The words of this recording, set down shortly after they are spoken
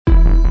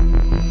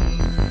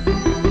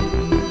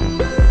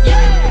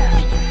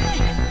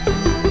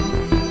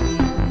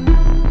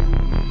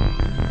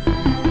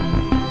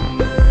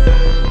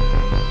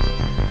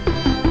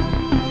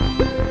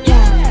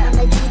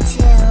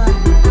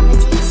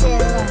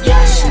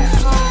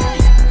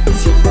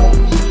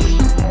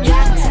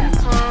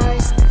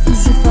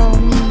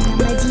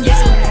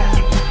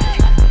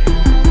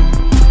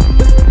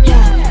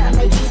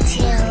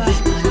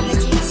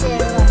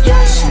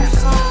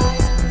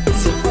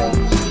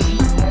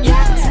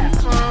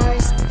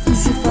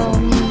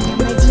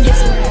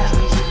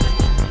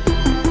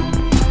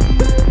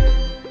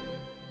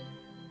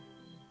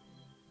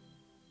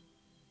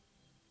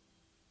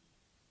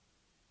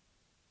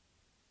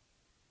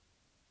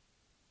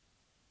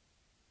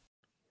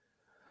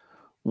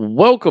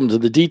Welcome to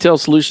the Detail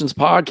Solutions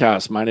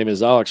Podcast. My name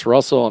is Alex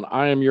Russell, and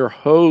I am your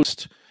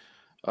host.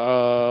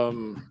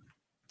 So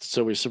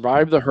we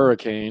survived the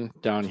hurricane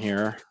down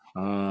here.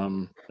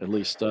 At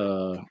least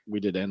we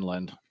did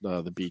inland.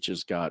 The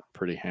beaches got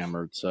pretty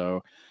hammered.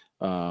 So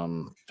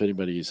if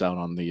anybody's out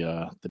on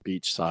the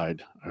beach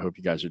side, I hope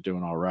you guys are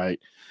doing all right.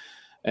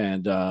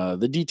 And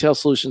the Detail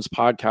Solutions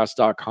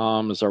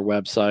Podcast.com is our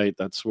website.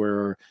 That's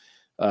where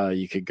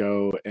you could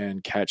go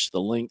and catch the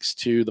links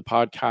to the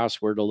podcast,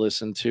 where to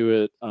listen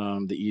to it,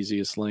 the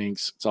easiest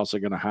links. It's also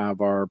going to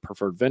have our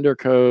preferred vendor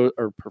code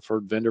or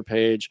preferred vendor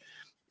page,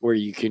 where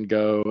you can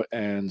go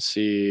and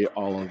see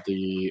all of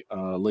the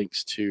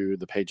links to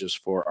the pages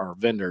for our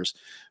vendors.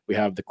 We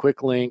have the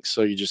quick links,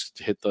 so you just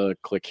hit the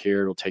click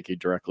here. It'll take you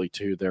directly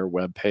to their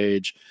web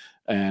page,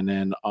 and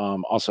then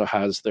also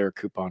has their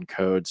coupon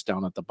codes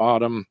down at the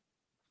bottom,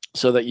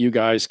 so that you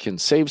guys can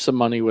save some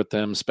money with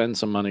them, spend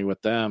some money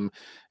with them.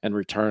 In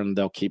return,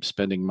 they'll keep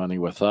spending money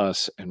with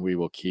us, and we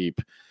will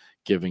keep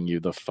giving you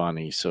the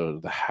funny. So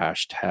the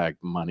hashtag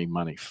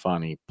money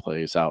funny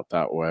plays out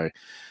that way.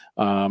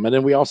 And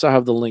then we also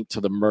have the link to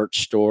the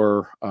merch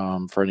store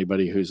for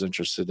anybody who's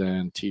interested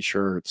in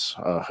t-shirts,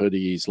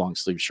 hoodies, long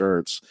sleeve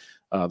shirts.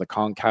 The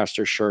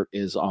Concaster shirt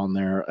is on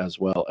there, as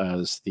well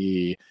as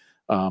the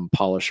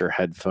Polisher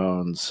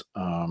headphones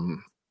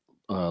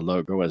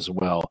logo as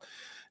well.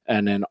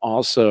 And then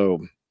also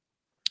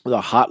the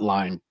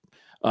hotline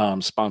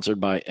sponsored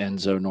by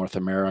Enzo North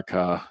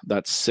America.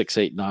 That's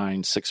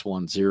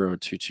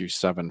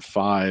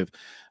 689-610-2275.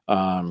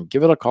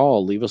 Give it a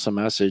call. Leave us a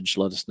message.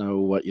 Let us know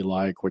what you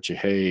like, what you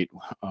hate.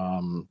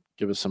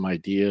 Give us some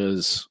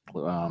ideas.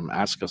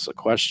 Ask us a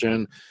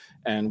question,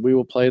 and we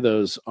will play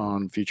those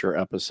on future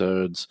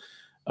episodes.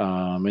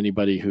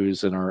 Anybody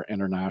who's in our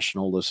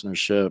international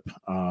listenership,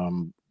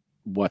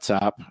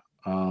 WhatsApp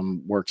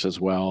works as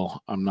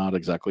well. I'm not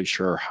exactly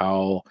sure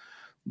how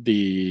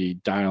the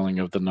dialing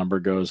of the number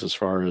goes as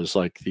far as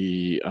like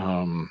the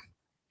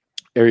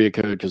area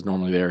code, because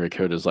normally the area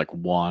code is like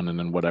 1 and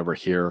then whatever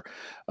here,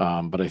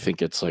 but I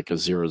think it's like a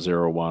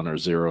 001 or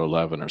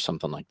 011 or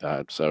something like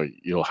that, so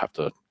you'll have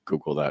to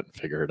Google that and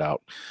figure it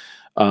out.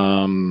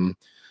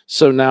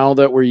 So now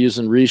that we're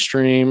using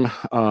Restream,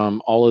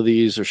 all of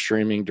these are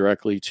streaming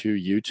directly to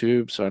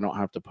YouTube, so I don't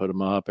have to put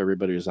them up.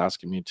 Everybody was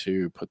asking me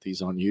to put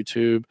these on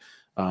YouTube.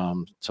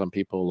 Some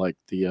people like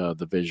the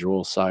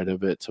visual side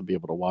of it to be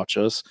able to watch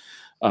us.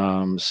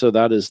 So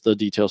that is the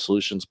Detail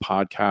Solutions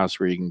Podcast,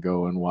 where you can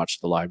go and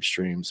watch the live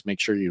streams. Make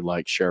sure you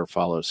like, share,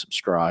 follow,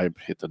 subscribe,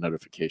 hit the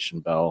notification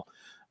bell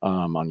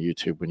on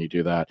YouTube when you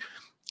do that.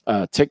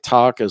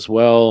 TikTok as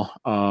well.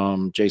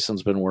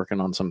 Jason's been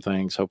working on some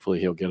things. Hopefully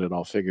he'll get it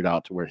all figured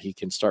out to where he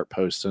can start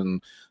posting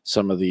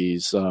some of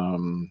these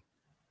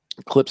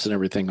clips and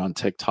everything on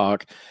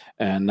TikTok.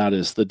 And that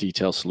is the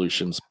Detail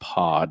Solutions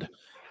Pod.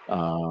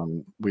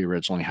 We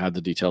originally had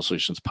the Detail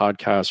Solutions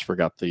Podcast,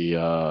 forgot the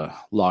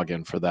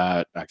login for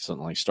that,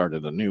 accidentally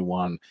started a new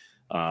one.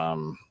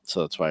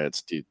 So that's why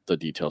it's the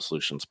Detail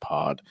Solutions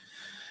Pod.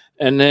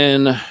 And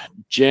then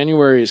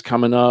January is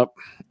coming up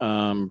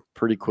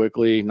pretty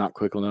quickly, not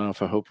quickly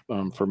enough, I hope,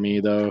 for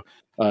me, though.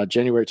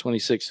 January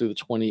 26th through the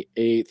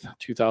 28th,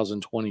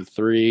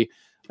 2023,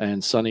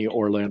 and sunny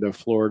Orlando,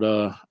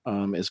 Florida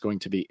is going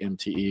to be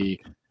MTE.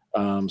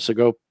 So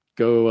go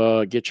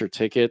get your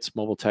tickets,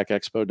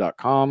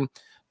 mobiletechexpo.com.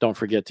 Don't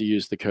forget to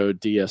use the code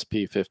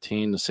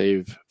DSP15 to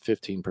save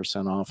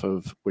 15% off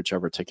of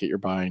whichever ticket you're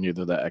buying,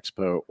 either the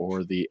expo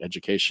or the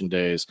education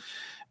days.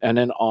 And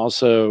then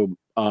also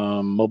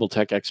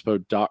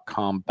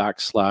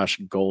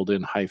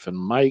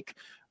mobiletechexpo.com/golden-mic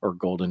or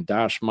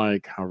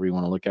golden-mic, however you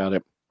want to look at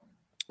it.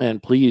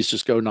 And please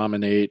just go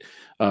nominate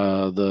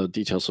the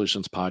Detail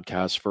Solutions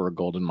Podcast for a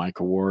Golden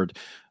Mic Award.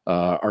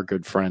 Our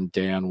good friend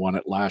Dan won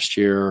it last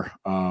year.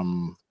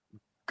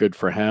 Good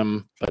for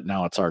him, but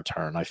now it's our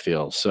turn, I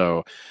feel.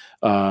 So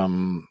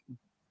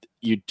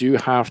you do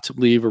have to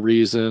leave a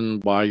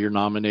reason why you're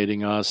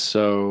nominating us.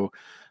 So,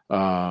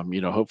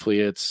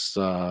 hopefully it's,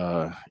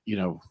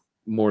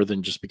 more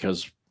than just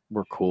because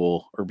we're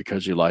cool or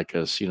because you like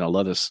us.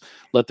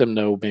 Let them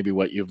know maybe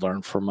what you've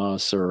learned from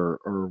us or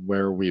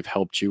where we've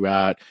helped you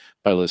at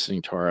by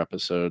listening to our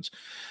episodes.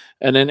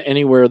 And then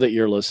anywhere that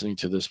you're listening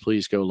to this,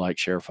 please go like,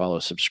 share, follow,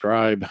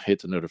 subscribe,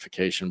 hit the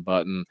notification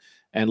button,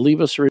 and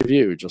leave us a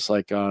review. Just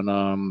like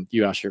on,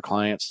 you ask your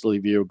clients to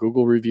leave you a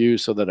Google review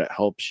so that it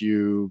helps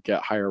you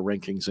get higher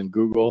rankings in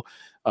Google.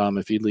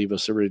 If you leave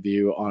us a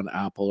review on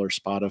Apple or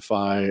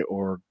Spotify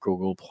or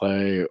Google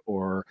Play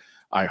or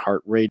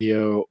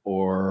iHeartRadio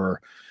or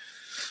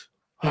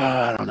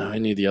I don't know,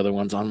 any of the other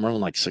ones. I'm running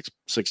like six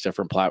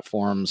different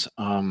platforms.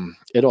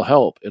 It'll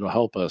help. It'll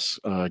help us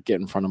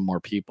get in front of more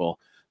people.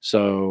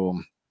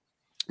 So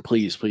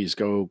please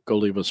go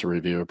leave us a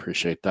review.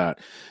 Appreciate that.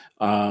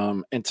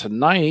 And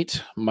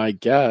tonight, my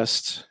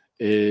guest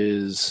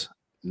is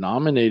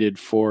nominated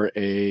for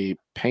a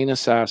Pain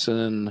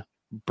Assassin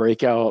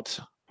Breakout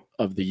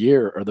of the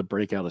Year, or the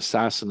Breakout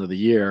Assassin of the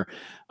Year.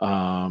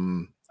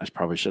 I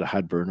probably should have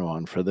had Bruno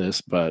on for this,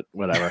 but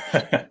whatever.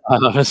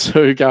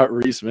 So we got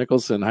Reece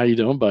Mikkelson. How you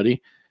doing,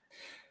 buddy?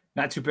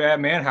 Not too bad,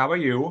 man. How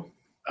about you?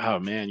 Oh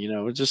man,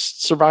 we're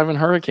just surviving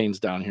hurricanes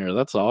down here.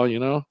 That's all.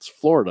 It's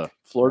Florida.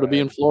 Florida Right.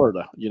 being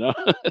Florida.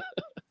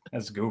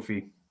 That's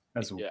goofy.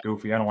 That's Yeah.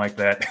 goofy. I don't like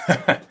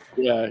that.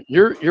 Yeah.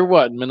 You're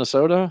what,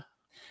 Minnesota?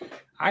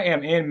 I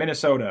am in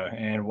Minnesota,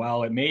 and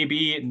while it may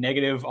be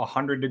negative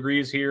 100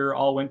 degrees here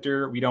all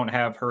winter, we don't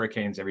have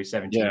hurricanes every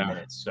 17 Yeah.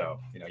 minutes. So,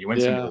 you win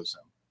some, you Yeah. lose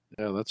some.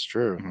 Yeah, that's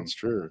true. Mhm. That's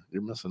true.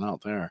 You're missing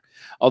out there.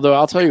 Although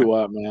I'll tell you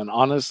what, man,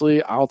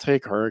 honestly, I'll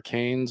take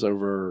hurricanes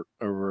over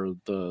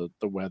the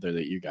weather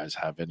that you guys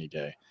have any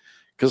day.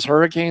 Cuz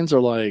hurricanes are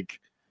like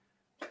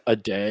a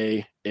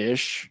day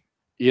ish,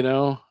 you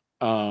know.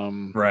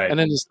 Right. And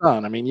then it's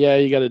done. I mean, yeah,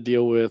 you got to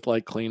deal with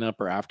like cleanup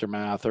or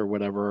aftermath or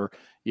whatever.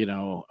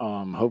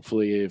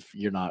 Hopefully, if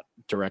you're not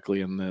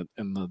directly in the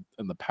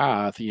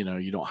path,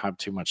 you don't have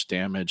too much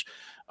damage.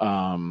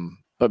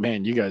 But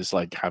man, you guys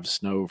like have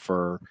snow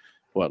for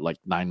what, like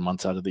 9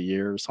 months out of the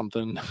year or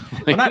something?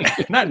 Well,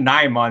 not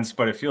 9 months,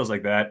 but it feels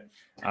like that.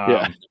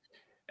 Yeah,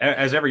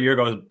 As every year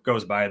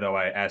goes by, though,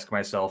 I ask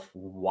myself,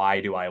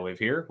 why do I live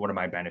here? What am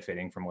I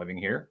benefiting from living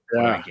here?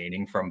 What am I yeah,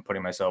 gaining from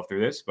putting myself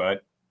through this?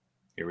 But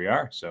here we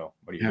are. So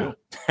what do you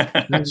yeah. do?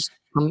 And just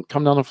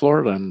come down to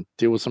Florida and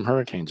deal with some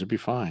hurricanes. It'd be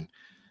fine.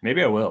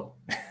 Maybe I will.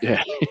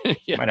 Yeah,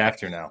 yeah, Might have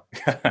to now.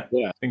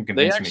 yeah. Think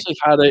They convince me. actually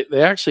had a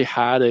they actually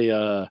had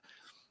a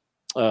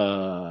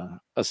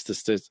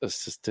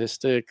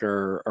statistic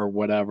or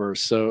whatever.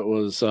 So it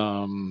was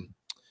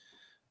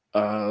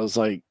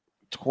like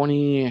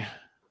 20. I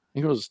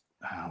think it was,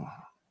 oh,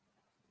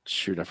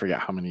 shoot, I forget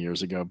how many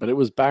years ago, but it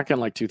was back in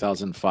like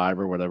 2005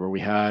 or whatever. We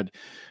had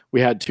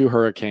two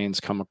hurricanes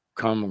come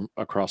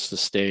across the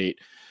state.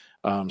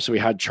 So we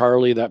had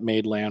Charlie that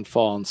made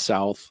landfall in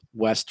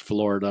southwest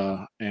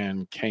Florida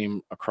and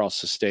came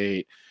across the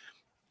state,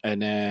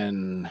 and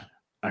then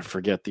I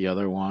forget the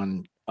other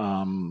one.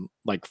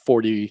 Like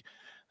 40, I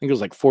think it was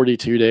like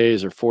 42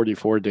 days or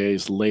 44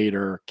 days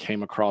later,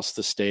 came across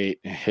the state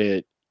and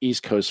hit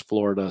East Coast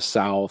Florida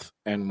south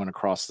and went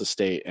across the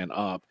state and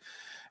up.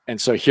 And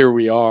so here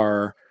we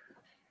are,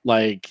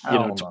 like, I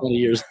don't 20 know.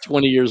 years,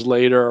 20 years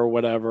later or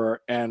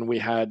whatever. And we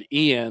had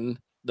Ian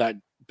that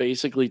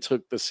basically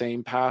took the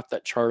same path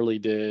that Charlie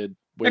did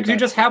Yeah, way because you back.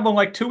 just had one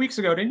like 2 weeks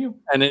ago, didn't you?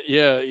 And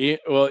yeah,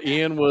 well,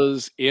 Ian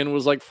was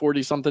like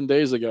 40 something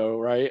days ago,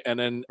 right? And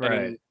then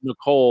Right.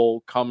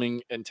 Nicole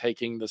coming and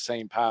taking the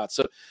same path.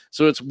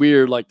 So it's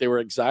weird. Like they were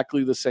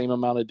exactly the same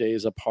amount of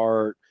days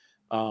apart,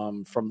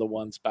 from the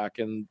ones back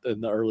in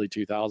the early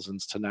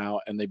 2000s to now,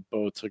 and they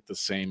both took the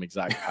same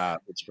exact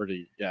path. It's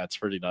pretty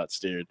nuts,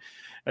 dude.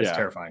 That's Yeah.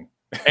 terrifying.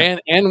 And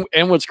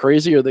what's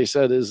crazier, they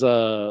said, is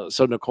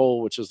so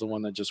Nicole, which is the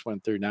one that just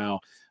went through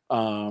now,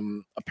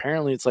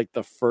 apparently it's like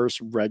the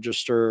first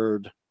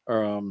registered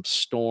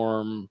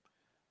storm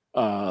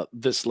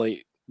this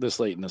late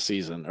in the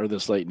season, or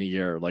this late in the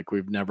year. Like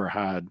we've never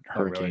had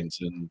Oh, really? hurricanes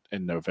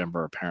in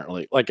November,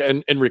 apparently, like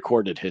in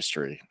recorded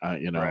history,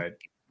 Right.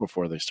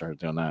 before they started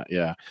doing that.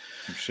 Yeah.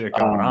 Some shit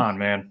going um on,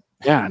 man.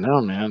 yeah, I know,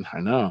 man. I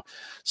know.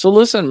 So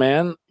listen,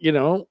 man,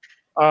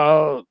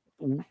 uh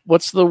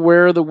what's the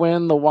where, the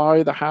when, the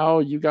why, the how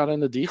you got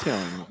into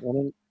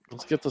detailing?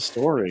 Let's get the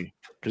story,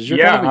 because you're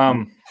kind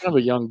Yeah. of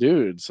a young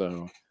dude.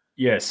 So,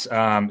 Yes.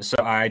 So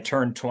I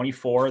turned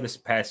 24 this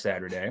past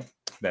Saturday. oh,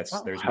 There's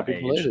my happy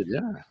age. belated.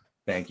 Yeah.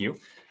 Thank you.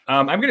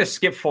 I'm going to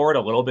skip forward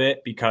a little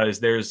bit because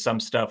there's some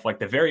stuff like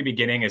the very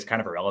beginning is kind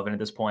of irrelevant at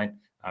this point.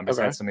 Okay.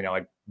 Besides some,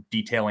 like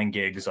detailing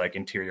gigs, like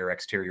interior,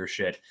 exterior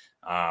shit.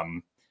 So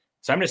I'm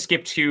going to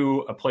skip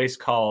to a place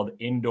called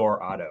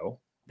Indoor Auto.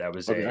 That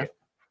was Okay.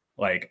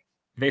 like,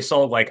 they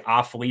sold like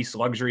off lease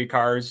luxury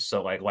cars.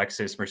 So like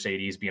Lexus,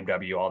 Mercedes,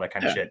 BMW, all that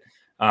kind of Yeah. shit.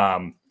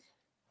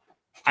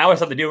 I always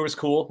thought the dealer was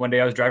cool. One day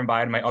I was driving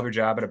by to my other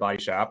job at a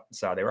body shop,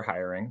 saw they were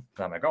hiring.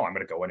 So I'm like, oh, I'm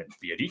going to go in and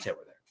be a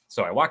detailer there.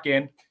 So I walk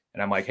in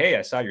and I'm like, hey,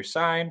 I saw your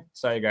sign,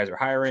 saw you guys are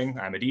hiring.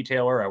 I'm a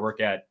detailer. I work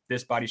at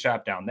this body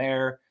shop down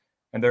there.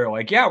 And they're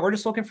like, yeah, we're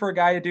just looking for a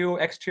guy to do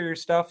exterior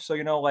stuff. So,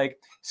 like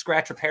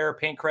scratch repair,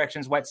 paint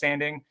corrections, wet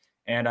sanding.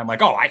 And I'm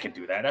like, oh, I can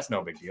do that. That's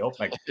no big deal.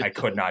 Like, I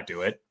could not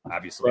do it,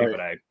 obviously, Right. but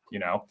I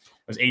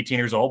was 18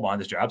 years old,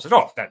 wanted this job. So,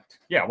 oh,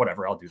 yeah,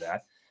 whatever, I'll do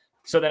that.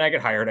 So then I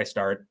get hired. I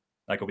start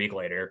like a week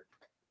later.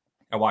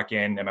 I walk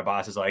in and my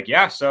boss is like,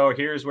 yeah, so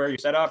here's where you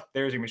set up.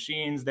 There's your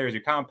machines. There's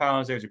your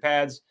compounds. There's your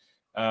pads.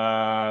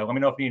 Let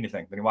me know if you need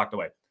anything. Then he walked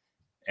away.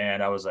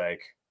 And I was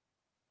like,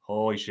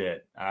 holy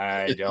shit,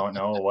 I don't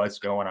know what's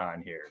going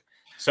on here.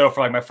 So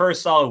for like my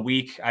first solid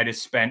week, I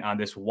just spent on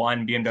this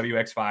one BMW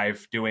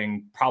X5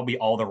 doing probably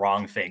all the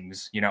wrong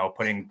things,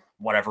 putting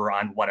whatever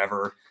on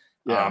whatever.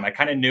 Yeah. I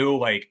kind of knew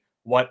like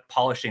what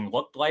polishing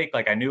looked like.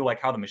 Like I knew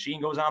like how the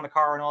machine goes on the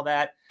car and all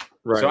that. So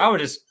Right. I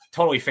was just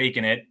totally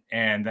faking it.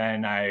 And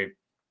then I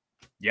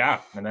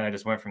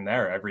just went from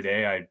there. Every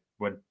day I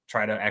would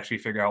try to actually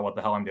figure out what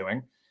the hell I'm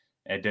doing.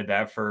 I did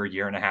that for a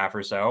year and a half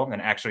or so,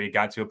 and actually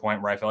got to a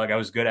point where I felt like I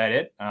was good at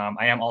it.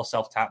 I am all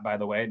self-taught, by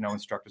the way, no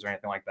instructors or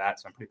anything like that,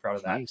 so I'm pretty proud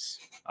of that. Nice.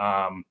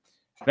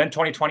 Then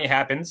 2020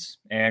 happens,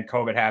 and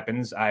COVID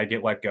happens. I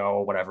get let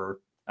go, whatever.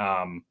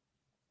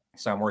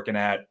 So I'm working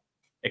at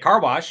a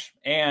car wash,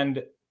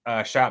 and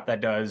a shop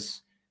that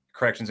does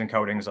corrections and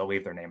coatings. I'll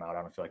leave their name out.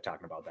 I don't feel like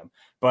talking about them.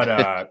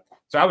 But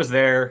so I was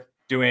there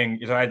doing,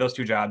 so I had those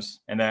 2 jobs.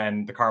 And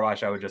then the car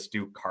wash, I would just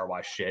do car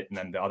wash shit. And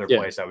then the other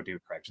place I would do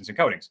corrections and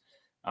coatings.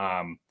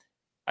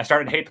 I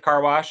started to hate the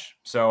car wash.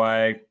 So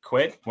I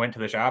quit, went to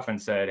the shop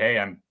and said, hey,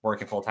 I'm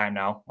working full time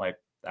now. Like,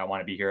 I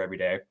want to be here every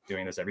day,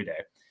 doing this every day.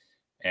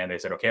 And they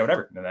said, okay,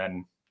 whatever. And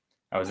then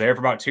I was there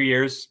for about 2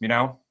 years, a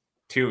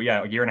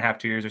year and a half,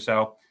 2 years or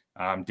so.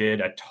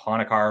 Did a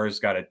ton of cars,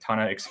 got a ton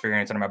of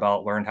experience under my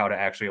belt, learned how to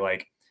actually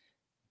like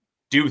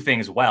do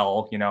things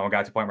well, and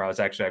got to the point where I was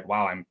actually like,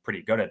 wow, I'm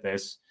pretty good at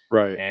this.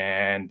 Right.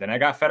 And then I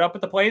got fed up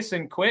with the place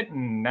and quit.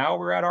 And now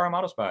we're at RM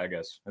Auto Spa, I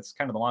guess. That's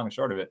kind of the long and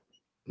short of it.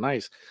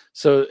 Nice.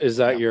 So is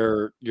that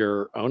your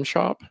own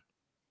shop?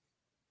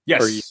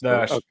 Yes.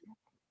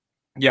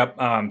 Yep.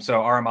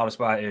 So RM Auto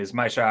Spa is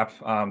my shop.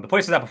 The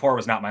place that before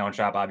was not my own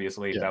shop,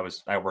 obviously. Yeah.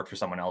 I worked for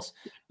someone else.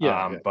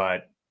 Yeah.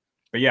 But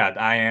yeah,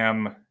 I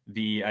am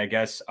the, I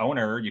guess,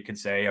 owner, you could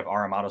say, of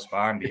RM Auto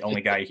Spa. I'm the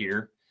only guy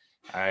here.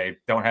 I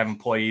don't have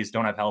employees,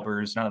 don't have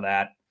helpers, none of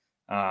that.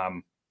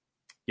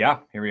 Yeah,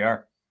 here we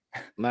are.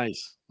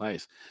 Nice.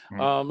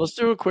 Mm-hmm. Let's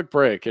do a quick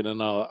break, and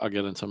then I'll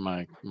get into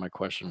my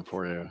question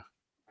for you.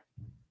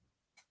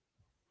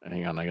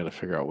 Hang on, I got to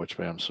figure out which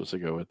way I'm supposed to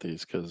go with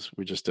these because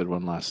we just did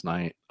one last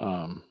night.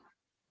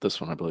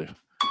 This one, I believe.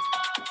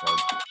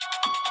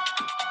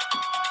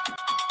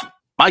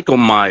 Michael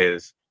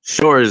Myers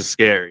sure is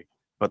scary,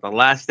 but the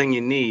last thing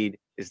you need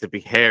is to be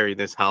hairy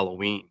this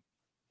Halloween.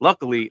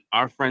 Luckily,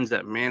 our friends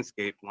at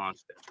Manscaped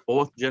launched their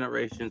 4th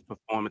generation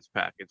performance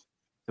package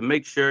to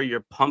make sure your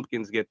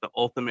pumpkins get the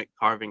ultimate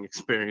carving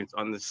experience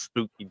on this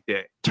spooky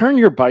day. Turn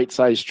your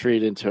bite-sized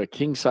treat into a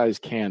king-size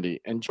candy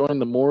and join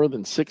the more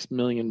than 6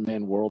 million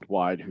men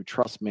worldwide who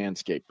trust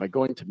Manscaped by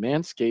going to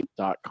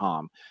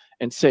manscaped.com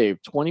and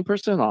save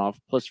 20% off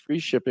plus free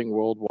shipping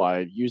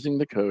worldwide using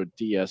the code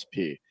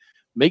DSP.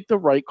 Make the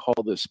right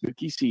call this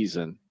spooky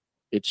season.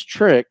 It's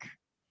trick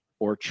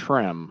or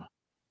trim.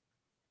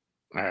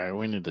 All right,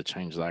 we need to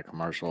change that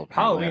commercial.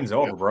 Halloween's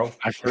over, bro.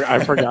 I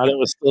forgot it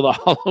was still the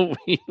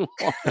Halloween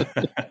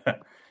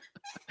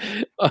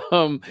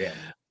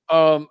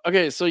one.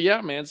 Okay, so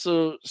yeah, man.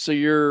 So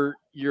you're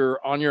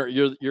on you're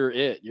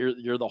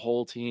the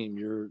whole team.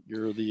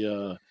 You're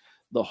the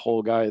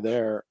whole guy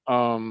there.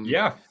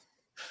 Yeah.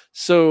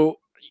 So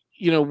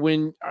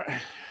when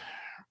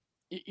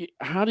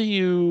how do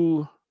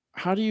you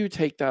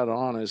take that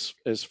on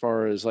as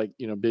far as like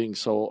being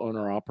sole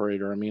owner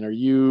operator? I mean, are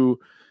you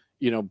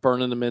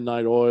burning the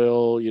midnight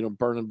oil,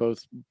 burning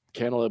both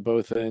candle at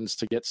both ends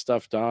to get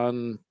stuff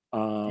done?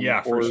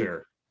 Yeah, for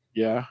sure.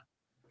 Yeah,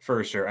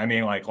 for sure. I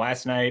mean, like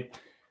last night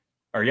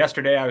or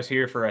yesterday, I was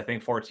here for, I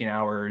think 14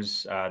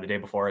 hours. The day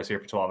before I was here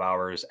for 12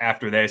 hours.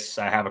 After this,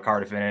 I have a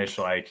car to finish.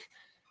 Like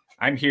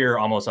I'm here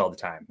almost all the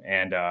time.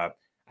 And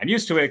I'm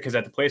used to it because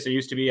at the place I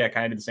used to be, I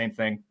kind of did the same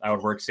thing. I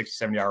would work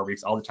 60, 70-hour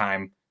weeks all the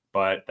time,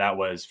 but that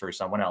was for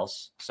someone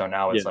else. So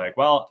now it's like,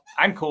 well,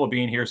 I'm cool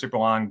being here super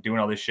long, doing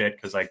all this shit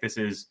because like this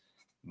is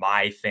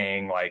my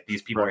thing. Like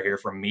these people are here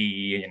for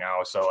me,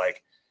 so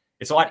like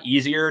it's a lot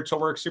easier to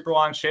work super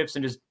long shifts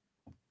and just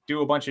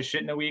do a bunch of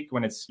shit in a week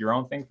when it's your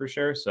own thing for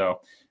sure. So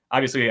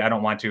obviously I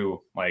don't want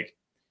to, like,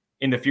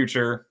 in the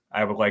future,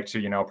 I would like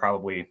to,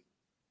 probably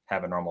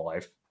have a normal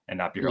life and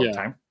not be here all the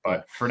time.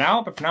 But for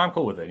now I'm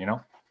cool with it,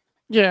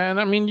 Yeah. And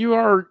I mean, you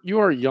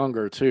are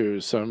younger too.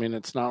 So, I mean,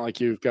 it's not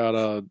like you've got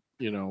a,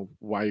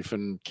 wife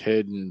and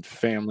kid and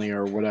family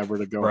or whatever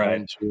to go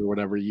home to or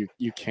whatever you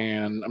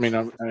can. I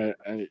mean,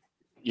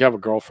 you have a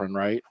girlfriend,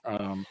 right?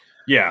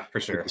 Yeah, for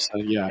sure. So,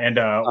 yeah. And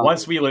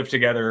once we live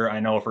together,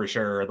 I know for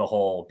sure the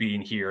whole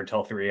being here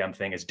until 3 a.m.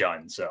 thing is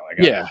done. So I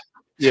got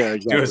exactly.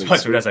 do as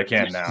much of it as I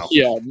can now.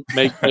 Yeah,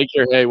 make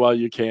your hay while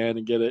you can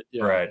and get it.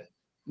 Yeah. Right.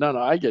 No,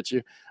 I get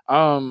you.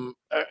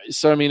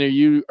 So I mean,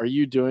 are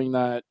you doing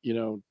that,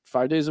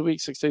 5 days a week,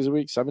 6 days a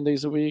week, 7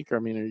 days a week? Or I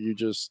mean, are you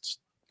just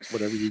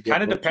whatever you get?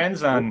 Kind of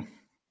depends on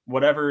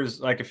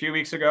whatever's. Like a few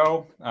weeks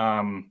ago,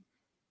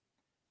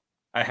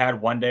 I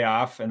had 1 day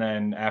off, and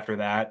then after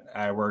that,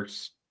 I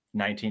worked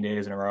 19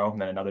 days in a row,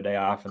 and then another day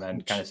off, and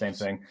then kind of same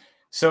thing.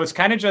 So it's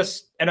kind of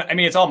just, and I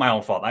mean, it's all my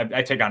own fault.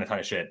 I take on a ton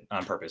of shit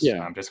on purpose,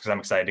 just because I'm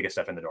excited to get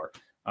stuff in the door.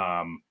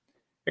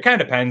 It kind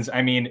of depends.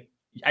 I mean,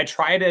 I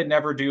try to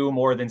never do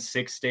more than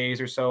 6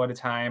 days or so at a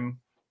time,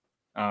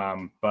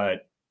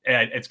 but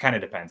it kind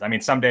of depends. I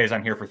mean, some days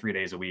I'm here for 3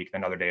 days a week,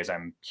 then other days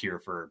I'm here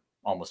for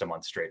almost a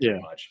month straight, pretty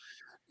much.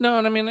 No,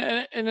 and I mean,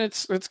 and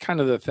it's kind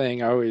of the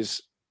thing. I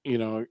always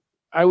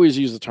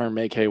use the term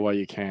 "make hay while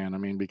you can." I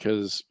mean,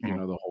 because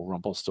the whole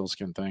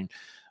Rumpelstiltskin thing,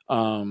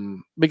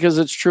 because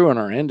it's true in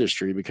our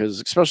industry.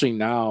 Because especially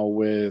now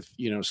with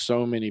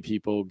so many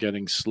people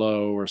getting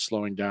slow or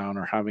slowing down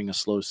or having a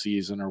slow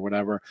season or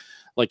whatever,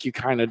 like you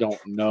kind of don't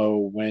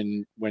know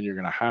when you're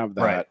going to have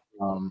that. Right.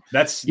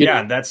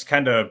 That's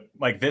kind of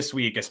like this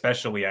week,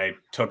 especially. I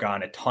took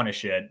on a ton of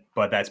shit,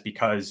 but that's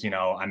because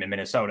I'm in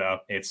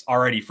Minnesota. It's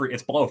already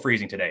it's below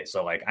freezing today,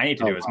 so like I need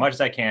to do as much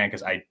as I can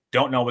because I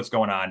don't know what's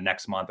going on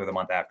next month or the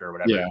month after or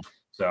whatever.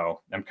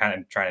 So I'm kind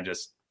of trying to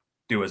just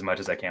do as much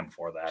as I can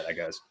before that, I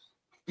guess.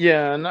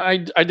 Yeah, and I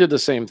did the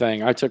same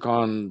thing. I took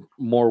on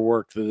more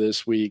work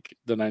this week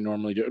than I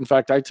normally do. In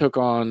fact, I took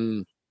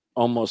on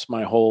almost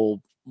my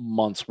whole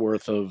month's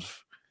worth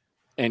of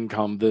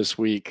income this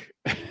week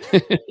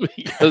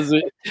because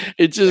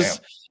it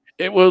just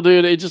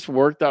dude, it just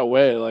worked that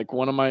way. Like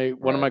one of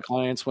my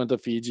clients went to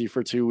Fiji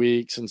for 2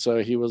 weeks, and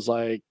so he was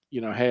like,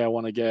 hey, I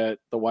want to get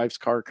the wife's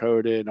car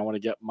coated, and I want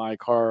to get my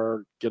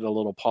car, get a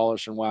little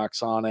polish and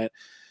wax on it.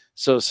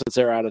 So since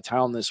they're out of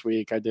town this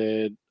week, I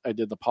did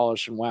the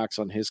polish and wax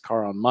on his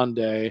car on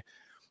Monday,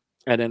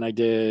 and then I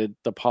did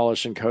the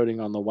polish and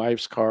coating on the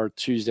wife's car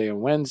Tuesday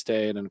and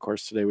Wednesday, and then of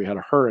course today we had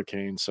a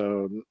hurricane,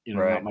 so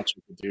not much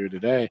we could do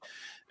today.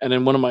 And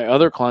then one of my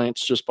other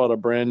clients just bought a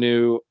brand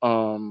new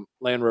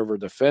Land Rover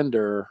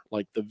Defender,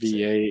 like the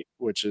V8,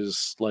 which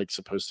is like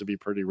supposed to be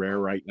pretty rare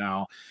right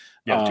now.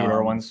 Yeah,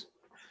 2-door ones.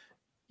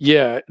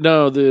 Yeah,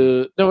 no,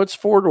 it's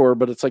 4-door,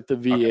 but it's like the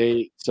V8.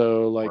 Okay.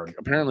 So like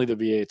apparently the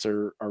V8s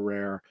are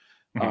rare.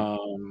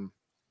 Mm-hmm.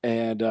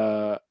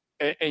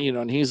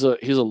 And he's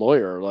a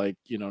lawyer, like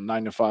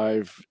 9 to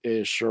 5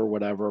 ish or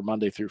whatever,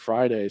 Monday through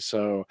Friday.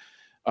 So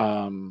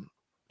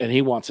and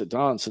he wants it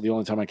done. So the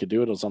only time I could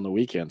do it was on the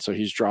weekend. So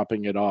he's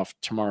dropping it off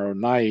tomorrow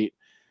night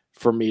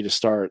for me to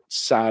start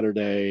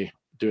Saturday,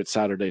 do it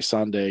Saturday,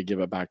 Sunday,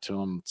 give it back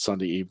to him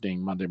Sunday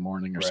evening, Monday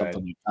morning or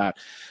something like that.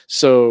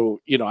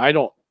 So, I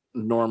don't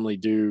normally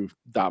do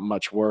that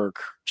much work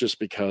just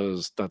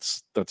because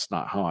that's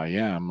not how I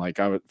am. Like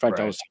in fact,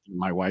 I was talking to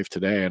my wife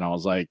today and I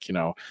was like,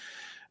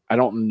 I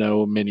don't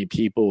know many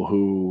people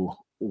who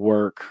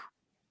work,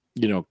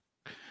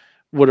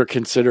 what are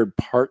considered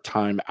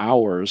part-time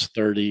hours.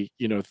 30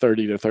 to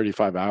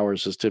 35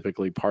 hours is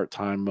typically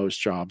part-time,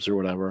 most jobs or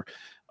whatever.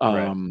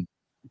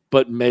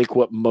 But make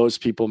what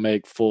most people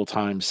make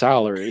full-time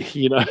salary,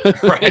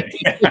 Right.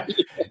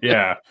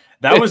 Yeah.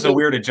 That was a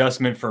weird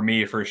adjustment for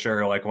me for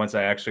sure. Like once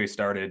I actually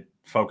started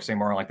focusing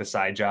more on like the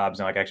side jobs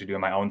and like actually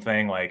doing my own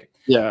thing, like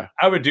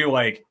I would do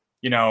like,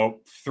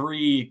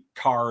 3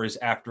 cars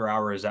after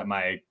hours at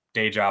my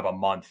day job a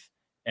month.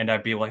 And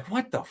I'd be like,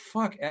 what the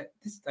fuck?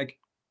 Like,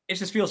 it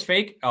just feels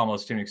fake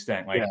almost to an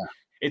extent. Like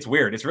it's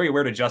weird. It's really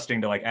weird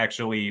adjusting to like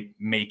actually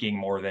making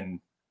more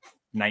than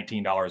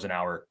 $19 an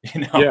hour,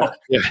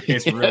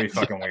 It's really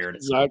fucking weird.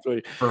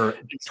 Exactly. For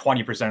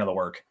 20% of the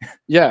work.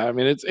 Yeah. I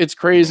mean, it's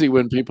crazy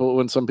when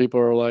some people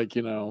are like,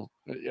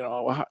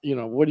 what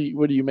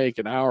do you make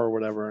an hour or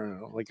whatever?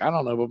 And like, I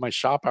don't know, but my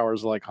shop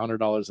hours are like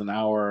 $100 an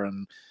hour.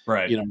 And,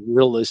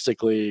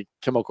 realistically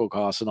chemical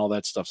costs and all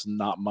that stuff's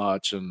not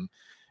much. And,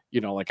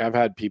 like I've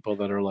had people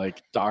that are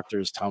like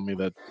doctors tell me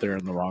that they're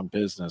in the wrong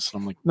business.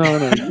 And I'm like,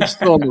 no, you're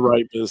still in the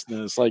right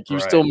business. Like you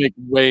still make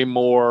way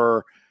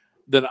more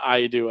than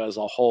I do as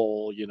a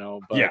whole,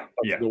 but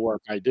the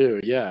work I do.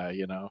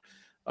 So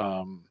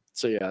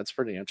yeah, it's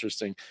pretty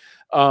interesting.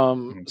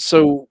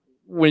 So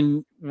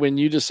when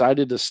you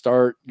decided to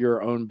start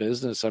your own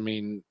business, I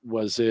mean,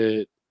 was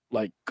it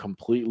like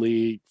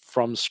completely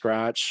from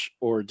scratch,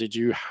 or did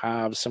you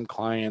have some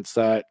clients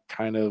that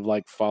kind of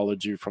like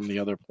followed you from the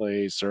other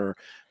place, or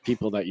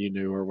people that you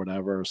knew or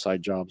whatever,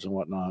 side jobs and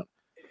whatnot?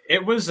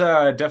 It was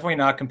definitely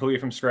not completely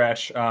from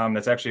scratch.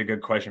 That's actually a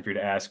good question for you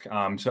to ask.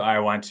 So I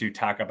want to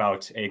talk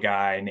about a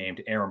guy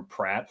named Aaron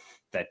Pratt.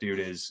 That dude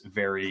is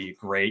very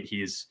great.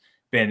 He's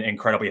been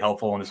incredibly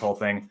helpful in this whole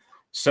thing.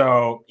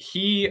 So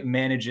he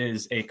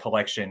manages a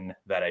collection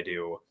that I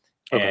do.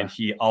 And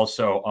he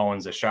also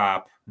owns a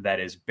shop that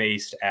is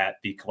based at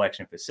the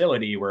collection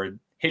facility where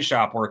his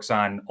shop works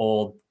on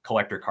old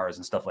collector cars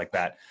and stuff like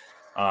that.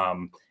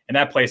 And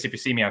that place, if you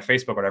see me on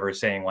Facebook or whatever,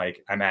 saying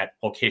like I'm at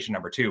location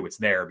number 2, it's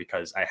there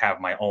because I have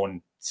my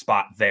own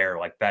spot there.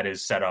 Like that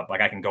is set up.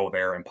 Like I can go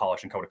there and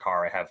polish and coat a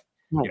car. I have,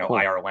 cool.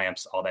 IR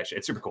lamps, all that shit.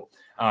 It's super cool.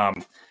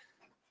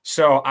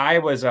 So I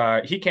was,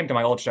 he came to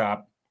my old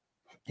shop.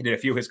 He did a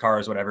few of his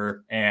cars,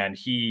 whatever. And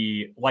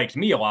he liked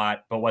me a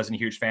lot, but wasn't a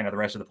huge fan of the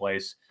rest of the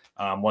place.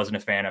 Wasn't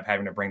a fan of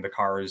having to bring the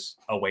cars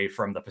away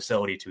from the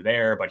facility to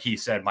there. But he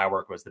said my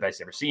work was the best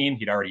he'd ever seen.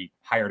 He'd already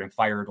hired and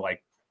fired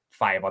like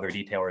 5 other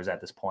detailers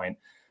at this point.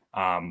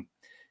 And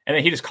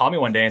then he just called me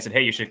one day and said,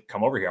 hey, you should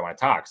come over here. I want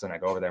to talk. So then I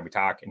go over there and we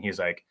talk. And he's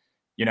like,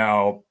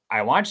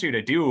 I want you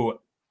to do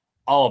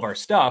all of our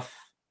stuff.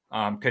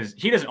 Because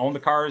he doesn't own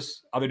the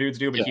cars, other dudes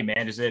do, but he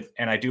manages it.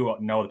 And I do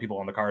know the people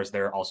own the cars.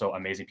 They're also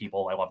amazing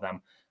people. I love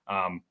them.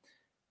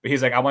 But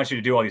he's like, I want you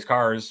to do all these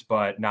cars,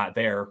 but not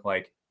there.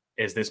 Like,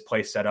 is this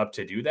place set up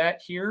to do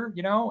that here?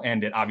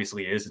 And it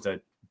obviously is. It's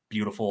a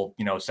beautiful,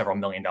 several $1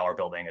 million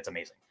building. It's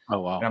amazing. Oh,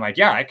 wow. And I'm like,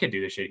 yeah, I could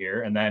do this shit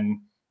here. And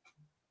then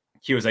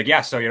he was like,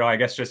 yeah, so, I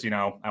guess just,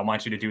 I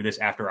want you to do this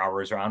after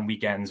hours or on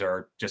weekends,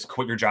 or just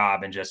quit your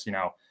job and just,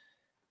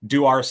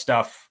 do our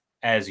stuff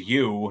as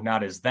you,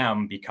 not as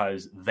them,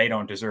 because they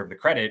don't deserve the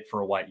credit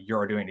for what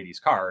you're doing to these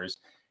cars.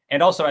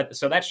 And also,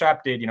 so that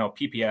shop did,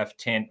 PPF,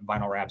 tint,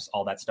 vinyl wraps,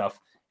 all that stuff.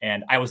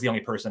 And I was the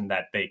only person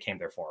that they came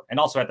there for. And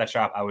also at that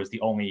shop, I was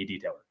the only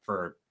detailer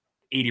for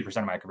 80%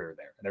 of my career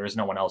there. There was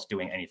no one else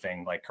doing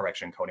anything like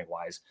correction coating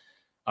wise.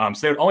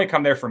 So they would only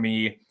come there for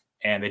me,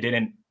 and they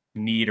didn't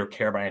need or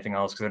care about anything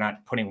else because they're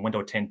not putting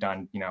window tint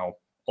on,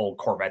 old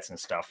Corvettes and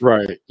stuff.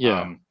 Right.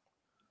 Yeah.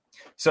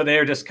 So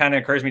they just kind of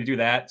encouraged me to do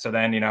that. So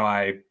then,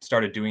 I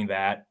started doing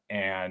that,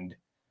 and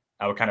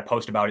I would kind of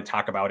post about it,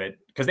 talk about it,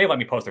 because they let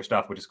me post their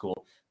stuff, which is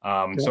cool.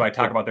 So I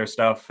talk about their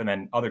stuff, and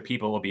then other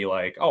people will be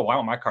like, oh, I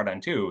want my car done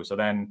too. So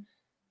then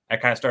I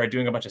kind of started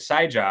doing a bunch of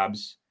side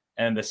jobs,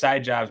 and the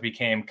side jobs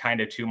became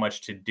kind of too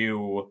much to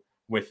do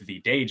with the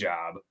day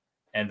job.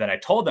 And then I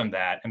told them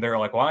that, and they were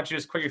like, why don't you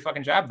just quit your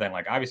fucking job then?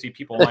 Like, obviously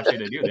people want you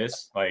to do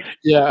this. Like,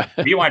 yeah,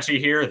 we want you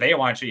here. They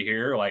want you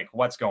here. Like,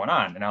 what's going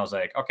on? And I was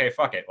like, okay,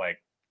 fuck it.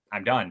 Like,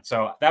 I'm done.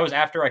 So that was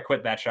after I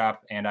quit that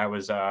shop, and I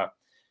was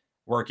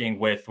working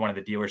with one of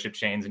the dealership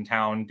chains in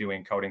town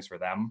doing coatings for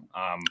them.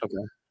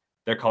 Okay.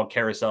 They're called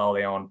Carousel.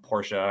 They own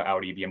Porsche,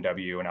 Audi,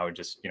 BMW. And I would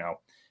just,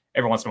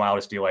 every once in a while,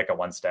 just do like a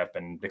one step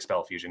and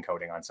Expel Fusion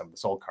coating on some of the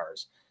sold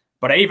cars.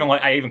 But I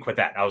even quit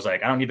that. I was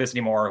like, I don't need this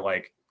anymore.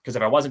 Like, because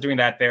if I wasn't doing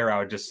that there, I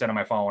would just sit on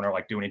my phone or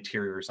like do an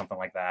interior or something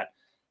like that.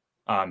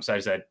 So I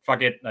said,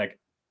 fuck it. Like,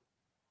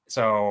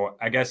 so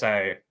I guess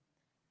I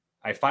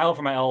filed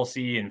for my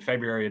LLC in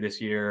February of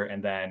this year,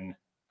 and then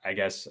I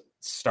guess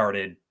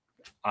started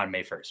on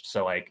May 1st.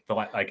 So like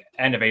the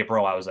end of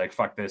April, I was like,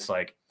 fuck this.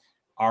 Like,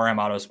 RM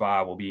Auto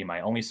Spa will be my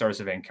only source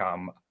of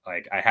income.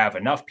 Like, I have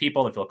enough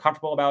people to feel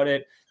comfortable about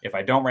it. If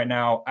I don't right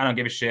now, I don't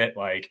give a shit.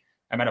 Like,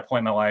 I'm at a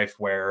point in my life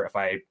where if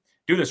I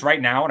do this right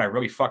now and I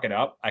really fuck it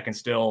up, I can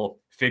still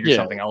figure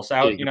something else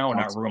out, and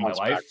not ruin my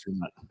life.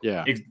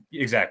 Yeah,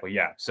 exactly.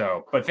 Yeah.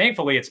 So, but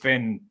thankfully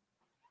I'm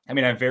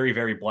very,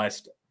 very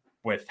blessed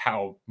with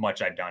how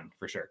much I've done,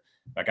 for sure.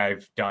 Like,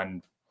 I've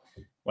done,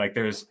 like,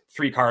 there's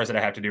 3 cars that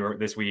I have to do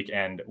this week.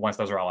 And once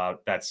those are all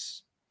out,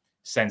 that's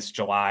since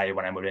July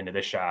when I moved into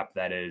this shop.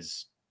 That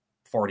is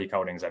 40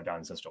 coatings I've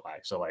done since July.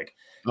 So like,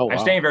 I'm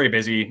staying very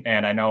busy,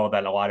 and I know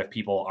that a lot of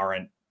people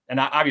aren't, and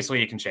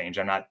obviously it can change.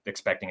 I'm not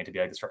expecting it to be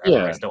like this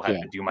forever. I still have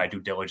to do my due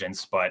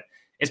diligence, but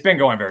it's been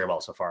going very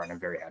well so far, and I'm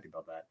very happy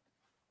about that.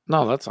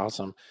 No, that's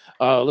awesome.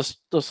 Let's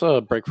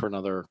break for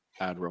another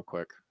ad real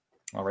quick.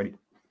 Alrighty.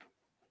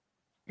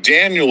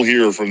 Daniel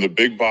here from the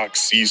Big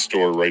Box C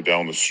store right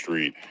down the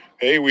street.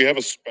 Hey, we have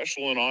a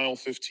special in aisle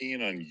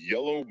 15 on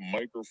yellow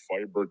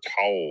microfiber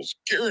towels,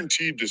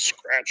 guaranteed to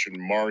scratch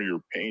and mar your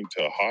paint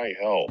to high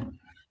hell.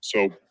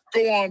 So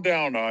go on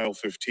down to aisle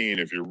 15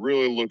 if you're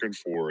really looking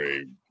for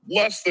a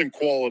less than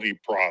quality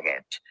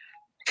product.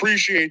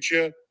 Appreciate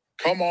you.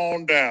 Come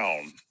on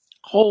down.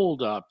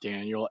 Hold up,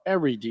 Daniel.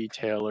 Every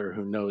detailer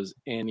who knows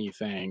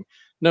anything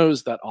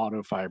knows that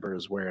auto fiber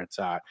is where it's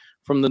at.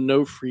 From the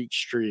No Freak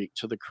Streak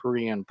to the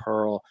Korean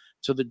Pearl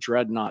to the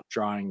Dreadnought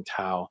drying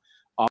towel,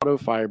 Auto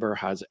Fiber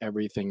has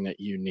everything that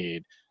you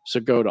need. So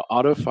go to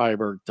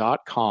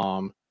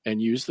autofiber.com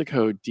and use the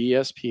code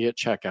DSP at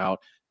checkout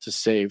to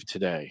save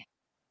today.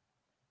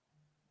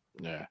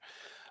 Yeah.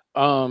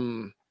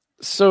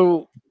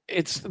 So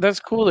that's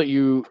cool that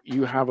you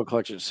have a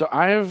collection. So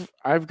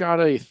I've got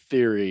a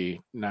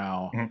theory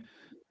now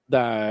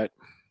that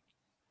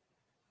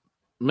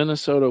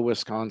Minnesota,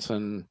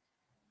 Wisconsin,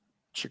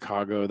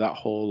 Chicago, that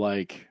whole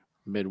like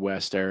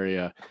Midwest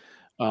area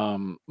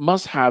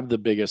must have the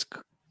biggest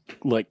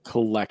like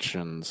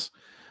collections.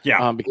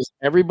 Yeah. Because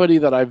everybody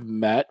that I've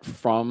met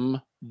from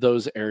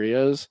those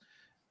areas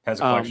has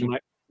a collection.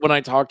 When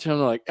I talk to them,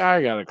 they're like,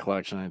 I got a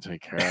collection I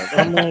take care of.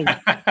 I'm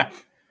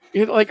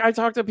like, I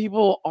talk to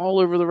people all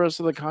over the rest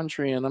of the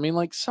country, and I mean,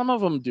 like, some of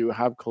them do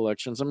have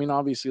collections. I mean,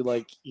 obviously,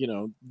 like,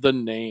 the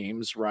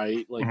names,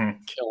 right? Like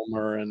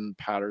Kilmer and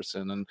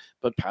Patterson,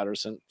 but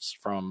Patterson's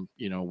from,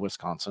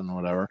 Wisconsin or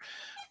whatever.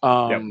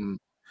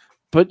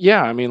 But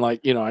yeah, I mean, like,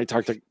 I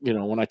talked to,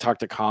 when I talked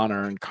to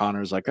Connor, and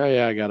Connor's like, oh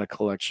yeah, I got a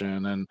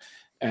collection,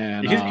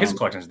 and his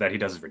collections that he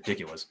does is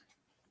ridiculous.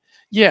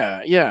 Yeah,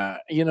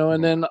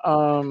 and then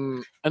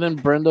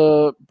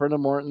Brenda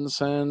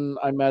Mortensen,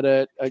 I met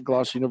at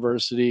Gloss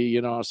University.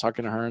 I was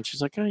talking to her, and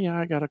she's like, "Oh yeah,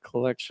 I got a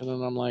collection,"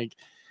 and I'm like,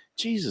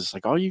 "Jesus,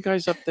 like all you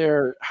guys up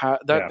there,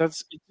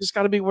 that's it just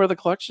got to be where the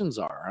collections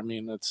are." I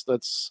mean,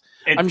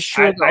 I'm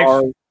sure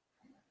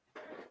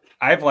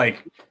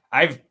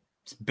I've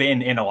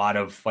been in a lot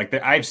of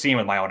I've seen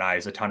with my own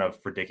eyes a ton of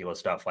ridiculous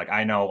stuff. Like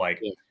I know,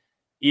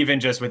 even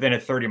just within a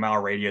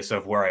 30-mile radius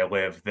of where I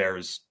live,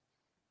 there's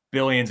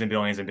billions and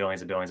billions and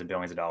billions and billions and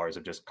billions of dollars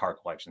of just car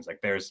collections.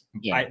 Like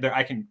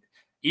I can,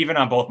 even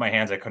on both my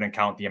hands, I couldn't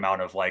count the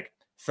amount of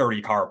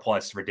 30 car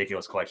plus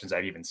ridiculous collections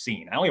I've even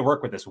seen. I only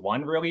work with this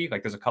one really.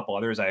 Like there's a couple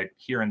others I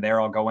here and there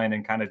I'll go in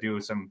and kind of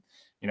do some,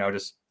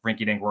 just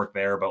rinky dink work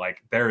there. But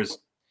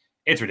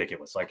it's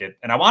ridiculous.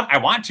 And I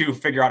want to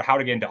figure out how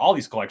to get into all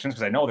these collections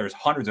because I know there's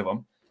hundreds of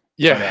them.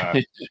 Yeah.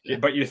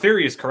 But your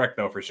theory is correct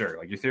though, for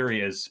sure. Your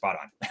theory is spot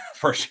on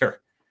for sure.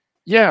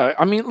 Yeah,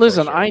 I mean,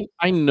 listen, sure.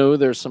 I know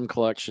there's some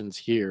collections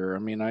here. I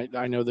mean,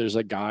 I know there's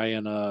a guy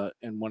in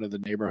one of the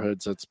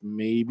neighborhoods that's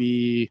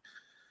maybe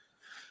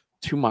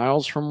 2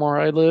 miles from where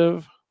I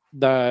live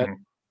that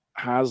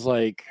has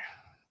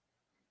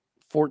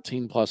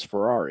 14 plus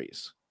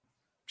Ferraris.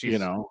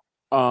 Jeez.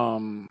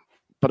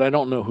 But I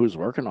don't know who's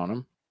working on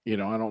them. You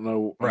know, I don't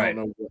know. I Right.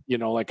 don't know. You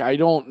know, like I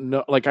don't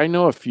know. Like I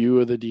know a few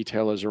of the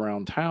detailers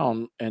around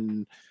town,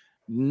 and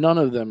none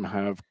of them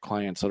have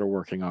clients that are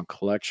working on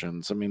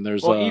collections. I mean,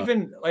 there's Well,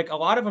 even like a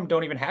lot of them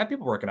don't even have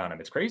people working on them.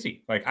 It's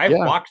crazy. Like I've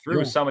yeah, walked through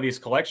yeah, some of these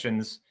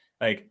collections.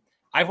 Like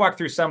I've walked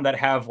through some that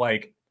have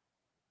like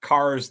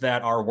cars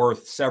that are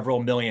worth several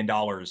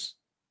 $1,000,000,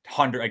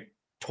 like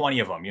 20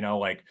 of them, you know,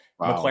 like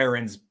wow,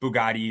 McLarens,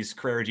 Bugattis,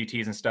 Carrera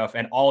GTs and stuff.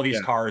 And all these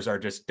yeah, cars are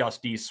just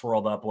dusty,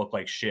 swirled up, look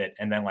like shit.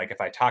 And then like if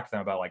I talk to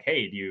them about like,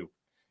 hey, do you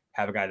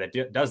have a guy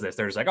that does this?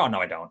 They're just like, oh no,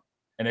 I don't.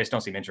 And they just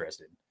don't seem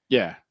interested.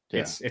 yeah,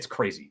 yeah, It's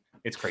crazy.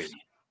 It's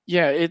crazy.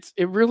 yeah. It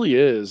really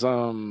is.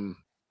 You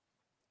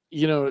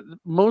know,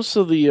 most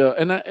of the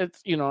and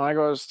it's you know, I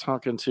was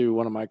talking to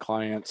one of my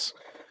clients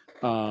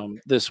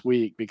this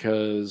week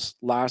because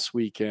last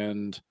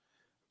weekend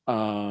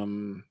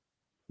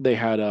they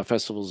had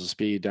festivals of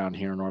speed down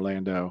here in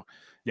Orlando.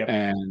 Yep.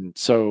 And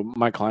so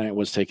my client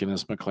was taking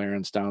his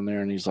McLarens down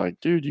there, and he's like,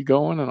 "Dude, you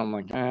going?" And I'm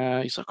like,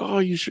 "Ah." He's like, "Oh,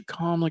 you should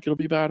come. Like, it'll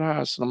be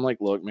badass." And I'm like,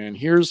 "Look, man,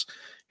 here's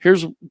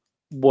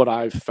what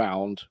I've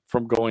found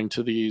from going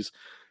to these,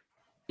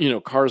 you know,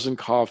 cars and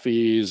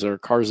coffees or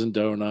cars and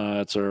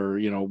donuts or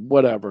you know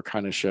whatever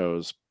kind of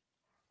shows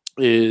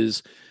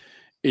is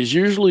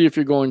usually if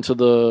you're going to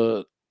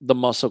the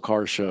muscle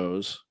car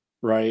shows,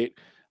 right?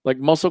 Like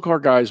muscle car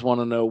guys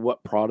want to know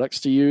what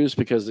products to use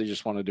because they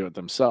just want to do it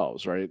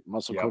themselves, right?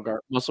 Yep.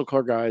 Muscle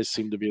car guys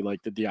seem to be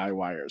like the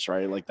DIYers,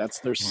 right? Like that's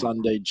their Mhm.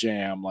 Sunday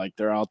jam. Like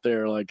they're out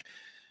there like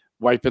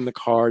wiping the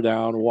car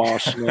down,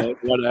 washing it,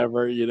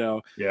 whatever, you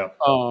know. Yeah.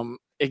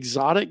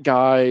 Exotic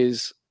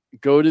guys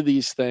go to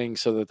these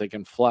things so that they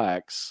can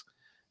flex.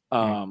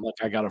 Like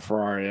I got a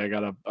Ferrari, I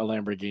got a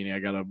Lamborghini, I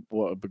got a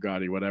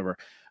Bugatti, whatever.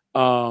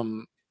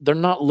 They're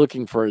not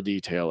looking for a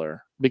detailer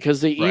because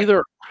they Right.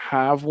 either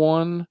have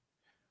one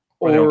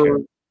Or they don't care.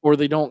 or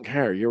they don't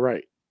care. You're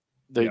right.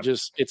 They Yep.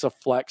 just it's a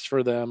flex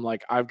for them.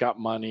 Like I've got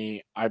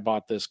money, I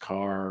bought this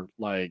car,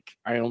 like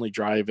I only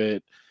drive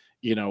it,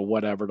 you know,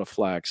 whatever to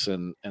flex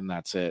and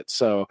that's it.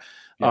 So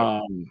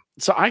Yep.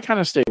 so I kind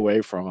of stay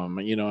away from them,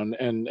 you know,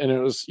 and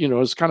it was, you know, it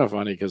was kind of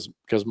funny because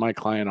my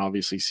client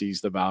obviously sees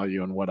the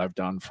value in what I've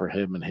done for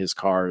him and his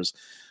cars.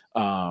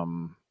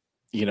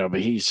 You know, but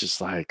he's just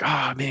like,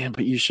 oh man,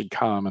 but you should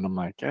come. And I'm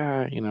like,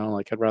 yeah, you know,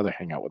 like I'd rather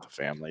hang out with the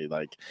family,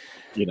 like,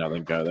 you know,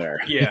 than go there.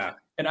 Yeah.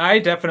 And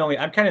I'm kind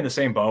of in the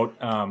same boat,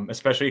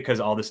 especially because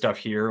all this stuff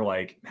here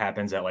like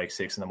happens at like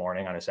 6 a.m.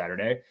 on a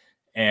Saturday.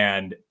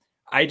 And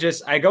I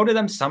go to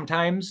them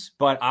sometimes,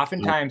 but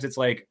oftentimes it's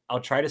like I'll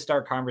try to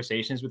start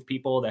conversations with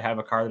people that have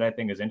a car that I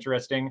think is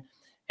interesting.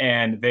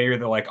 And they're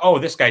like, oh,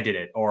 this guy did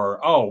it,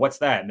 or oh, what's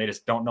that? And they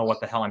just don't know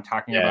what the hell I'm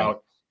talking Yeah.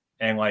 about.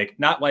 And like,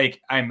 not like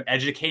I'm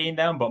educating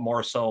them, but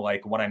more so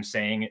like what I'm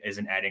saying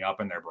isn't adding up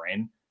in their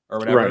brain or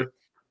whatever. Right.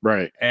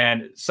 Right.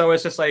 And so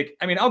it's just like,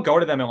 I mean, I'll go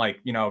to them and like,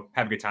 you know,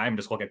 have a good time,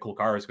 just look at cool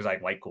cars because I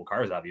like cool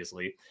cars,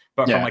 obviously.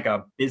 But from Yeah. like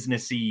a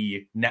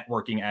businessy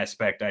networking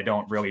aspect, I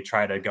don't really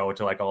try to go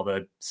to like all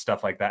the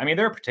stuff like that. I mean,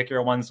 there are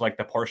particular ones like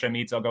the Porsche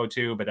meets I'll go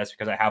to, but that's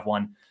because I have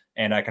one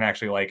and I can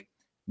actually like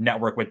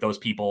network with those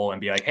people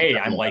and be like, hey,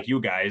 I'm like you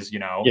guys, you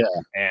know? Yeah.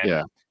 And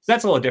Yeah. so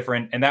that's a little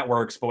different and that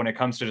works. But when it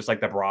comes to just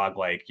like the broad,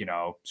 like, you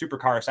know,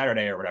 Supercar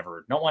Saturday or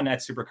whatever, no one at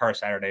Supercar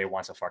Saturday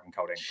wants a fucking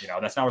coating. You know,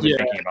 that's not really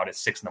thinking about it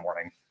 6 a.m.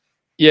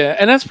 Yeah,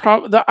 and that's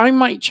probably I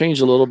might change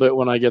a little bit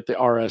when I get the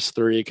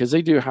RS3 because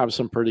they do have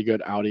some pretty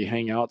good Audi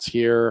hangouts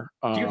here.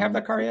 Do you have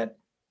that car yet?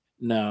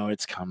 No,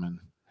 it's coming.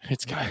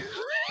 It's coming.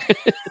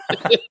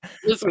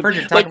 Listen, I've heard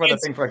you talking about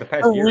that thing for like the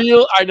past year.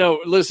 Real, I know.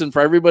 Listen,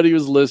 for everybody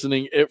who's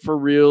listening, it for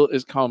real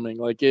is coming.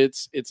 Like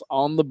it's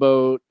on the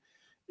boat.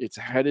 It's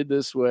headed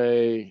this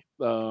way.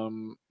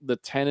 The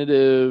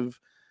tentative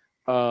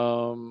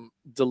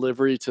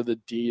delivery to the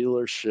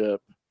dealership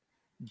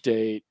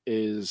date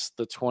is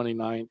the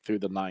 29th through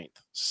the 9th.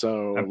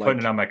 So I'm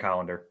putting it on my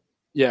calendar.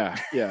 Yeah.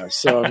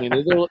 So I mean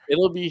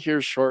it'll be here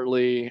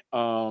shortly.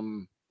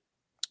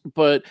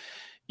 But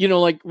you know,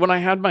 like when I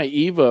had my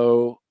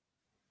Evo,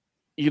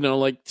 you know,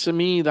 like to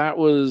me that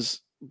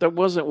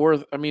wasn't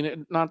worth. I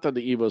mean, not that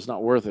the Evo is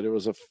not worth it.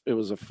 It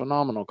was a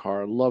phenomenal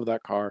car. I love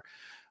that car.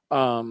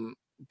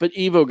 But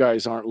Evo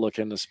guys aren't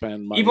looking to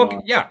spend money.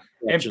 Evo, yeah,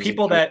 and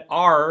people that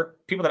are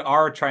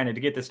trying to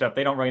get this stuff,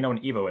 they don't really know what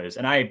an Evo is.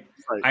 And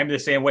I'm the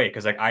same way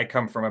because like I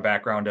come from a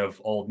background of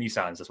old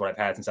Nissans. That's what I've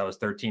had since I was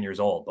 13 years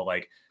old. But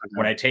like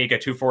when I take a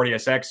 240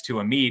 SX to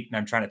a meet and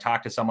I'm trying to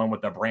talk to someone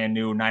with a brand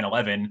new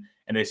 911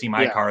 and they see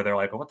my car, they're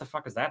like, well, what the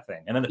fuck is that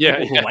thing? And then the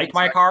people who like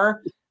my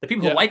car, who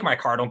like my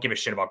car don't give a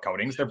shit about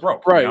coatings. They're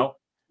broke, you know?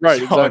 Right.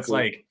 So exactly. It's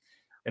like.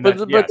 And but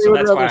so that's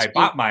why I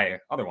bought my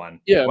other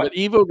one. Yeah, but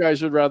Evo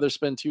guys would rather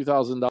spend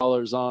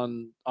 $2,000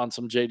 on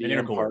some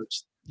JDM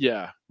parts.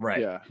 Yeah,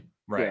 right.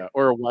 Yeah,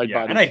 or a wide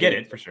body. And I get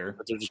it for sure.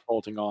 But they're just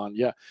bolting on.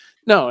 Yeah,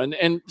 no,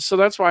 and so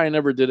that's why I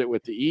never did it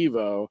with the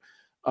Evo.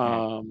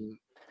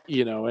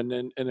 You know, and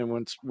then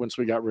once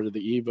we got rid of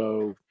the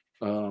Evo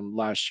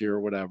last year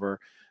or whatever,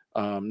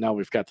 now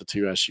we've got the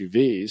two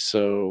SUVs.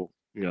 So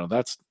you know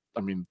I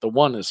mean, the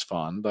one is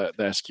fun. The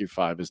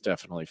SQ5 is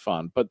definitely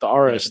fun, but the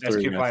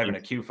RS3 SQ5 and a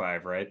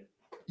Q5, right?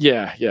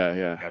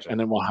 Yeah. Gotcha. And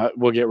then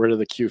we'll get rid of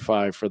the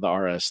Q5 for the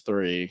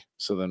RS3.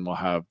 So then we'll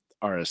have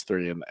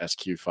RS3 and the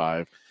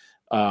SQ5.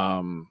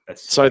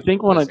 So I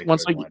think once I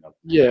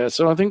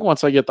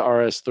get the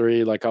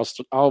RS3, like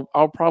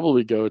I'll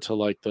probably go to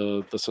like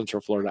the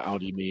Central Florida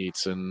Audi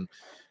meets and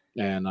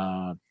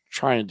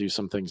try and do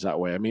some things that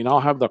way. I mean, I'll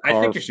have the I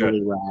car think you should.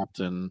 fully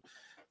wrapped and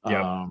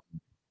Yep.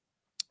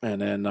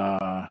 and then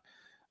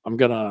I'm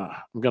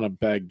gonna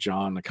beg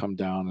John to come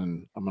down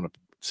and I'm gonna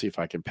see if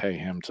I can pay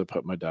him to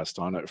put my dust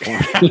on it for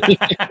me.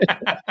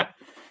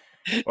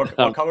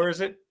 What color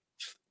is it?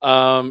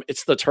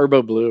 It's the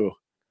turbo blue.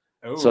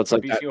 Oh, So it's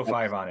put like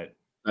BCO5 on it.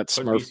 that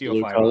Put Smurf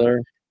blue BCO5 color. on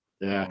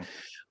it. Yeah.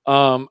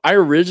 I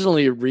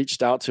originally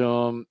reached out to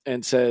him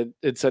and said,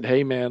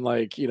 hey man,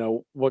 like,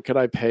 what could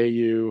I pay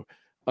you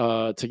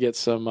to get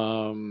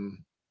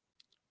some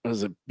what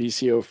is it,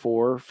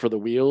 BCO4 for the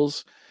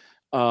wheels?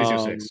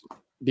 BCO6.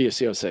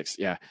 BCO6,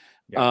 yeah.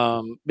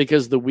 Yeah.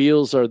 Because the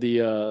wheels are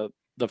the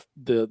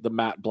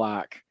matte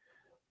black.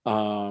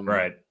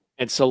 Right.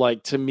 And so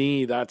like to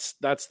me, that's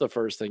the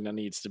first thing that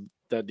needs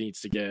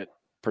to get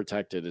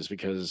protected, is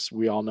because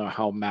we all know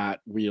how matte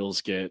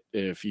wheels get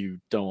if you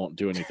don't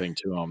do anything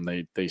to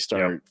them. They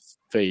start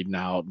fading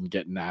out and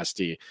getting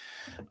nasty.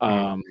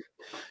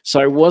 So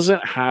I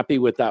wasn't happy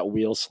with that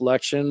wheel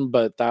selection,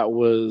 but that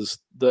was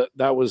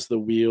the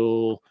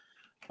wheel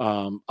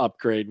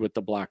upgrade with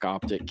the black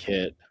optic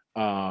kit.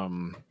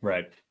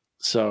 Right.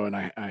 So, and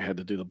I had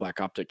to do the black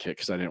optic kit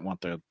because I didn't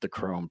want the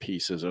chrome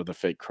pieces or the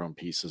fake chrome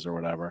pieces or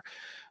whatever.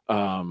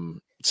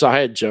 So I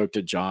had joked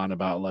to John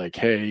about like,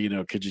 hey,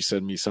 could you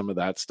send me some of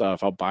that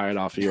stuff? I'll buy it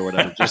off you or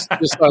whatever, just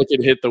so I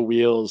can hit the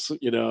wheels,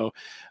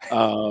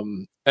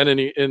 And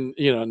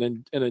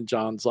then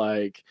John's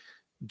like,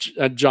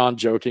 John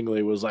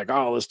jokingly was like,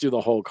 oh, let's do the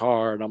whole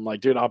car, and I'm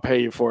like, dude, I'll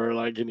pay you for it.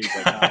 Like, and he's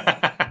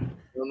like,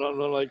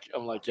 no.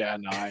 I'm like, yeah,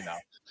 no, I know.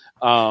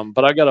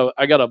 But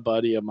I got a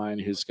buddy of mine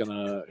who's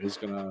gonna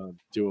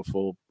do a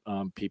full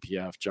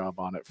PPF job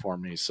on it for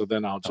me. So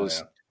then I'll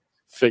just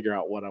figure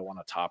out what I want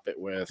to top it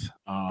with.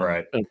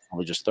 Right. And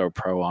probably just throw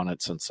Pro on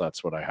it since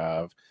that's what I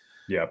have.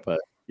 Yeah.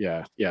 But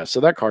yeah. So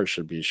that car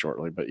should be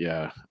shortly. But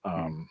yeah.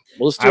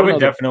 Let's do I would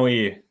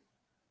definitely.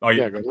 Oh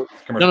yeah. No.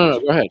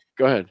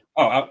 Go ahead.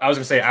 Oh, I was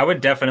gonna say I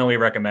would definitely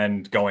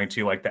recommend going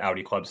to like the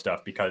Audi Club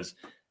stuff, because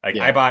like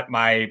I bought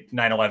my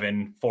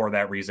 911 for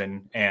that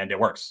reason and it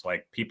works.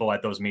 Like people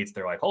at those meets,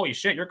 they're like, holy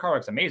shit, your car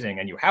looks amazing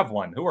and you have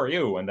one. Who are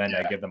you? And then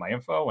I give them my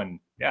info and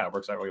it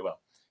works out really well.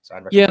 So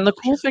I'd recommend. And the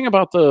cool thing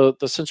about the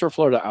Central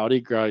Florida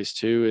Audi guys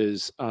too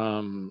is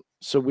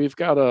so we've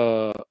got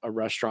a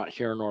restaurant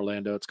here in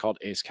Orlando. It's called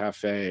Ace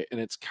Cafe,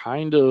 and it's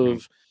kind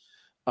of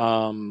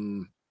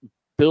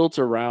built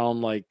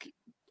around like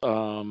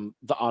the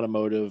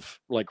automotive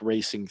like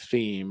racing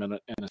theme in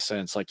a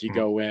sense. Like you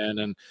go in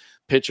and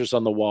pictures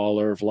on the wall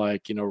are of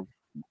like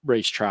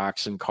race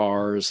tracks and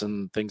cars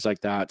and things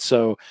like that.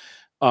 So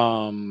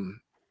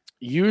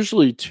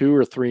usually 2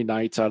 or 3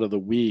 nights out of the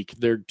week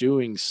they're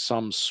doing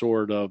some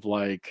sort of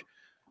like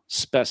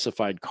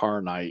specified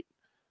car night.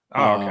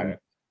 Okay.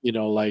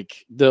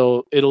 Like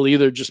it'll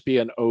either just be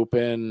an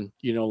open,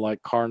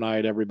 like car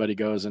night, everybody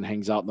goes and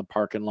hangs out in the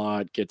parking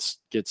lot, gets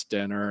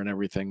dinner and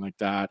everything like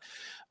that.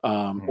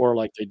 Or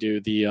like they do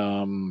the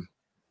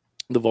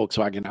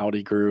Volkswagen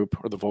Audi group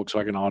or the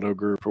Volkswagen Auto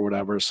group or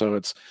whatever. So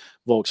it's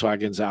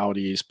Volkswagens,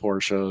 Audis,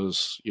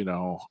 Porsches,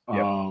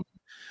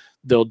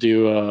 they'll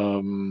do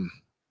a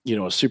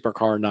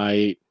supercar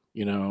night,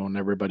 and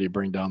everybody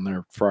bring down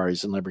their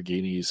Ferraris and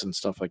Lamborghinis and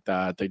stuff like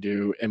that. They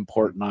do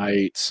import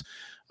nights.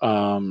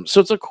 So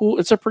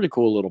it's a pretty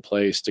cool little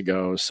place to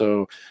go.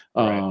 So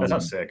that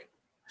sounds sick.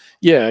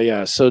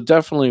 Yeah. So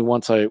definitely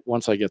once I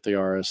get the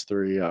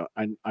RS3,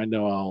 I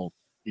know I'll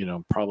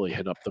probably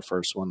hit up the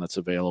first one that's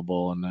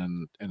available and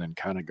then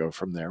kind of go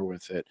from there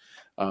with it.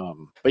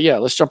 But yeah,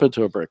 let's jump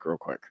into a break real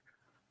quick.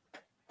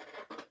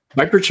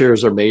 Viper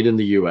chairs are made in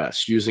the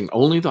U.S. using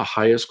only the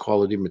highest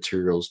quality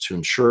materials to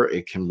ensure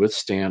it can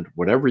withstand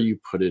whatever you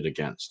put it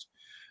against.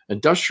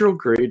 Industrial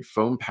grade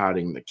foam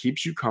padding that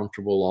keeps you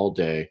comfortable all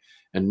day,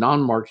 and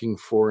non-marking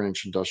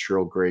 4-inch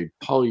industrial grade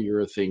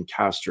polyurethane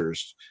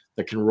casters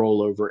that can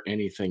roll over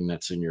anything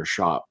that's in your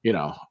shop.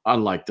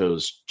 Unlike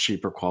those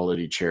cheaper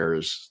quality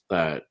chairs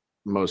that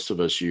most of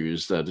us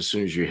use, that as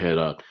soon as you hit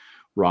a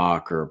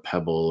rock or a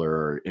pebble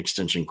or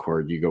extension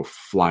cord, you go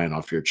flying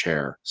off your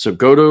chair. So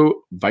go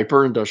to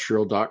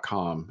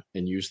viperindustrial.com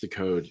and use the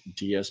code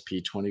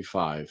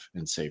DSP25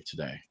 and save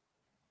today.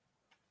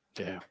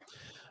 Yeah.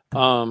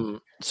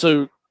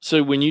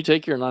 So when you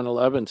take your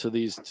 911 to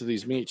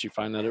these meets, you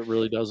find that it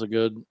really does a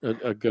good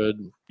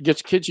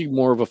gets you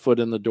more of a foot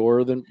in the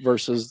door than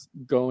versus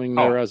going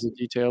there as a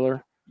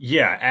detailer.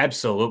 Yeah,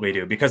 absolutely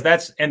do, because I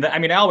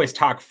always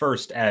talk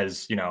first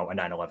as, a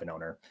 911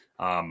 owner.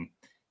 And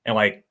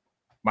like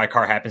my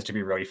car happens to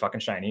be really fucking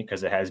shiny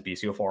because it has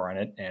BCO4 on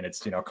it and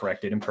it's,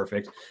 corrected and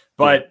perfect.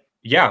 But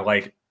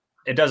like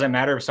it doesn't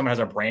matter if someone has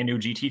a brand new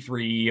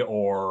GT3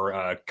 or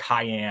a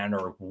Cayenne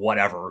or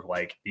whatever.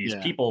 Like these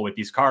people with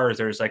these cars,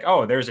 there's like,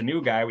 oh, there's a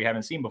new guy we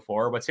haven't seen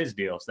before. What's his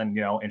deal? So then,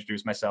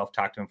 introduce myself,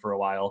 talk to him for a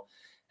while,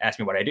 ask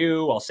me what I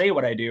do. I'll say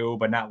what I do,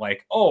 but not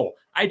like, oh,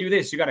 I do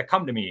this. You got to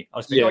come to me.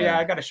 I'll say, oh yeah,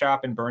 I got a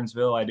shop in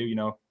Burnsville. I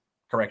do,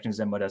 corrections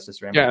and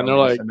modestus. Yeah, and they're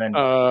like, and then,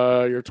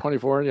 you're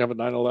 24 and you have a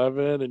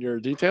 911 and you're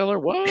a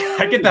detailer. What?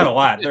 I get that a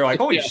lot. They're like,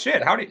 holy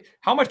shit,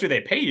 how much do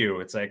they pay you?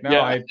 It's like,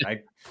 no,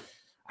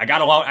 I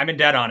got a loan. I'm in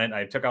debt on it.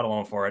 I took out a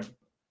loan for it.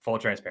 Full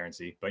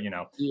transparency, but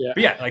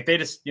like they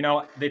just,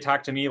 they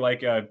talk to me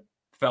like a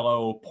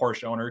fellow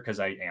Porsche owner because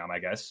I am, I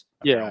guess.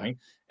 Apparently.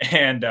 Yeah.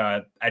 And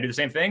I do the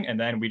same thing. And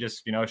then we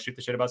just, shoot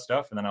the shit about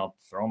stuff. And then I'll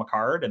throw them a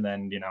card. And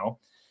then,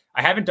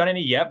 I haven't done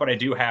any yet, but I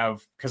do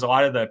have, because a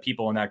lot of the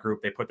people in that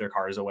group, they put their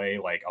cars away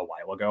like a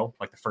while ago,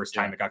 like the first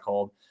time it got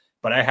cold.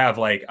 But I have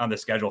like on the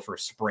schedule for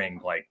spring,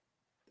 like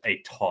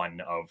a ton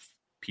of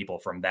people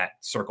from that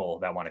circle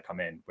that want to come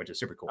in, which is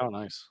super cool. Oh,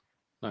 nice.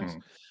 Nice.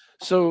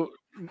 So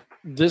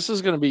this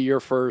is going to be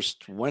your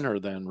first winter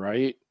then,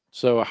 right?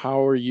 So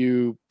how are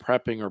you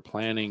prepping or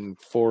planning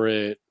for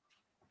it?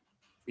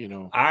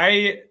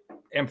 I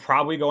am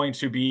probably going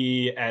to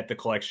be at the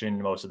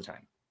collection most of the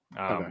time.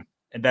 Okay.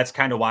 And that's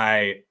kind of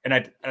why,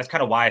 that's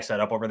kind of why I set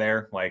up over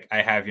there. Like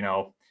I have,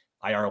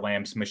 IR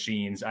lamps,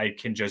 machines. I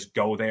can just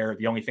go there.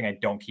 The only thing I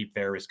don't keep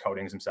there is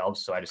coatings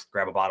themselves. So I just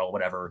grab a bottle,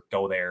 whatever,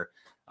 go there.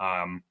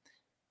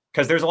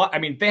 Because there's a lot,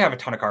 they have a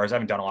ton of cars. I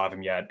haven't done a lot of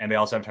them yet. And they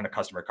also have a ton of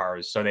customer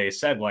cars. So they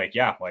said like,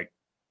 yeah, like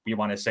we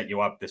want to set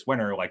you up this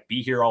winter, like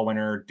be here all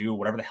winter, do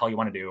whatever the hell you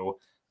want to do.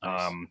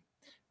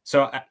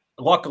 Nice.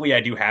 Luckily I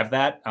do have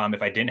that.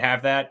 If I didn't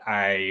have that,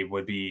 I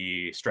would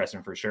be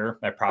stressing for sure.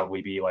 I'd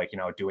probably be like,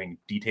 doing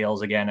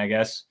details again, I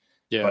guess.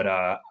 Yeah.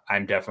 But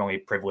I'm definitely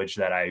privileged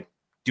that I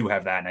do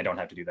have that and I don't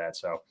have to do that.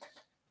 So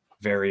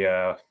very,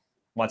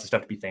 lots of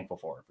stuff to be thankful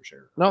for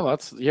sure. No,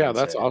 that's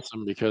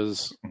awesome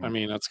because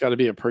that's got to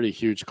be a pretty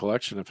huge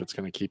collection if it's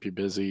going to keep you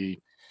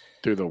busy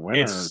through the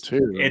winter too.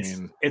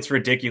 It's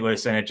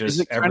ridiculous, and it just is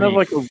it kind of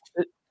like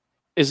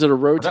is it a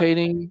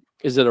rotating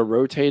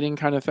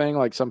kind of thing?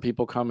 Like some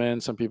people come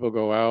in, some people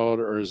go out,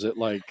 or is it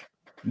like?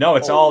 No,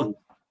 it's all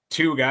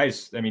two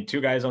guys.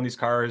 Two guys own these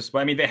cars.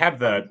 But they have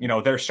the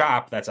their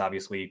shop. That's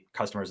obviously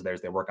customers of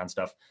theirs. They work on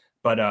stuff,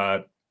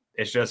 but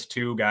it's just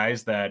two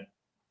guys that.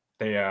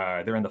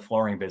 They're in the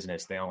flooring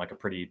business. They own like a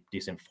pretty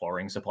decent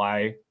flooring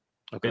supply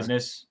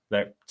business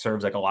that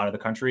serves like a lot of the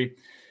country.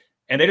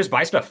 And they just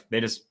buy stuff.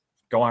 They just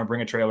go on,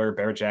 bring a trailer,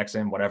 Barrett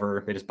Jackson,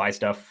 whatever. They just buy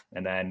stuff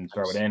and then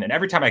throw it in. And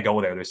every time I go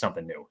there, there's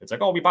something new. It's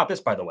like, oh, we bought this,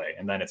 by the way.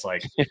 And then it's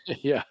like,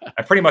 yeah,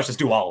 I pretty much just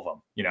do all of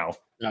them,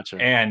 Gotcha.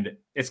 And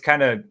it's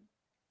kind of,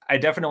 I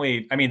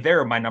definitely,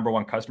 they're my number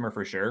one customer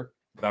for sure,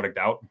 without a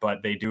doubt.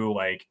 But they do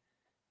like,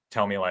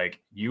 tell me like,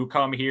 you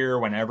come here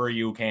whenever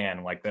you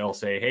can. Like they'll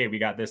say, hey, we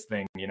got this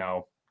thing,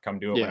 come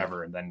do it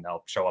whenever. And then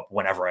I'll show up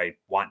whenever I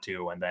want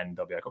to. And then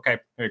they'll be like, okay,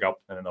 here you go.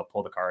 And then they'll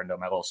pull the car into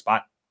my little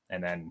spot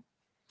and then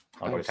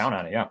I'll go to town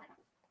on it. Yeah.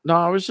 No,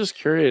 I was just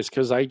curious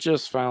because I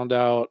just found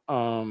out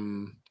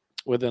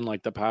within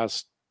like the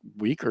past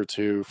week or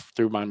two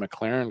through my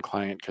McLaren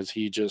client, because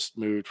he just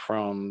moved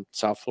from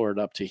South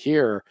Florida up to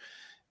here.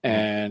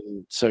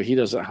 And so he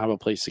doesn't have a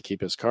place to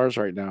keep his cars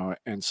right now.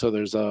 And so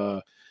there's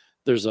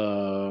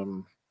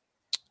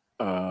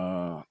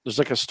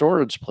like a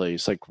storage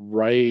place, like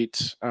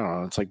right, I don't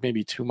know, it's like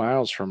maybe 2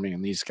 miles from me.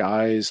 And these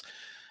guys,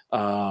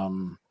 I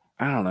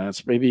don't know,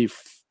 it's maybe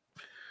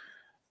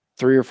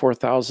 3,000 or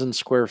 4,000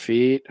 square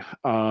feet.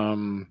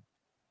 And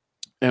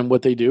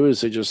what they do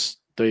is they just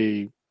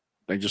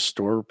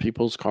store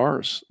people's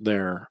cars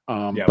there.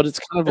 But it's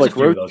kind of like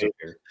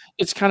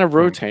it's kind of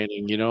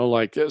rotating,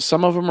 like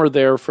some of them are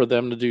there for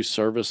them to do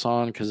service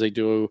on because they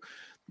do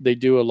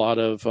a lot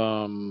of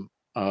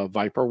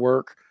Viper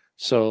work.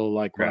 So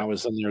like when I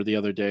was in there the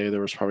other day,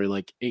 there was probably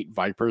like 8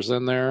 Vipers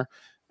in there,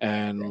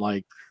 and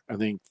like I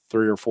think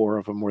 3 or 4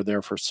 of them were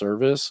there for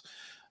service.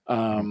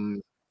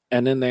 And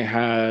then they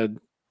had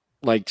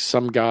like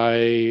some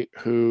guy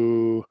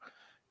who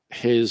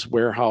his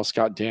warehouse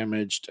got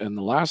damaged in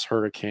the last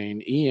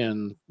hurricane,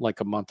 Ian, like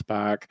a month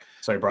back.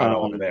 So he brought it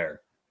over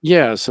there.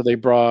 Yeah, so they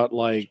brought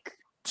like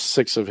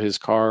 6 of his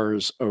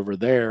cars over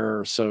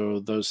there. So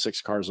those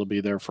 6 cars will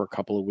be there for a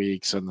couple of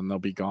weeks and then they'll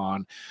be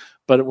gone.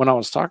 But when I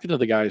was talking to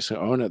the guys who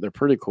own it, they're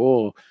pretty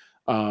cool.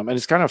 And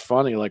it's kind of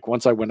funny. Like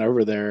once I went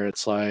over there,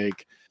 it's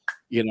like,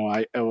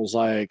 I was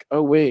like,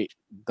 oh, wait,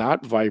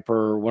 that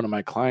Viper, one of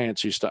my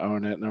clients used to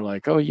own it. And they're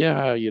like, oh,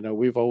 yeah,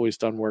 we've always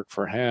done work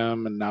for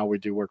him. And now we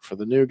do work for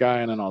the new guy.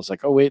 And then I was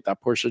like, oh, wait,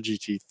 that Porsche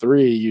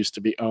GT3 used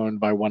to be owned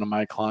by one of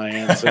my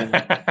clients. And,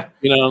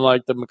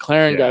 like the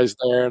McLaren guys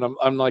there. And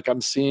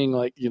I'm seeing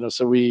like,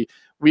 so we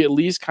at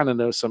least kind of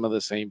know some of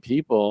the same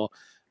people.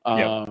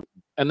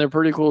 And they're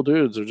pretty cool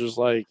dudes. They're just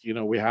like,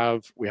 we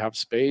have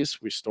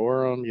space, we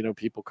store them,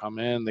 people come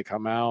in, they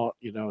come out,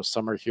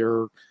 some are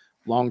here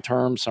long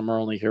term, some are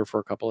only here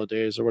for a couple of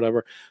days or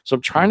whatever. So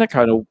I'm trying to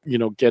kind of,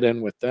 get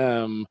in with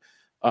them.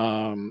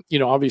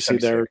 Obviously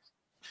they're,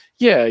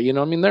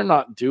 they're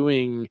not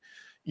doing,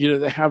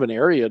 they have an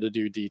area to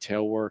do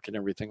detail work and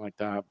everything like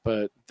that,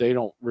 but they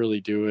don't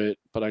really do it.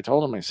 But I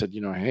told him, I said,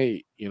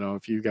 hey,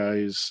 if you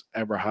guys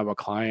ever have a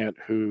client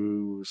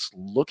who's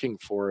looking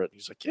for it,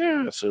 he's like,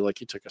 yeah. So like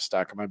he took a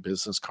stack of my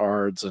business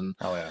cards and,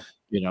 Oh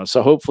yeah.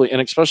 So hopefully, and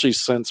especially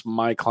since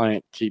my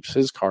client keeps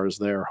his cars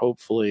there,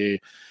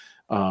 hopefully,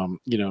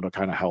 to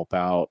kind of help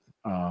out.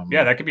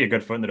 Yeah, that could be a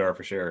good foot in the door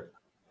for sure.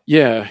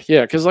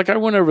 Yeah. Cause like I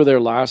went over there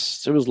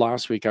last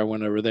week. I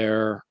went over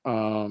there,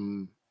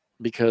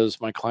 because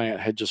my client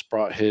had just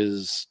brought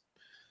this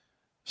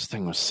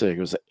thing was sick. It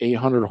was an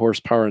 800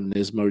 horsepower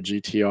Nismo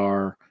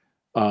GTR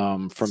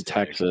from Sick.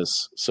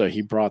 Texas. So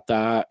he brought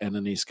that, and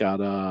then he's got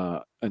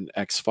an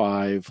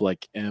X5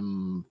 like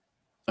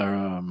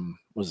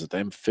was it the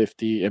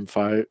M50,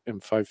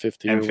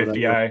 M550 or whatever?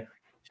 M50i.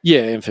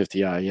 Yeah,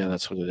 M50i. Yeah,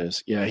 that's what it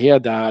is. Yeah, he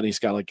had that. And he's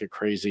got like a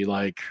crazy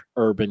like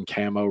urban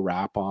camo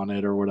wrap on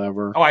it or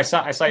whatever. Oh, I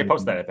saw you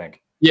post that, I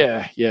think.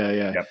 Yeah.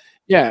 Yep.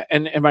 Yeah,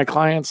 and my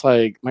client's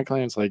like,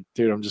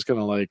 dude, I'm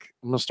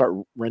gonna start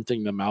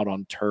renting them out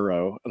on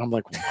Turo, and I'm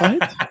like,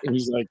 what? And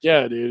he's like,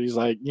 yeah, dude. He's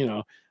like,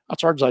 I'll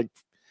charge like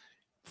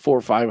 $400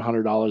 or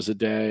 $500 a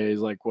day,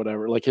 like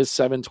whatever. Like his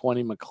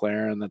 720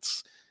 McLaren,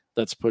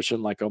 that's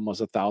pushing like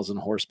almost 1,000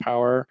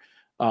 horsepower.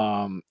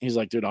 He's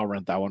like, dude, I'll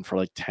rent that one for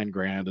like 10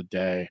 grand a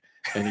day,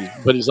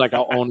 but he's like,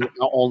 I'll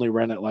only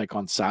rent it like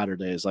on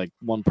Saturdays, like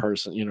one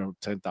person,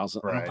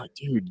 10,000. Right. I'm like,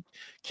 dude,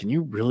 can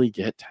you really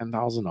get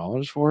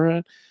 $10,000 for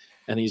it?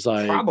 And he's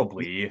like,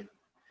 probably.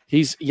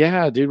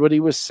 Dude, what he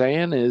was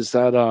saying is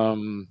that,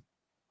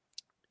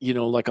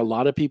 like a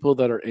lot of people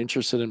that are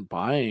interested in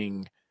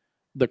buying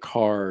the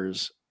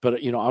cars, but,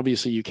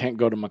 obviously you can't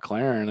go to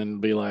McLaren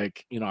and be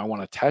like, I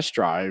want to test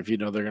drive, they're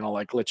going to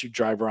like let you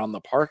drive around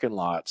the parking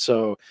lot.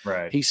 So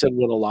right. He said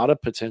what a lot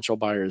of potential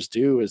buyers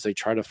do is they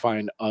try to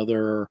find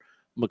other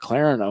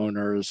McLaren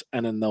owners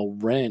and then they'll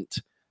rent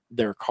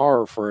their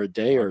car for a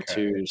day or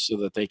two so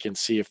that they can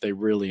see if they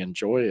really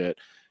enjoy it.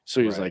 So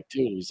he's like,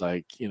 dude,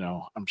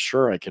 I'm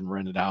sure I can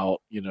rent it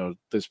out,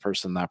 this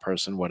person, that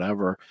person,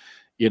 whatever,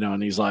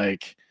 and he's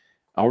like,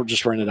 I'll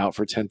just rent it out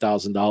for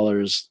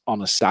 $10,000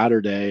 on a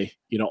Saturday,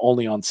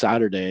 only on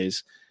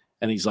Saturdays.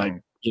 And he's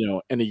like,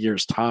 in a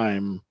year's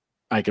time,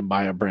 I can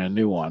buy a brand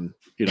new one,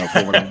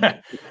 for what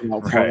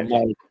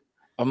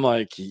I'm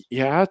like,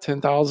 yeah,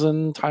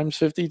 10,000 times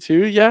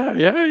 52. Yeah.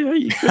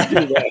 You could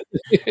do that,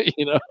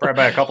 Probably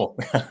buy a couple.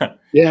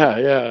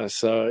 Yeah.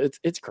 So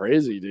it's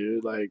crazy,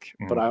 dude. Like,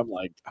 but I'm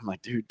like,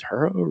 dude,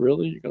 Turo,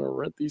 really? You're going to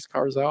rent these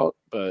cars out?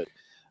 But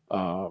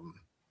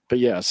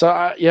yeah,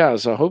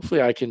 so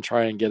hopefully I can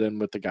try and get in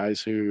with the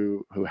guys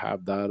who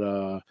have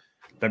that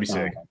that'd be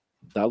sick.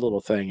 That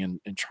little thing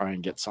and try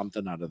and get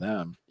something out of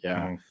them.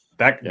 Yeah.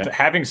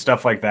 Having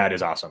stuff like that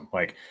is awesome.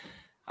 Like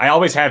I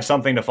always have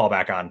something to fall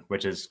back on,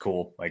 which is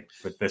cool. Like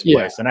with this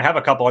place, and I have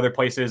a couple other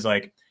places.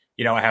 Like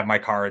I have my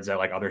cards at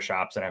like other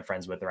shops that I'm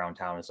friends with around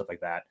town and stuff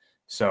like that.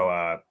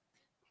 So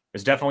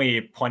there's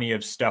definitely plenty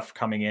of stuff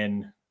coming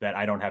in that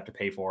I don't have to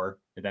pay for.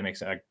 If that makes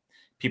sense. Like,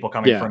 people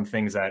coming from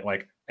things that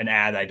like an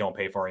ad I don't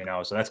pay for,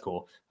 so that's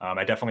cool.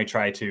 I definitely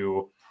try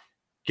to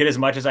get as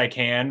much as I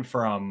can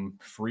from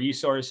free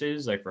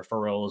sources like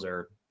referrals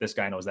or this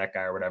guy knows that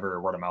guy or whatever,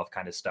 or word of mouth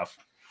kind of stuff.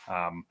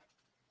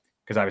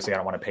 Because obviously I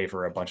don't want to pay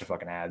for a bunch of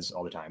fucking ads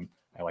all the time.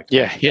 I like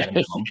to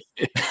exactly.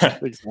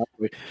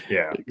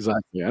 Yeah,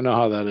 exactly. I know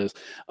how that is.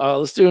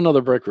 Let's do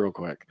another break real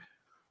quick.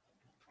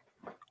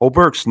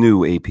 Oberk's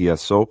new APS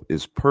soap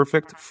is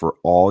perfect for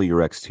all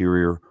your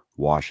exterior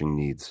washing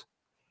needs.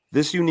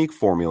 This unique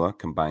formula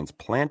combines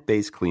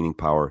plant-based cleaning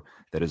power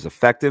that is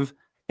effective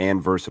and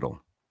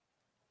versatile.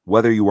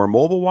 Whether you are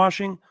mobile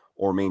washing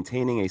or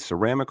maintaining a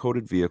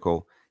ceramic-coated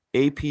vehicle,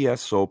 APS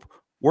soap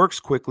works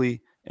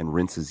quickly and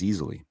rinses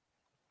easily.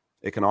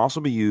 It can also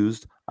be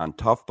used on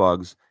tough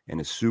bugs and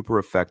is super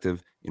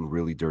effective in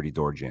really dirty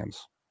door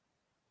jams.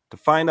 To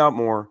find out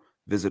more,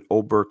 visit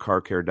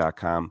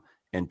oberkcarcare.com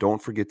and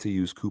don't forget to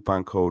use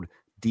coupon code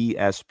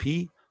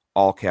DSP,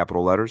 all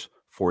capital letters,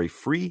 for a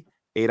free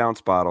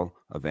 8-ounce bottle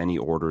of any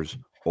orders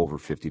over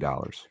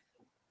 $50.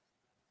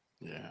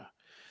 Yeah.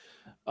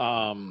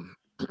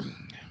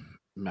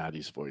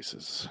 Maddie's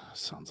voices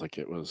sounds like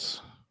it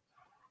was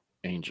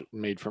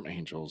made from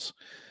angels.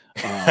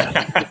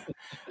 I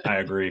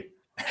agree.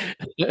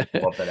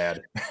 Love that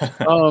ad.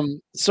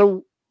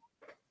 So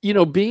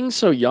being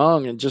so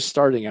young and just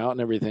starting out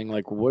and everything,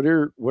 like what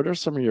are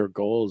some of your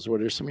goals?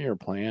 What are some of your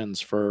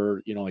plans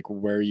for, like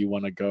where you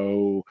want to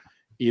go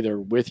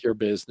either with your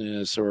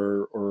business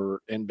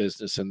or in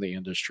business in the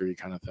industry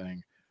kind of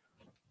thing?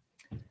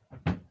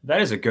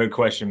 That is a good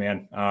question,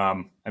 man.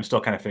 I'm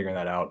still kind of figuring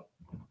that out.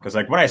 Because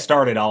like when I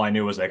started, all I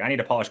knew was like, I need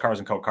to polish cars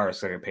and coat cars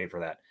so I can pay for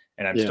that.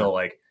 And I'm still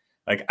like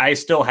I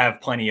still have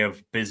plenty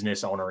of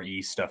business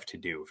owner-y stuff to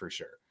do for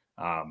sure.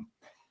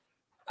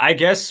 I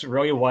guess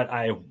really what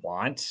I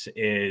want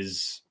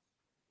is,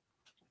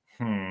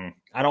 I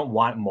don't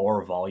want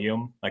more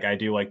volume. Like I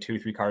do like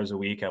 2-3 cars a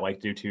week. I like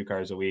to do 2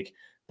 cars a week,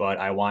 but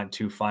I want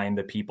to find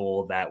the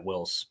people that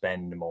will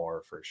spend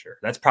more for sure.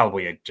 That's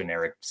probably a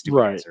generic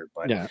stupid answer,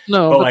 but yeah,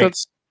 no, but like,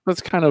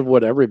 that's kind of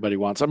what everybody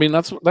wants. I mean,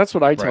 that's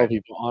what I tell Right.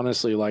 people,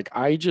 honestly. Like,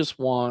 I just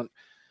want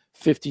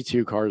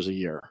 52 cars a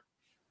year,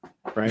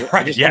 right? I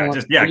Right. just Yeah.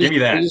 want, Give me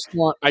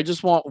that. I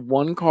just want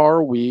one car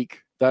a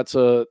week. That's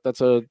a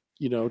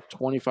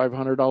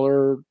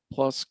 $2,500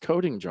 plus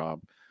coding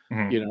job,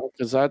 Mhm.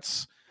 because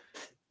that's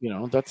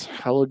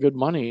hella good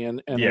money.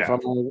 And if Yeah.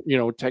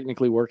 I'm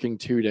technically working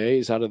 2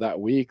 days out of that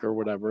week or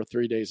whatever,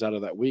 3 days out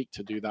of that week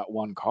to do that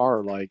one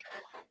car, like,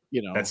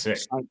 That's sick.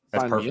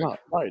 That's sign me perfect. up.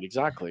 Right,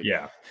 exactly.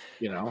 Yeah.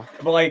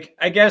 But like,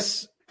 I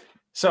guess,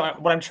 so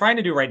what I'm trying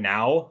to do right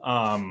now,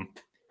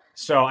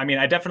 so I mean,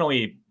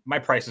 my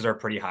prices are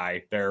pretty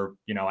high. They're,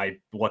 I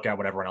look at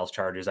what everyone else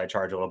charges. I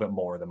charge a little bit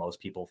more than most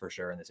people for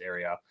sure in this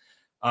area.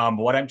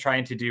 What I'm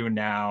trying to do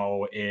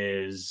now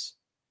is,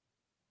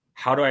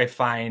 how do I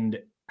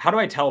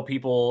tell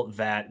people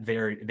that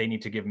they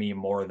need to give me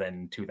more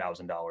than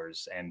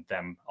 $2,000 and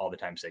them all the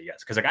time say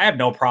yes? Because I have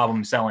no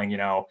problem selling,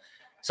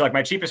 so like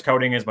my cheapest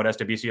coding is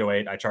Modesto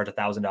BC08. I charge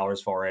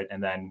 $1,000 for it,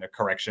 and then the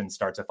correction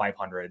starts at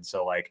 $500.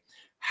 So like,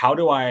 how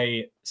do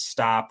I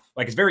stop?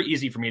 Like, it's very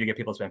easy for me to get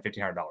people to spend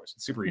 $1,500.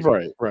 It's super easy.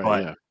 right,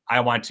 But yeah.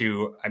 I'm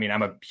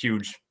a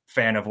huge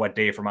fan of what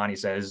Dave Romani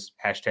says,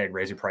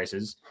 #raise your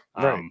prices.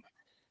 Right.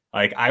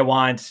 Like, I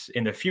want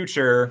in the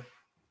future,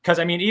 because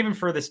I mean, even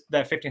for that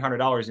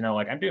 $1,500,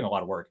 like, I'm doing a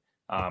lot of work.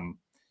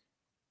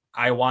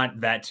 I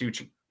want that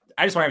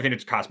I just want everything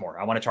to cost more.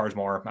 I want to charge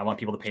more. I want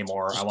people to pay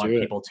more. I want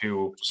people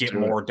to get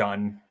more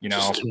done.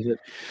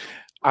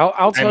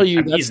 I'll tell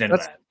you,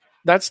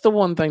 that's the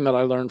one thing that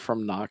I learned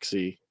from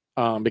Noxie,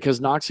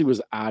 because Noxie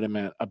was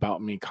adamant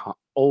about me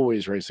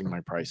always raising my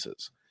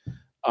prices.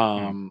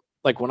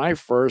 Like, when I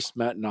first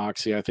met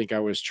Noxie, I think I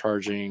was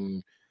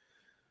charging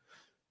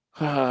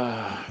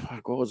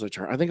what was I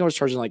charging? I think I was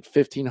charging like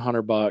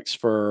 $1,500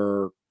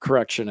 for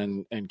correction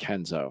and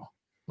Kenzo,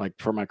 like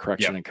for my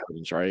correction and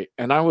codings, right?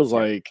 And I was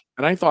like,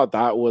 and I thought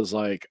that was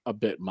like a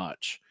bit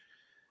much,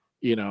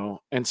 And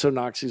so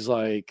Noxie's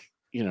like,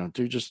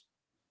 dude,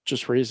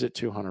 just raise it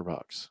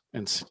 $200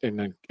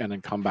 and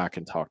then come back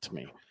and talk to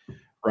me,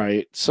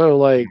 right? So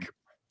like,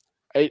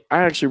 I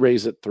actually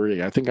raised it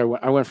 3. I think I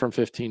went from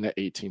 15 to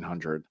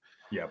 1,800.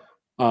 Yep.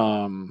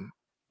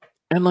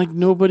 And like,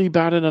 nobody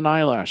batted an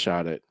eyelash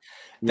at it.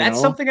 That's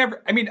something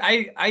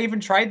I even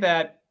tried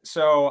that.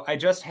 So I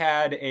just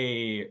had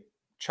a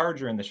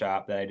charger in the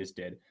shop that I just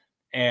did.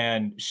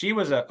 And she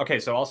was okay.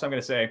 So also I'm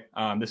going to say,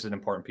 this is an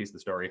important piece of the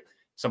story.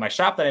 So my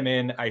shop that I'm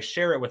in, I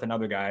share it with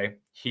another guy.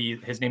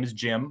 His name is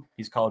Jim.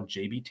 He's called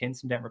JB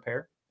Tints and Dent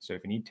Repair. So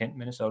if you need tint in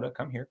Minnesota,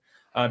 come here.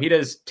 He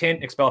does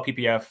tint, expel,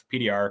 PPF,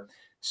 PDR.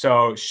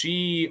 So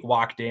she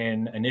walked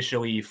in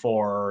initially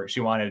she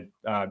wanted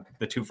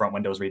the 2 front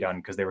windows redone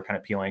because they were kind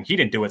of peeling. He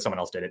didn't do it. Someone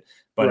else did it.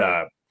 But,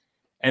 right.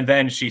 And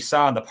then she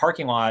saw in the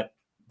parking lot,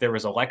 there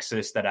was a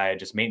Lexus that I had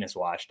just maintenance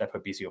washed. I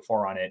put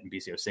BCO4 on it and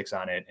BCO6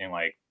 on it in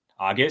like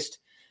August.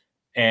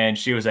 And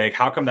she was like,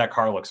 how come that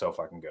car looks so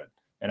fucking good?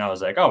 And I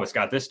was like, oh, it's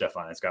got this stuff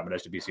on it. It's got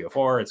Modesto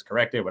BCO4. It's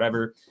corrected,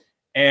 whatever.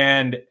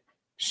 And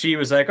she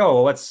was like,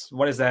 oh, well,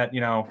 what is that?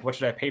 What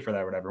should I pay for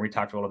that? Or whatever. And we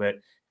talked for a little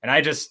bit. And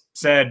I just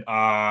said,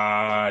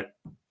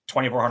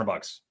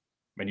 $2,400.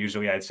 And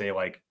usually I'd say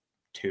like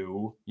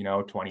 22.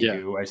 Yeah.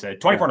 I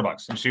said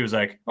 $2,400. And she was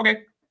like, okay.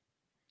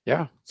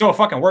 Yeah. So it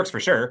fucking works for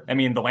sure. I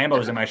mean, the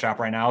Lambo's in my shop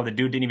right now. The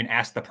dude didn't even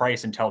ask the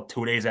price until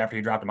 2 days after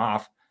he dropped him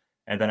off.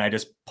 And then I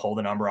just pulled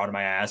the number out of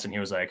my ass and he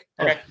was like,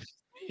 okay.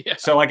 Yeah.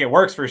 So like, it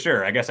works for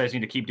sure. I guess I just need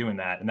to keep doing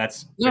that. And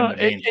that's been the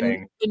main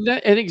thing.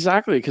 And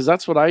exactly. Cause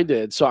that's what I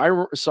did. So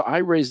I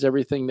raised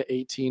everything to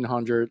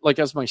 1,800, like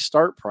as my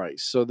start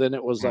price. So then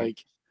it was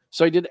like,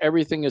 so I did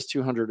everything as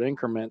 200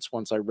 increments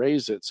once I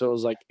raised it. So it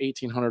was like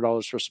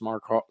 $1,800 for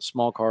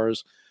small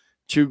cars,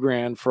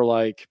 $2,000 for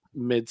like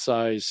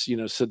mid-size,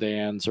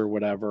 sedans or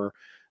whatever.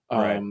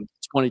 Right.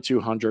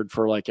 2,200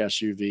 for like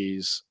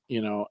SUVs,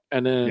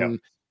 and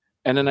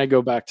then I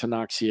go back to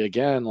Noxie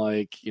again,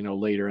 like,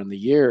 later in the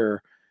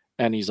year,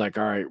 and he's like,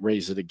 all right,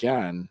 raise it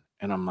again.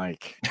 And I'm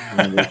like,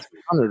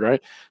 200,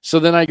 right? So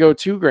then I go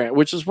 $2,000,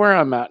 which is where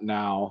I'm at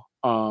now.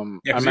 Yeah,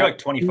 because you're like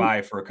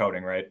 25 for a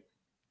coating, right?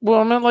 Well,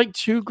 I'm at like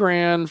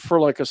 $2,000 for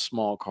like a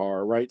small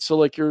car, right? So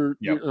like you're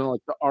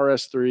like the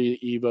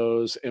RS3,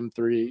 Evos,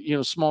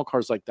 M3, small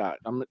cars like that.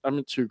 I'm at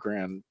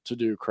 $2,000 to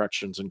do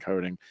corrections and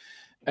coding,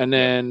 and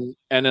then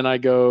I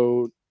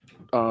go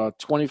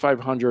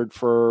 $2,500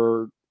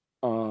 for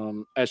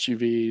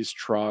SUVs,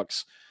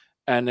 trucks,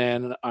 and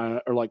then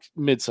or like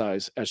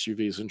midsize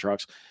SUVs and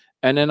trucks,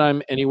 and then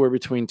I'm anywhere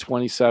between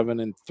 27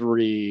 and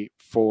 3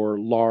 for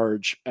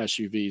large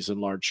SUVs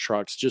and large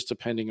trucks, just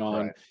depending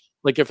on. Right.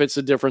 Like if it's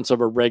a difference of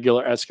a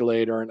regular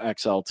Escalade or an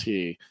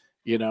XLT,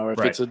 if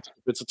it's a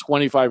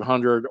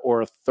 2,500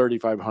 or a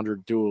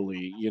 3,500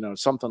 dually,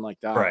 something like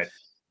that. Right.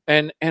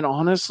 And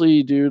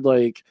honestly, dude,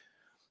 like,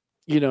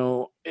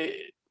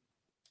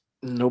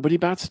 nobody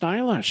bats an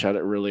eyelash at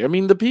it, really. I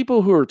mean, the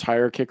people who are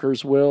tire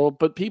kickers will,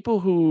 but those people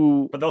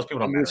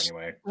don't matter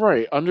anyway.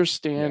 Right.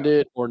 Understand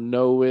it or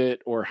know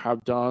it or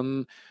have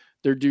done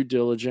their due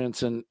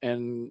diligence and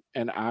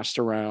asked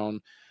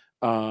around.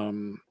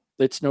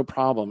 It's no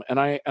problem. And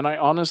I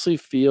honestly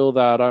feel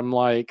that I'm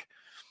like,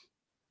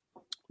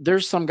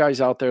 there's some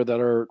guys out there that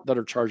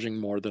are charging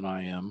more than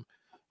I am.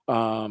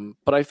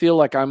 But I feel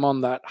like I'm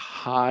on that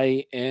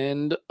high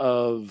end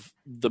of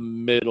the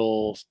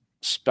middle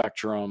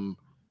spectrum,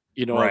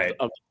 of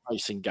the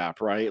pricing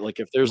gap, right? Like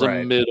if there's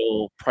a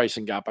middle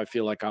pricing gap, I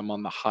feel like I'm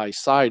on the high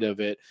side of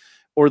it,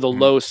 or the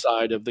low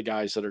side of the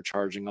guys that are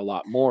charging a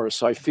lot more.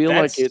 So I feel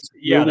like it's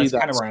really that's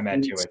kind of where I'm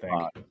at too, I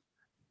think.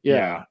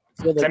 Yeah.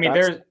 I feel that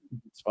there's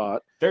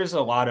spot. There's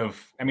a lot of,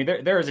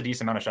 there is a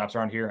decent amount of shops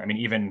around here. I mean,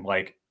 even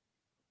like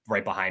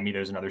right behind me,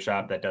 there's another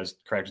shop that does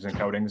corrections and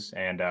coatings,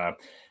 and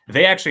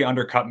they actually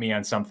undercut me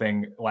on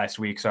something last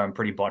week, so I'm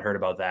pretty butthurt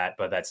about that.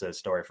 But that's a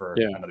story for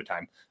another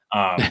time.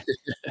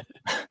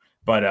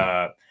 But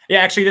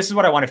actually, this is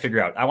what I want to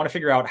figure out. I want to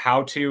figure out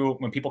how to,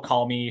 when people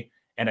call me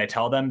and I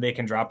tell them they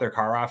can drop their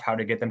car off, how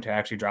to get them to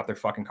actually drop their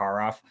fucking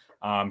car off.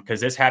 Because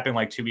this happened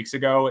like 2 weeks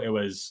ago. It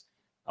was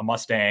a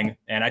Mustang,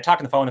 and I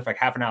talked on the phone for like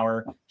half an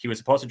hour. He was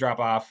supposed to drop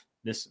off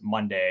this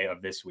Monday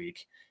of this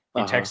week.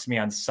 He texted me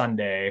on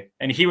Sunday,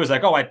 and he was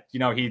like, "Oh,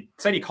 he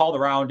said he called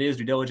around, did his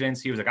due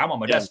diligence. He was like, I'm on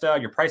Modesta.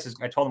 Your price is."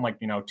 I told him like,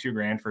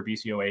 $2,000 for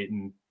BCO8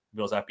 and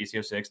wheels off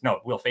BCO6. No,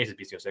 wheel faces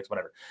BCO6,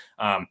 whatever.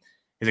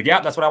 He's like, "Yeah,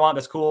 that's what I want.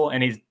 That's cool."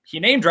 And he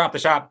name dropped the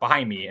shop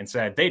behind me and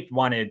said they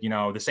wanted,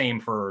 the same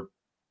for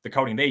the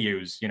coating they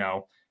use,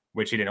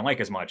 which he didn't like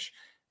as much.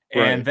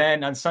 Right. And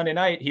then on Sunday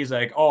night, he's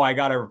like, "Oh, I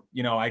gotta,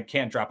 I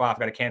can't drop off. I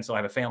gotta cancel. I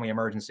have a family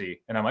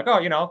emergency." And I'm like, "Oh,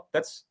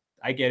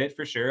 I get it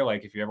for sure.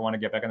 Like, if you ever want to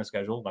get back on the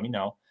schedule, let me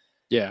know."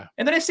 Yeah.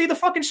 And then I see the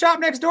fucking shop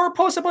next door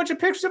post a bunch of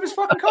pictures of his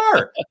fucking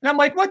car. And I'm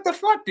like, what the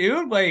fuck,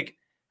 dude? Like,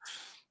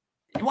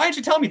 why didn't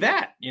you tell me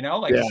that?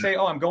 Say,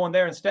 "Oh, I'm going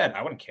there instead."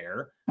 I wouldn't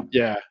care.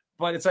 Yeah.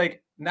 But it's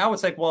like, now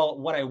it's like, well,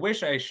 what I wish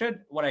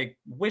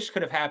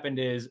could have happened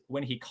is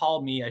when he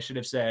called me, I should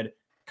have said,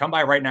 "Come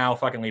by right now,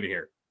 fucking leave it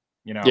here."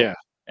 Yeah.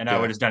 And I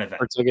would have done it then.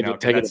 Or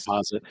take a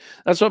deposit.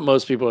 That's what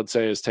most people would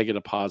say, is take a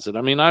deposit.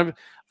 I mean, I've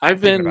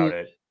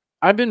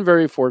been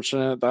very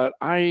fortunate that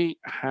I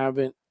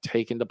haven't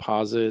taken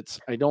deposits.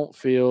 I don't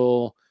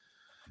know,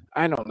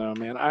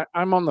 man.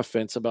 I'm on the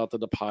fence about the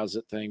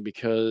deposit thing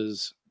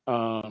because,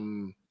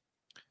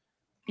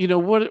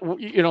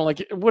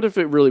 what if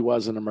it really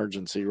was an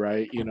emergency,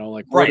 right?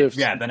 What if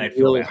then I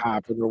feel really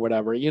happened or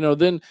whatever,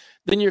 then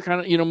you're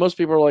kind of, most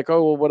people are like,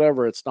 "Oh, well,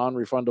 whatever, it's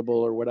non-refundable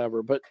or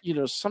whatever." But,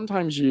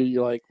 sometimes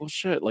you're like, well,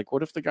 shit, like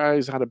what if the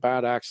guy's had a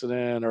bad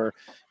accident or,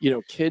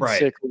 kid's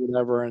sick or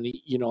whatever. And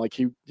he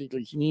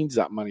needs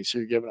that money. So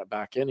you're giving it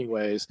back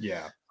anyways.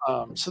 Yeah.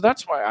 So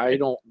that's why I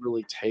don't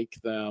really take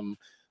them.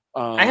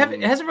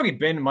 It hasn't really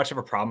been much of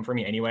a problem for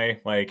me anyway.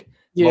 Like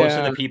most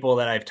of the people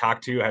that I've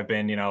talked to have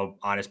been,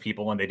 honest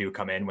people, and they do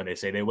come in when they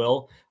say they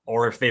will,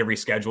 or if they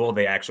reschedule,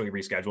 they actually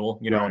reschedule,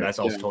 and that's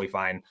also totally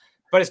fine.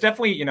 But it's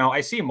definitely, I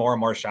see more and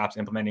more shops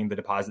implementing the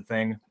deposit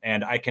thing,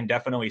 and I can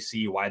definitely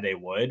see why they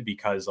would,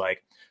 because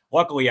like,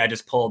 luckily I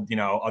just pulled,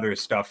 other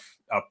stuff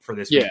up for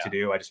this week to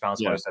do. I just found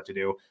some other stuff to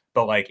do.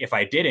 But like, if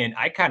I didn't,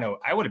 I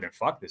would have been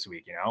fucked this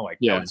week, that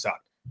would suck.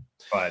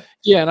 But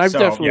and I've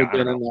definitely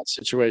been in that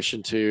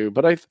situation too.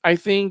 But I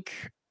think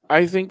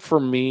for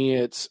me,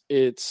 it's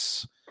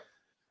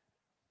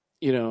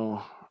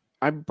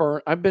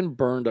I've been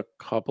burned a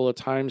couple of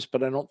times,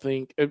 but I don't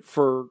think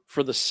for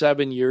the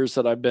 7 years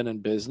that I've been in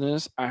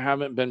business, I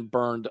haven't been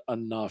burned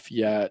enough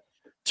yet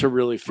to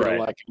really feel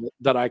like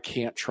that I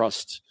can't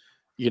trust,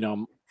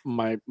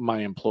 my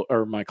employee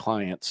or my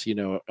clients,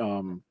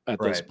 at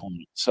this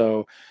point.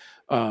 So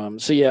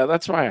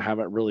that's why I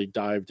haven't really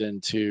dived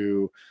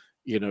into,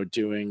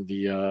 doing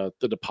the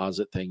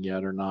deposit thing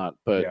yet or not.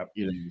 But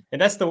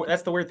and that's the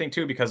weird thing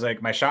too, because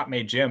like my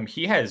shopmate Jim,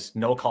 he has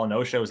no call,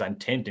 no shows on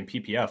tint and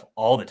PPF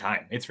all the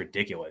time. It's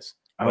ridiculous.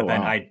 But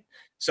then I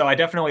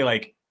definitely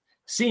like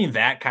seeing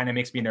that kind of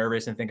makes me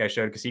nervous and think I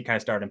should, because he kind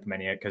of started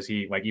implementing it, because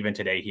he, like, even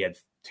today he had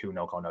 2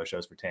 no call, no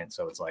shows for tint.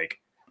 So it's like,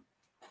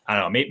 I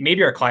don't know,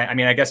 maybe our client, I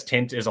mean, I guess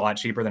tint is a lot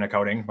cheaper than a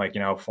coating, like,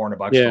 $400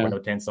 for window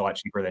tint's a lot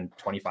cheaper than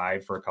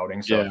 $25 for a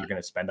coating. So if you're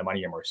going to spend the money,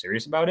 you're more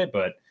serious about it.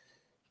 But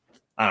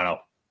I don't know.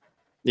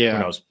 Yeah,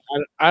 who knows?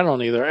 I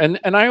don't either. And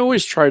I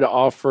always try to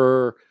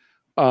offer,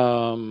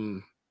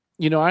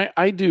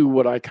 I do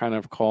what I kind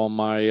of call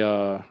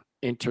my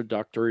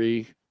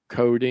introductory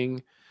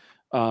coding,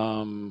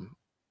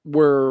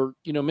 where,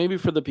 maybe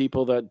for the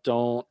people that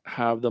don't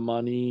have the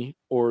money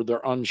or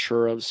they're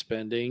unsure of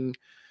spending,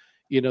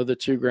 the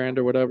 $2,000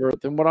 or whatever,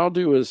 then what I'll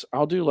do is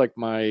I'll do like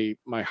my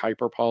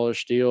hyper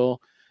polish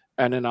deal,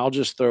 and then I'll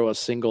just throw a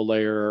single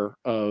layer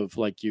of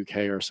like UK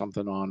or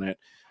something on it.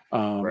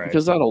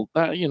 Because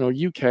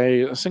UK,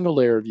 a single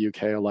layer of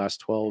UK will last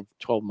 12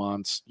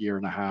 months, year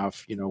and a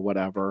half,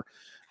 whatever.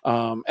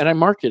 And I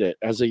market it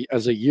as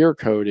a year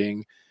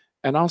coating,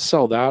 and I'll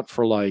sell that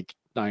for like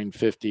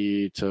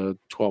 $950 to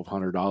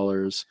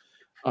 $1,200.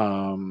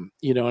 And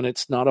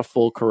it's not a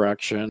full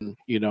correction.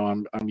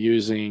 I'm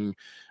using,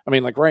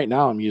 like right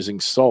now I'm using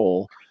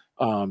Sol,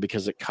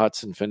 because it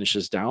cuts and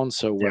finishes down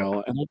so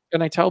well.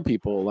 And I tell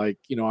people, like,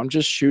 I'm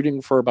just shooting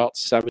for about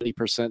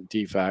 70%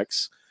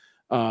 defects.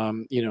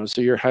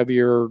 So your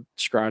heavier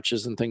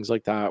scratches and things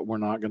like that, we're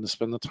not going to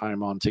spend the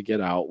time on to get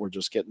out. We're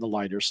just getting the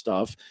lighter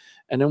stuff.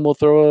 And then we'll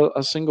throw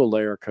a single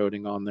layer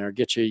coating on there,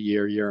 get you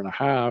a year and a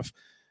half.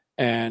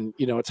 And,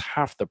 it's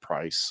half the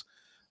price.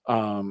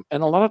 And a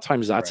lot of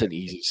times that's an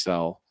easy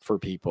sell for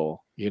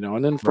people,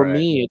 and then for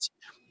me,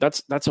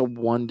 that's a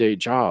 1-day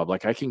job.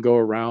 Like I can go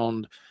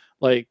around,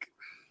 like,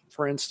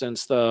 for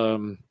instance,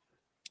 the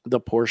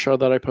Porsche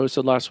that I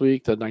posted last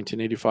week, the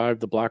 1985,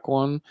 the black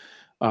one.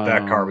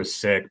 That car was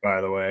sick, by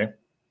the way.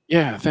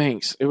 Yeah,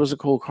 thanks. It was a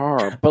cool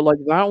car. But like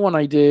that one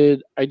I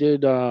did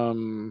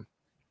Oberk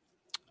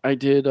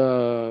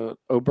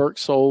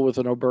sole with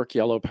an Oberk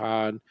yellow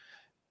pad.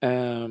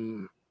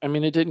 I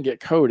mean, it didn't get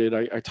coated.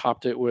 I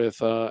topped it with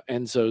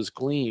Enzo's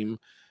Gleam.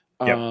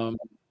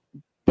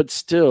 But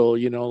still,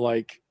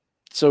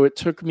 so it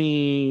took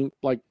me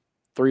like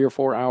 3 or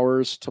 4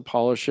 hours to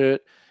polish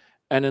it.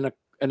 And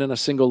in a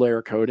single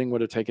layer coating would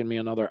have taken me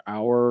another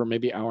hour,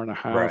 maybe hour and a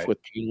half with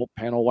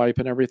panel wipe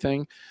and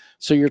everything.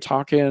 So you're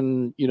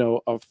talking,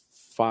 a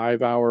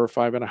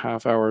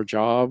 5.5 hour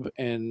job,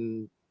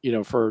 and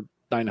for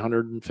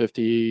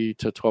 $950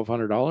 to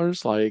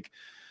 $1,200. Like,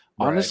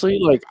 honestly,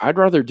 like I'd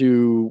rather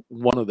do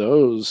one of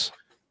those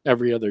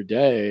every other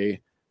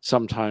day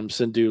sometimes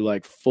than do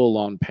like full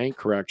on paint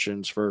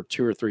corrections for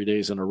 2 or 3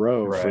 days in a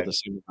row for the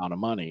same amount of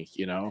money.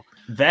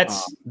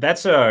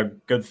 That's a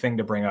good thing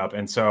to bring up.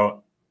 And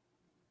so,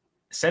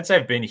 since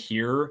I've been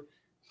here,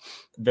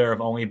 there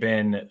have only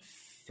been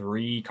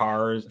 4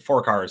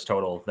 cars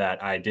total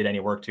that I did any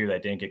work to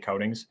that didn't get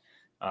coatings.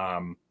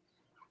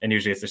 And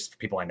usually it's just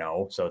people I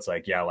know. So it's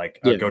like,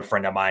 a good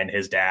friend of mine,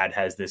 his dad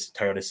has this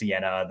Toyota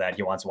Sienna that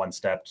he wants one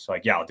step. So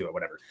like, I'll do it,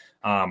 whatever.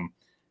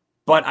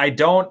 But I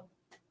don't,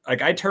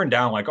 like, I turn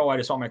down like, I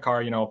just want my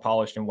car,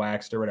 polished and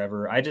waxed or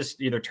whatever. I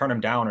just either turn them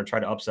down or try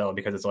to upsell,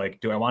 because it's like,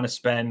 do I want to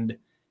spend,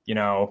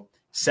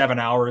 7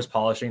 hours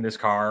polishing this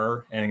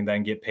car and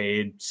then get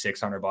paid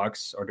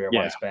 $600, or do I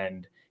want to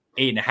spend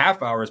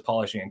 8.5 hours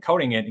polishing and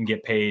coating it and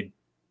get paid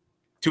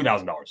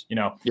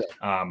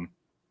 $2,000?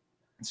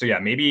 So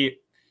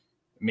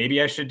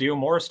maybe I should do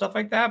more stuff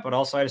like that, but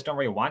also I just don't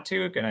really want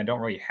to, and I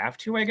don't really have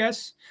to, I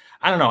guess.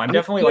 I don't know. I'm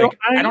definitely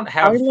I don't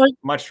have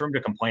much room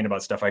to complain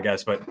about stuff, I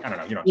guess, but I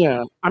don't know.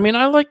 Yeah. I mean,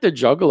 I like the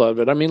juggle of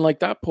it. I mean, like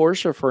that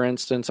Porsche, for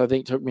instance, I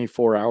think took me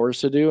 4 hours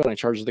to do, and I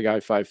charged the guy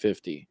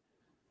 $550,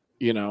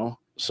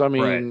 So, I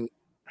mean,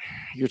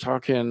 you're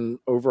talking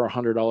over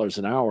 $100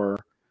 an hour,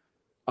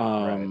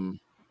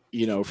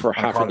 for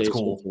half a day's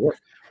worth of work.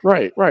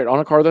 Right. On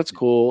a car that's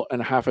cool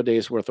and half a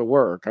day's worth of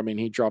work. I mean,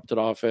 he dropped it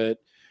off at,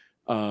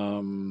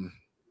 when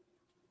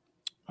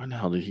the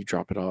hell did he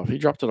drop it off? He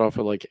dropped it off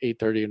at like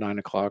 8:30 or 9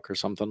 o'clock or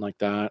something like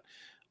that.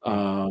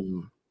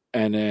 And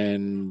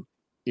then,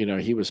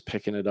 he was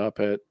picking it up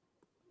at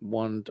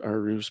 1,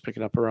 or he was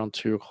picking up around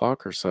 2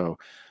 o'clock or so.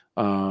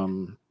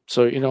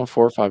 So, 4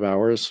 or 5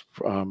 hours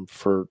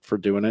for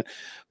doing it.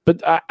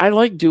 But I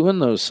like doing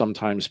those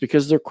sometimes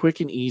because they're quick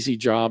and easy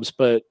jobs,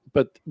 but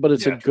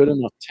it's a good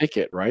enough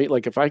ticket, right?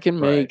 Like if I can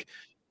make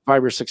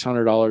 $500 or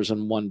 $600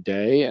 in one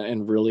day,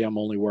 and really I'm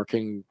only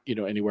working,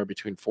 anywhere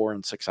between 4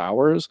 and 6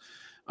 hours,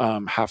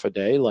 half a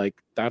day,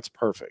 like that's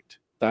perfect.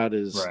 That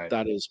is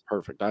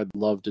perfect. I'd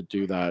love to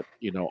do that,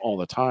 all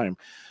the time.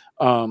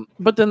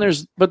 But then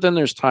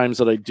there's times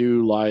that I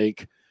do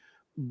like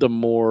the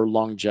more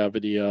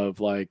longevity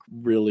of like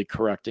really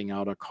correcting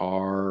out a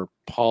car,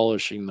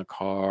 polishing the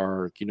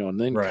car, and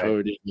then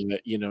coating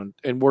it,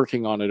 and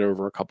working on it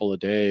over a couple of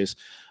days.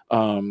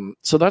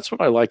 So that's what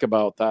I like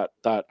about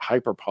that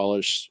hyper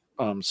polish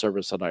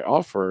service that I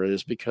offer,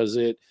 is because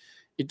it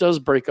does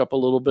break up a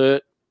little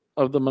bit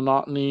of the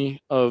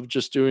monotony of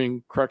just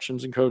doing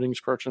corrections and coatings.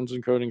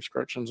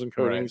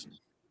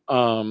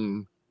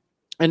 And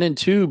then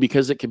 2,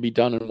 because it can be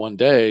done in one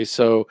day.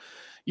 So,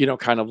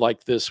 kind of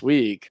like this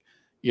week,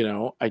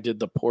 I did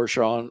the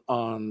Porsche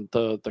on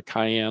the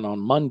Cayenne on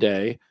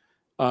Monday,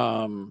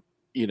 and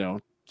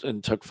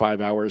took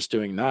 5 hours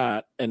doing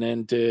that, and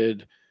then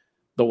did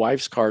the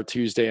wife's car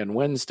Tuesday and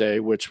Wednesday,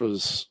 which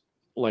was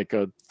like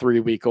a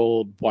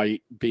 3-week-old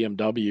white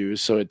BMW.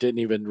 So it didn't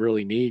even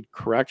really need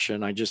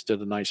correction. I just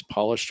did a nice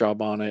polish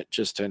job on it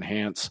just to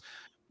enhance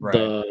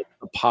the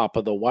pop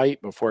of the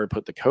white before I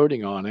put the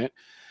coating on it.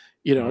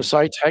 So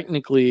I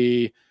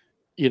technically,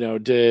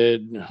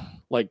 did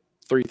like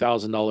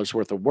 $3,000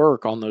 worth of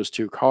work on those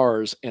 2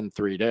 cars in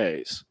 3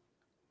 days.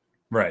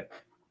 Right.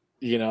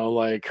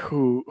 Like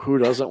who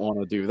doesn't want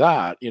to do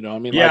that? I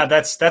mean,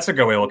 that's a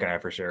good way of looking at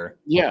it for sure.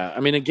 Yeah.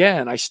 I mean,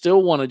 again, I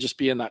still want to just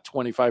be in that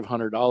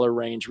 $2,500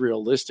 range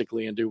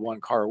realistically and do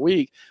 1 car a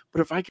week.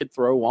 But if I could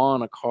throw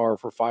on a car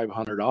for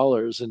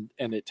 $500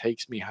 and it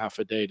takes me half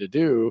a day to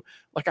do,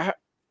 like,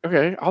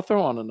 I'll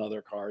throw on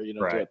another car, do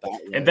it that way.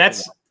 And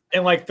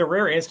and like the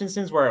rare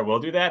instances where I will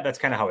do that, that's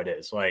kind of how it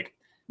is. Like,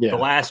 the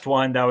last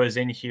one that was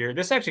in here,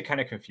 this actually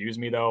kind of confused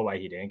me though, why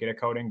he didn't get a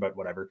coating, but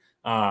whatever.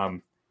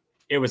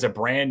 It was a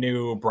brand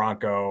new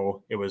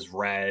Bronco. It was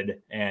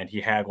red, and he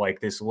had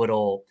like this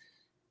little,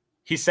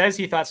 he says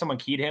he thought someone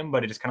keyed him,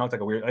 but it just kind of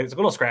looked like it's a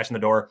little scratch in the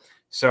door.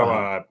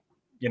 So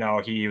you know,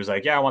 he was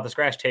like, yeah, I want the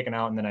scratch taken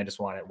out, and then I just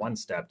want it one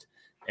stepped.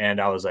 And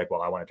I was like,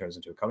 well, I want to turn this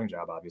into a coating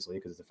job, obviously,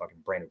 because it's a fucking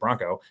brand new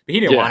Bronco. But he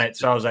didn't want it,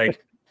 so I was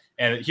like,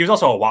 and he was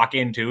also a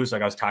walk-in too, so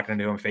like I was talking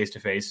to him face to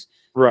face.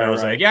 Right. I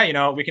was like, yeah, you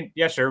know, we can,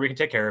 yeah, sure, we can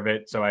take care of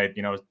it. So I,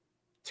 you know,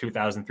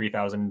 2,000,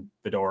 3,000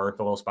 the door,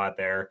 the little spot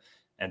there,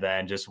 and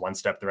then just one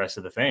step the rest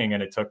of the thing,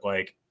 and it took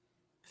like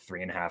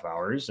 3.5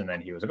 hours. And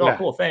then he was like, oh,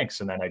 cool,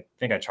 thanks. And then I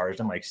think I charged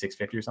him like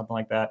 $650 or something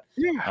like that.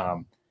 Yeah.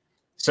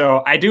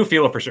 So I do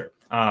feel it for sure.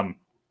 And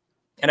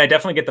I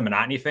definitely get the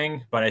monotony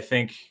thing, but I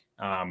think,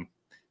 I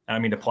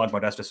don't mean to plug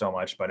Modesta so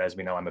much, but as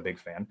we know, I'm a big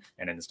fan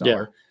and an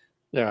installer.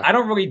 Yeah. I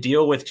don't really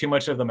deal with too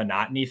much of the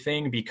monotony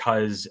thing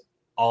because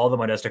all the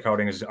Modesta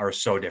coatings are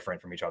so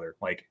different from each other.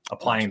 Like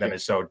applying them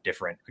is so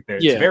different.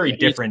 Like, it's very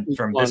different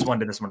from this one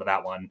to this one to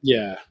that one.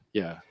 Yeah.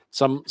 Yeah.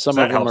 Some of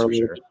them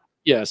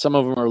are some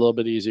of them are a little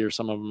bit easier.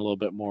 Some of them a little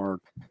bit more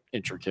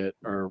intricate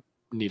or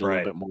need a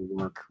little bit more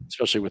work,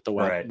 especially with the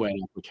wet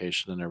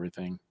application and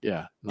everything.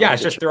 Yeah. Yeah.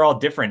 It's just, they're all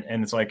different.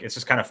 And it's like, it's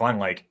just kind of fun.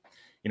 Like,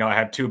 you know, I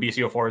had 2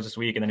 BCO4s this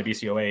week and then a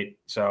BCO8.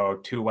 So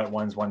 2 wet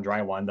ones, 1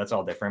 dry one. That's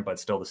all different, but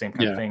still the same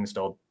kind of thing.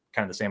 Still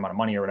kind of the same amount of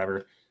money or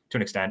whatever to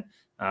an extent.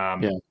 I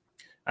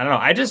don't know.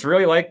 I just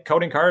really like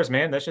coating cars,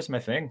 man. That's just my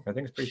thing. I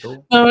think it's pretty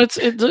cool. No, it's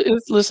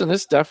listen,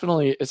 it's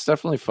definitely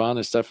fun.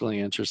 It's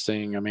definitely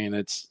interesting. I mean,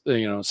 it's,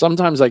 you know,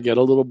 sometimes I get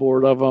a little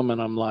bored of them and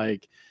I'm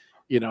like,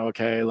 you know,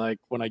 okay, like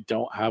when I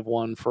don't have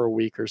one for a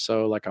week or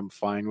so, like I'm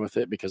fine with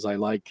it because I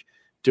like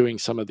doing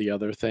some of the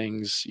other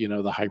things, you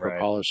know, the hyper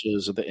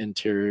polishes or the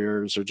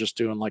interiors or just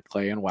doing like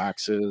clay and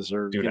waxes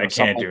or, dude, you know, I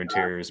can't do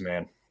interiors,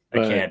 man.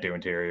 But, I can't do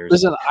interiors.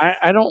 Listen,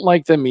 I don't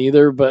like them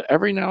either, but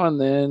every now and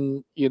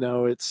then, you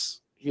know,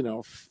 it's, you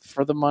know,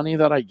 for the money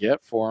that I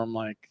get for them,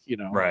 like, you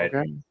know,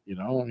 okay, you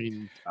know, I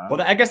mean,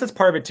 well, I guess that's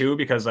part of it too,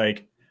 because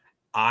like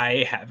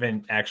I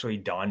haven't actually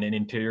done an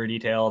interior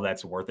detail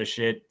that's worth a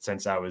shit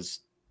since I was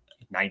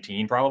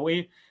 19,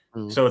 probably.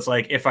 Mm-hmm. So it's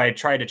like if I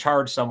try to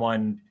charge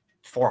someone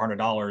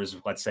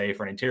 $400, let's say,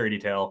 for an interior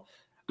detail,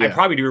 I'd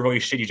probably do a really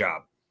shitty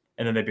job,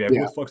 and then they'd be like,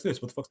 "What the fuck's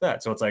this? What the fuck's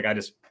that?" So it's like I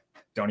just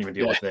don't even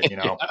deal with it, you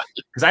know,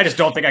 because I just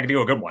don't think I can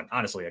do a good one,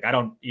 honestly. Like I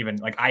don't even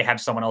like I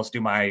have someone else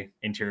do my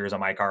interiors on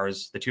my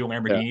cars. The 2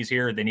 Lamborghinis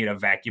here, they need a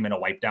vacuum and a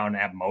wipe down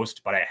at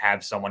most, but I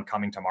have someone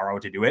coming tomorrow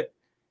to do it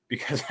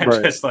because I'm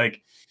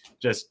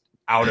just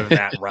out of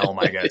that realm,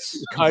 I guess.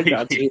 I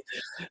got you.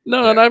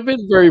 No, and I've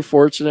been very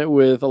fortunate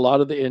with a lot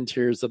of the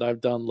interiors that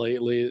I've done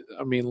lately.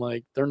 I mean,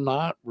 like they're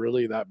not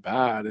really that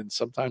bad, and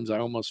sometimes I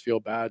almost feel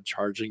bad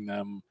charging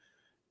them,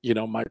 you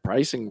know, my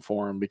pricing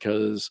for them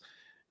because,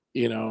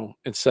 you know,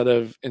 instead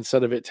of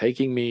it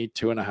taking me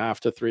 2.5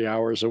 to 3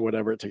 hours or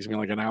whatever, it takes me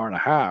like an hour and a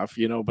half,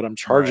 you know, but I'm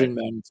charging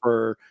them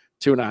for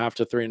 2.5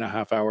 to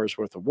 3.5 hours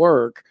worth of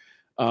work.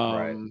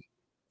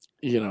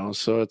 You know,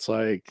 so it's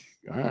like,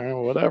 all right,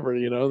 whatever,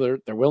 you know,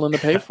 they're willing to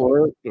pay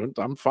for it.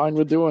 I'm fine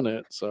with doing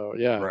it. So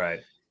yeah.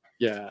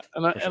 Yeah.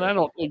 And I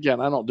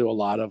don't do a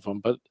lot of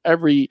them, but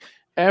every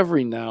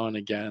now and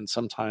again,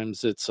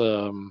 sometimes it's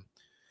a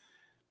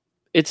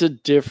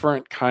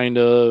different kind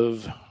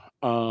of,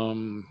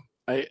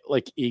 I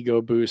like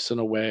ego boost in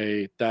a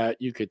way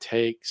that you could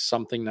take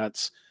something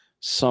that's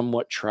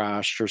somewhat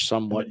trashed or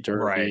somewhat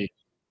dirty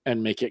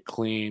and make it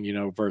clean, you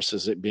know,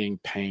 versus it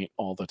being paint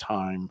all the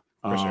time.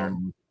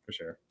 For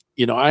sure.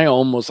 You know, I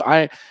almost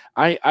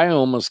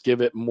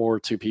give it more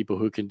to people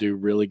who can do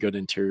really good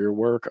interior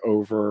work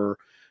over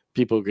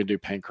people who can do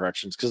paint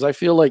corrections. Cause I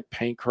feel like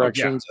paint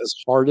corrections, as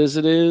hard as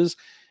it is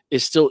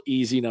still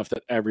easy enough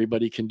that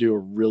everybody can do a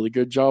really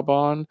good job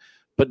on,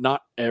 but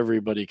not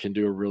everybody can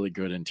do a really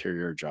good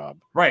interior job.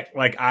 Right.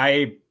 Like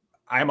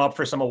I'm up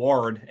for some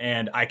award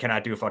and I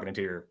cannot do a fucking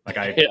interior. Like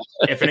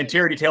if an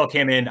interior detail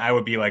came in, I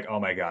would be like, oh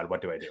my God,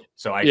 what do I do?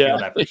 So I feel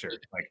that for sure.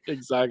 Like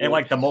exactly. And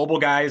like the mobile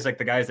guys, like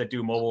the guys that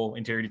do mobile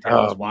interior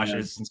details,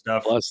 washes and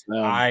stuff. Bless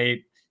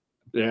them.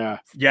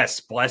 Yes,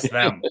 bless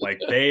them. Like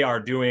they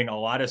are doing a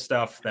lot of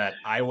stuff that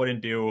I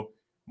wouldn't do.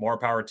 More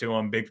power to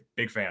them. Big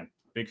fan.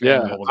 Big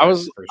fan. Yeah. I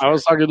was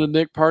talking to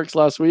Nick Parks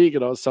last week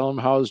and I was telling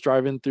him how I was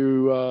driving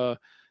through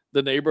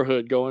the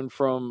neighborhood going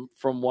from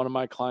one of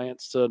my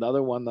clients to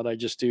another one that I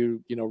just do,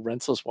 you know,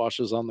 rinseless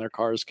washes on their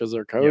cars because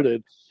they're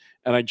coated.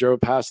 And I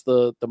drove past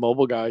the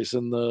mobile guys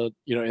in the,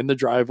 you know, in the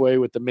driveway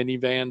with the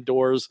minivan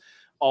doors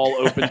all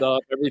opened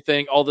up,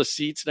 everything, all the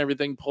seats and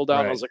everything pulled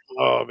out. I was like,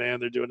 oh man,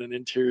 they're doing an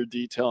interior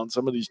detail on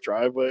some of these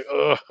driveway.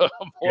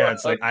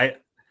 It's like I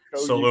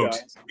salute.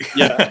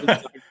 Yeah,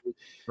 exactly.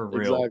 For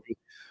real. Exactly.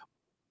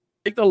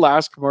 Take the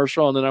last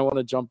commercial and then I want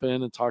to jump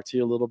in and talk to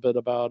you a little bit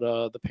about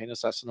the Paint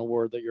Assassin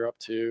Award that you're up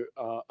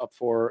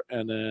for,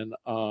 and then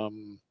a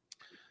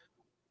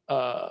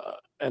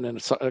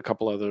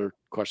couple other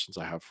questions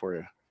I have for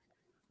you.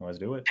 Let's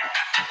do it.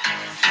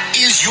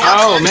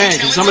 Oh man,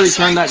 can somebody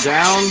turn that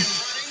down?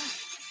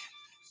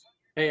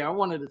 Hey, I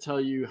wanted to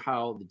tell you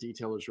how the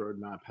Detailer's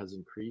Roadmap has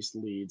increased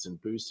leads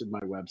and boosted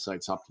my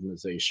website's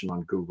optimization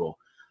on Google.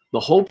 The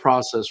whole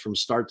process from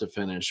start to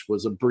finish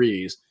was a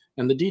breeze,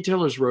 and the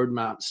Detailer's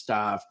Roadmap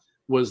staff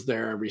was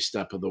there every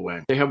step of the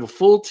way. They have a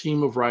full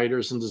team of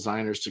writers and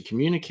designers to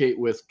communicate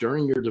with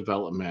during your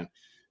development,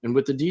 And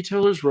with the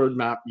Detailers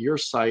Roadmap, your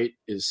site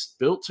is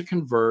built to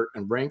convert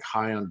and rank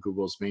high on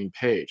Google's main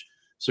page.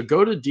 So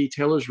go to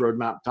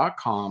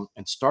detailersroadmap.com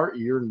and start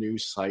your new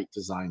site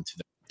design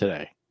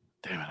today.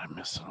 Damn it, I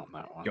missed it on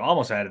that one. You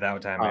almost had it that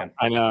one time, man.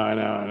 I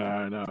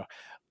know.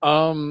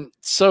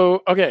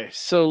 So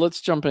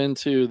let's jump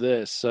into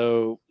this.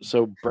 So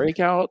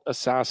Breakout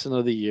Assassin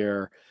of the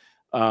Year.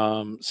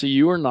 So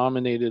you were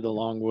nominated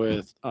along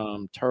with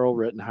Terrell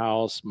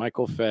Rittenhouse,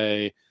 Michael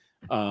Fay,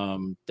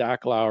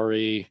 Dak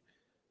Lowry,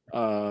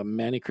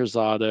 Manny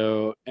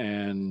Cruzado,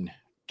 and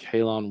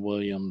Kaylon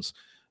Williams.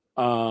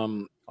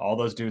 All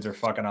those dudes are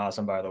fucking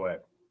awesome, by the way.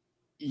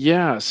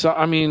 Yeah, so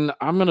I mean,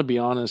 I'm gonna be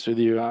honest with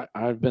you.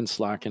 I've been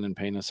slacking in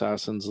Paint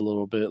Assassins a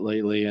little bit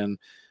lately, and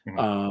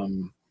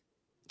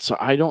so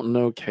I don't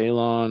know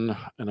Kalon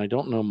and I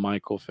don't know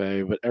Michael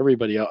Fay, but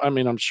everybody else. I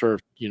mean, I'm sure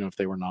if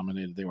they were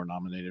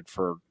nominated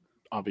for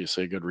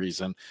obviously a good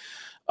reason.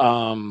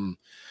 First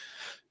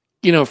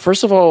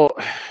of all,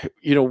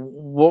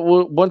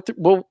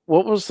 what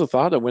was the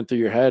thought that went through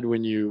your head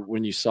when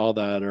you saw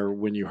that or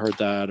when you heard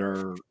that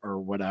or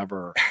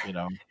whatever?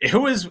 It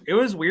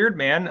was weird,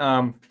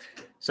 man.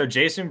 So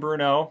Jason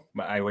Bruno,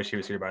 I wish he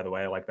was here, by the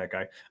way. I like that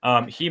guy.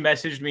 He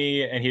messaged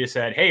me and he just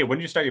said, "Hey, when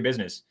did you start your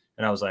business?"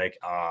 And I was like,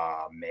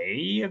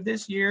 May of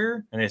this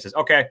year. And he says,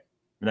 "Okay."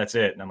 And that's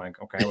it. And I'm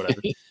like, okay, whatever.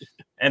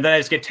 And then I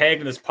just get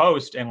tagged in this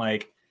post and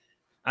like,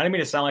 I didn't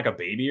mean to sound like a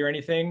baby or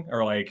anything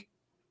or like,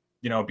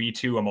 be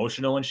too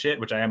emotional and shit,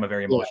 which I am a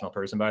very emotional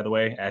person, by the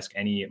way. Ask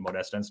any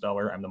Modesta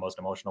installer. I'm the most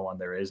emotional one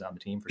there is on the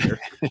team for sure.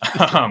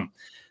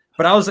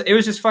 But it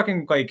was just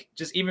fucking like,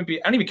 I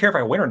don't even care if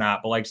I win or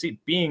not, but like,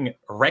 being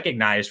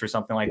recognized for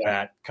something like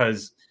that.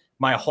 Cause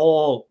my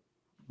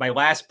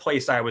last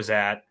place I was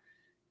at,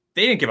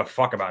 they didn't give a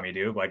fuck about me,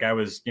 dude. Like I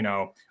was,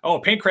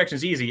 paint correction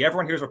is easy.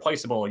 Everyone here is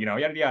replaceable,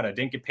 yada, yada.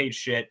 Didn't get paid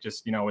shit.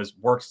 Just, was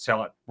worked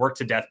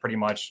to death pretty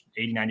much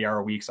 80, 90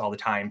 hour weeks all the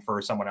time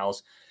for someone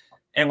else.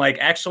 And like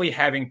actually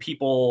having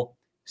people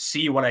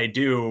see what I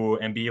do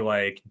and be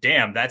like,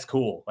 damn, that's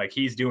cool. Like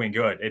he's doing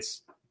good.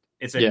 It's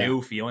a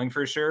new feeling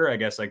for sure. I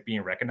guess like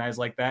being recognized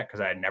like that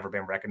because I had never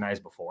been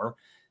recognized before.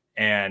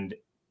 And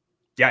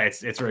yeah,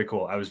 it's really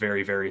cool. I was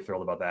very, very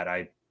thrilled about that.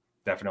 I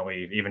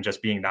definitely, even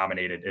just being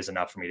nominated is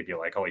enough for me to be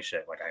like, holy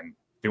shit, like I'm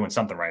doing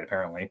something right,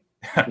 apparently.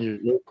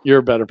 You're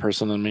a better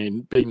person than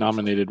me. Being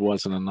nominated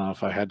wasn't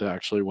enough. I had to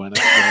actually win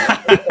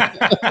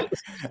it.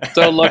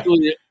 So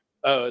luckily,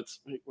 where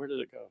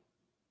did it go?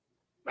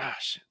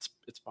 Shit,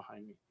 it's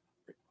behind me.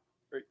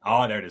 Right.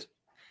 Oh, there it is.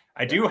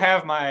 I do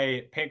have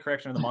my paint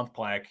correction of the month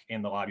plaque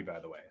in the lobby,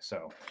 by the way.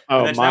 So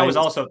that was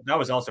also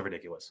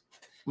ridiculous.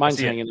 Mine's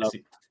hanging up.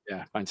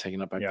 Yeah, mine's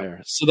hanging up back there.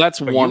 So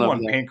that's one of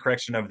them. Paint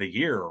correction of the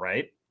year,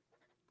 right?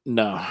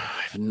 No, I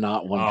have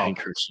not won paint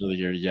correction of the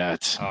year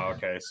yet. Oh,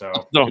 okay. So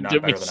don't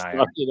get me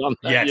started on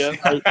that yet.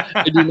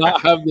 I do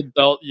not have the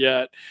belt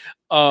yet.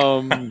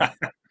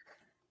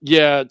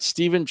 Yeah,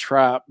 Steven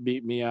Trapp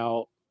beat me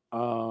out.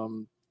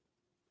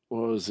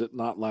 What was it?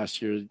 Not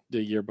last year,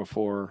 the year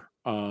before.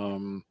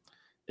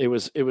 It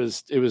was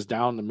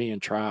down to me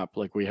and Trapp.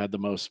 Like we had the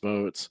most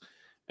votes,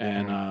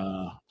 and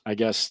I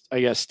guess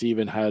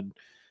Steven had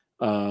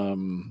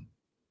more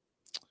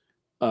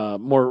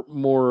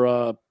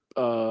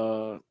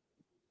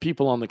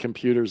people on the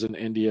computers in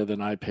India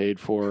than I paid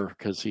for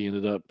because he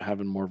ended up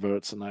having more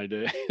votes than I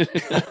did.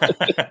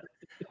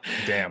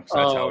 Damn, so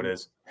that's how it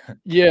is.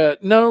 Yeah,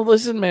 no,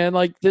 listen, man,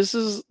 like this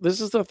is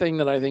the thing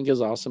that I think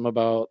is awesome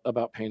about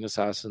Paint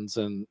Assassins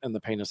and the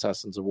Paint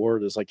Assassins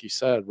Award is like you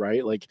said,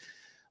 right? Like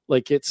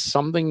it's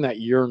something that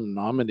you're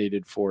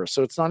nominated for.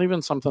 So it's not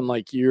even something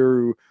like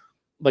you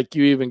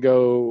even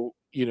go,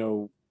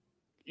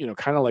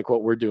 kind of like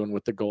what we're doing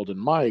with the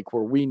Golden Mic,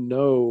 where we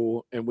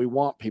know and we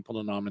want people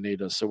to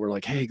nominate us. So we're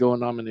like, hey, go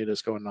and nominate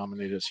us.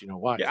 You know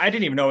why? Yeah, I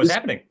didn't even know it was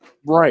happening.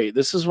 Right.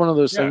 This is one of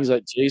those things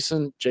that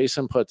Jason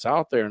puts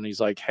out there, and he's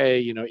like,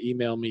 hey,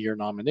 email me your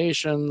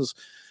nominations.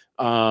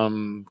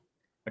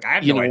 Like I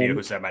have no idea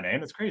who said my name.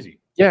 That's crazy.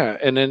 Yeah,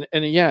 and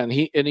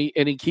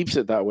he keeps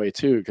it that way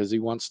too because he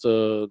wants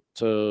to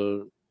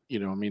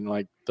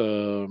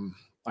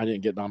I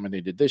didn't get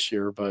nominated this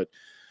year, but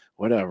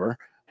whatever.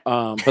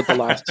 But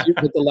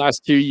the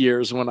last 2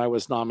 years when I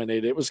was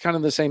nominated, it was kind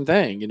of the same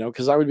thing,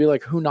 because I would be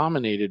like, who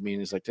nominated me?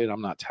 And he's like, dude,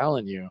 I'm not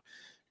telling you.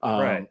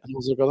 Right. And I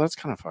was like, oh, that's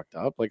kind of fucked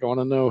up. Like, I want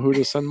to know who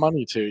to send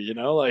money to,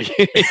 like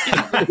who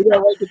do I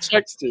write the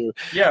checks to?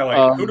 Yeah,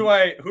 like who do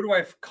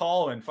I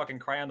call and fucking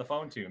cry on the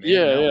phone to? Man?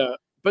 Yeah.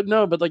 But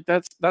no, but like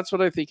that's what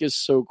I think is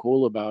so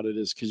cool about it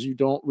is because you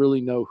don't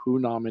really know who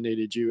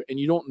nominated you, and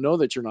you don't know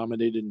that you're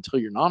nominated until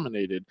you're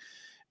nominated.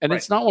 And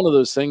it's not one of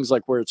those things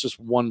like where it's just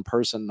one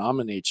person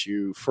nominates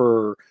you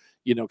for,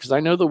 because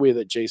I know the way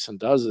that Jason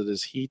does it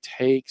is he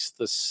takes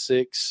the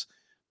 6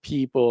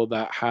 people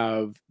that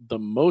have the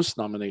most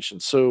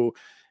nominations. So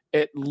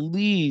at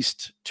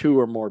least 2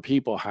 or more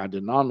people had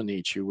to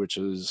nominate you, which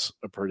is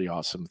a pretty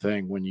awesome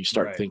thing when you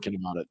start thinking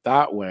about it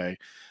that way.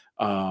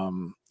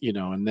 And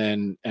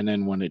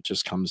then when it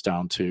just comes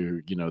down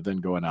to, then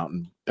going out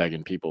and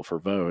begging people for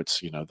votes,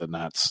 then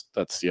that's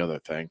the other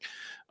thing.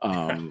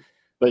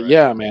 But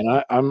yeah, man,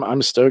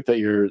 I'm stoked that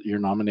you're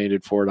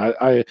nominated for it.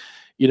 I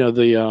you know,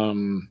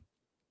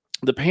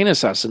 the Paint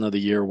Assassin of the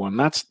Year one,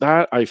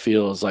 that I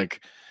feel is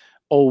like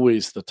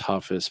always the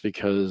toughest,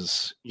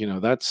 because you know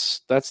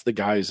that's the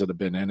guys that have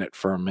been in it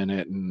for a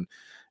minute and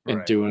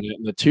doing it.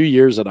 And the 2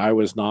 years that I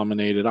was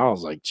nominated, I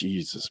was like,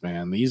 Jesus,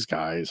 man, these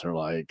guys are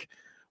like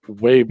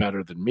way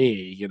better than me,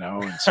 you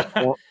know. And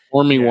so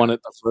Ormy won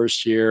it the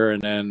first year,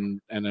 and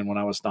then when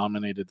I was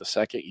nominated the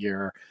second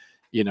year,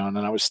 you know, and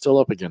then I was still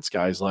up against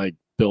guys like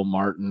Bill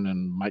Martin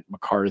and Mike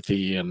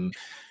McCarthy and,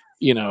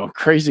 you know,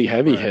 crazy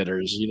heavy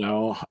hitters, you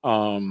know.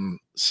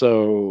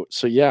 So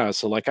yeah,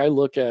 so like I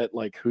look at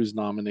like who's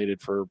nominated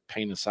for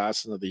Paint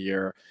Assassin of the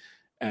Year,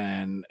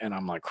 and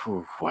I'm like,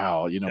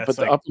 wow, you know. That's but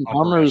the like up and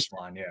comers,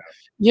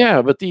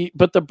 yeah, but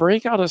the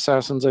breakout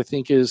assassins, I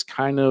think, is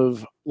kind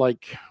of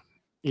like,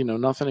 you know,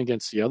 nothing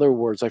against the other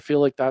awards. I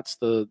feel like that's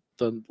the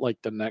like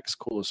the next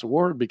coolest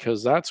award,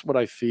 because that's what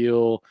I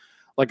feel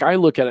like. I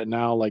look at it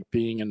now like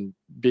being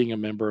a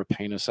member of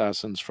Paint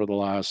Assassins for the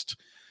last,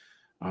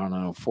 I don't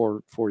know,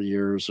 four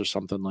years or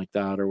something like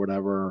that, or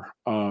whatever.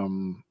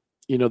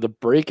 You know, the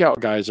breakout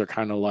guys are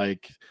kind of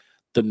like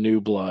the new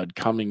blood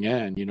coming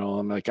in, you know.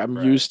 I'm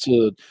used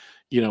to,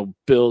 you know,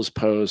 Bill's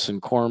posts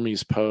and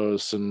Cormy's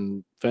posts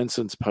and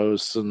Vincent's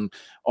posts and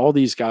all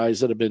these guys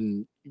that have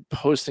been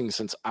posting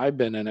since I've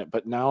been in it.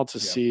 But now to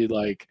see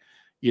like,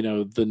 you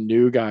know, the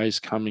new guys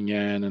coming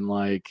in and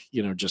like,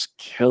 you know, just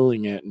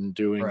killing it and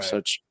doing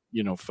such,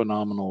 you know,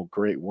 phenomenal,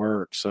 great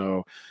work.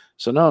 So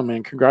no,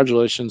 man,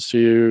 congratulations to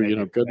you. You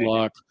know, good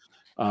luck.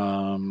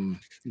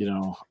 You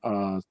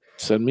know,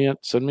 send me a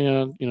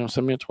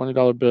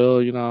 $20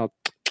 bill. You know, I'll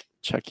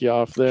check you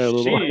off there a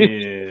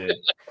little.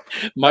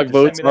 My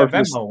votes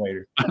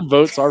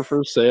are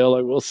for sale.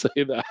 I will say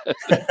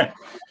that.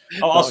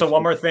 Oh, also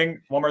one more thing.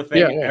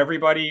 Yeah.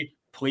 Everybody,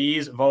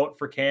 please vote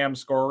for Cam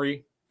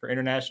Scory for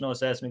International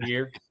Assassin of the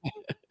Year.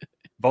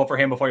 Vote for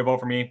him before you vote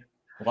for me.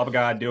 Love of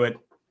God, do it.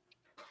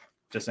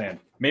 Just saying.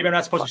 Maybe I'm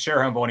not supposed to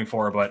share who I'm voting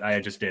for, but I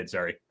just did.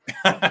 Sorry.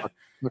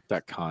 Look,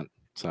 that cunt.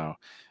 So,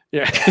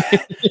 yeah.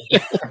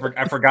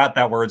 I forgot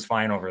that word's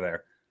fine over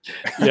there.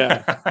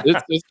 Yeah,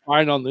 it's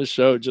fine on this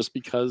show just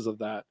because of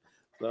that.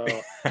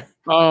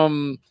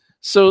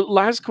 So,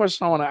 last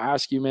question I want to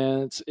ask you,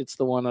 man. It's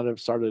the one that I've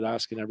started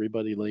asking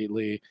everybody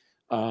lately.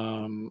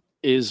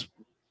 Is,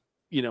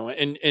 you know,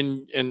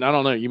 and I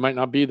don't know, you might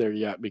not be there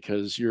yet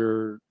because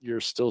you're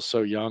still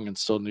so young and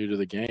still new to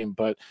the game,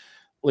 but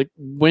like,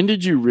 when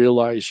did you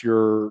realize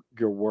your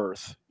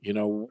worth? You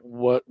know,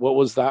 what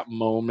was that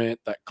moment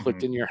that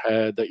clicked in your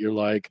head that you're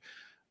like,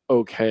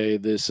 okay,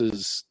 this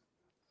is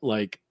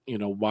like, you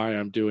know, why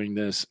I'm doing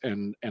this,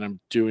 and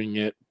I'm doing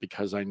it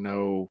because I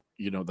know,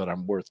 you know, that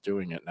I'm worth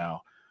doing it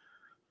now.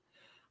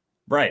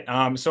 Right.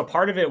 So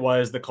part of it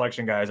was the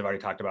collection guys I've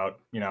already talked about,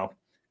 you know,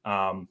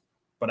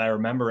 but I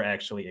remember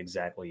actually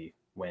exactly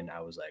when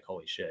I was like,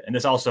 holy shit. And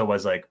this also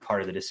was like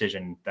part of the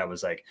decision that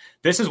was like,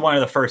 this is one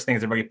of the first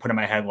things everybody put in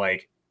my head,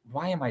 like,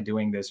 why am I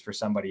doing this for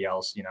somebody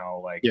else? You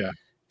know, like,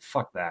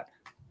 fuck that.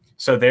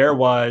 So there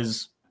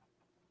was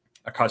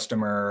a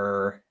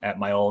customer at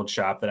my old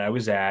shop that I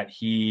was at.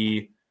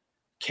 He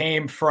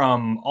came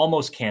from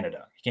almost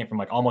Canada. He came from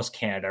like almost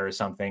Canada or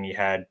something. He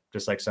had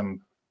just like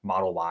some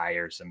Model Y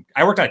or some,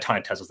 I worked on a ton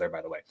of Teslas there,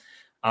 by the way.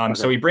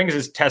 So he brings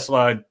his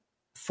Tesla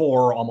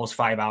 4, almost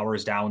 5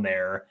 hours down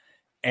there.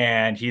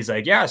 And he's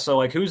like, yeah, so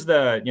like, who's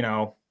the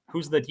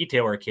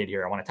detailer kid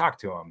here? I want to talk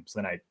to him.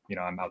 So then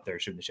I'm out there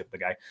shooting the shit with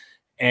the guy.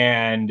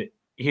 And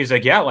he's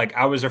like, yeah, like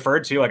I was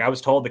referred to, like I was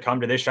told to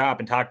come to this shop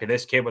and talk to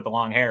this kid with the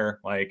long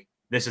hair. Like,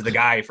 this is the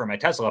guy for my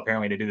Tesla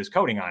apparently to do this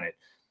coating on it.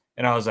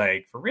 And I was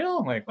like, for real?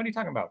 I'm like, what are you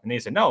talking about? And they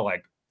said, no,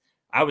 like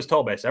I was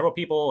told by several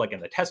people, like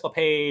in the Tesla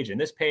page and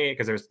this page,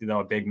 because there's, you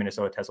know, a big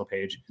Minnesota Tesla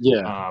page.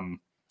 Yeah.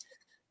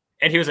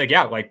 And he was like,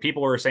 yeah, like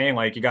people were saying,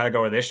 like, you got to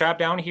go to this shop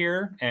down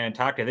here and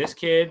talk to this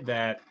kid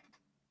that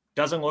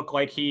doesn't look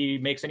like he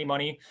makes any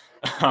money.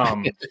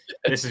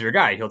 This is your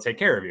guy. He'll take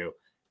care of you.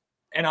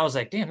 And I was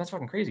like, damn, that's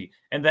fucking crazy.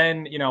 And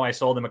then, you know, I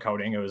sold him a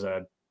coating. It was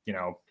a, you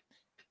know,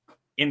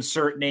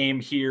 insert name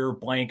here,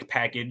 blank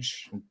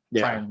package. I'm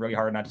trying really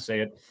hard not to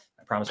say it.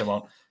 I promise I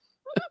won't.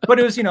 But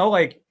it was, you know,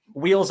 like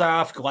wheels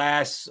off,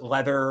 glass,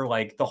 leather,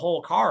 like the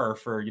whole car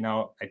for, you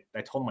know,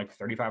 I told him like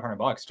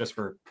 $3,500 just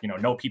for, you know,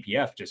 no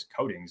PPF, just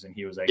coatings. And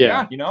he was like,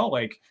 yeah, you know,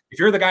 like if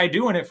you're the guy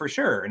doing it, for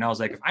sure. And I was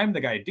like, if I'm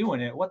the guy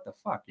doing it, what the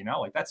fuck, you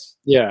know, like that's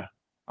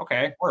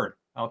okay, word.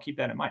 I'll keep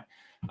that in mind.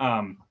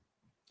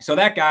 So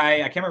that guy,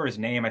 I can't remember his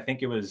name. I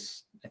think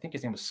his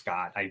name was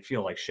Scott. I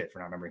feel like shit for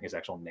not remembering his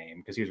actual name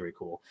because he was really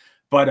cool.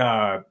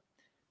 But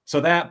so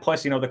that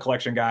plus, you know, the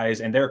collection guys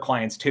and their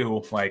clients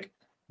too, like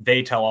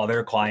they tell all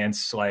their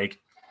clients,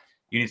 like,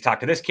 you need to talk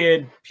to this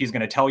kid. He's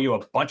going to tell you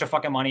a bunch of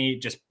fucking money.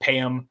 Just pay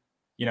him,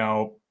 you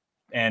know,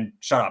 and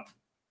shut up.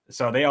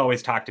 So they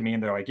always talk to me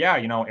and they're like, yeah,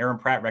 you know, Aaron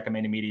Pratt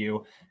recommended me to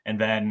you. And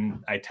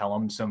then I tell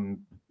them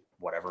some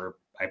whatever.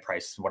 I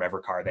price whatever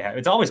car they have.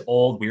 It's always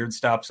old, weird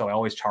stuff. So I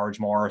always charge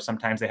more.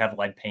 Sometimes they have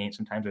lead paint.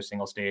 Sometimes they're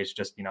single stage,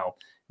 just, you know,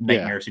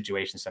 nightmare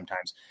situations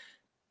sometimes.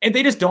 And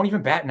they just don't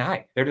even bat an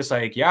eye. They're just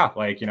like, yeah,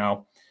 like, you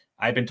know,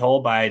 I've been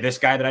told by this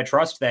guy that I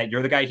trust that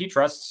you're the guy he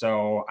trusts,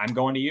 so I'm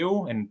going to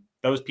you. And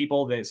those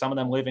people, that some of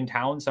them live in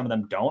town, some of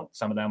them don't.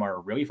 Some of them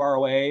are really far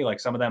away. Like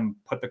some of them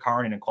put the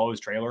car in an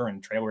enclosed trailer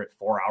and trailer it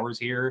 4 hours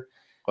here.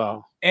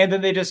 Wow. And then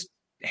they just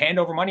hand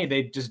over money.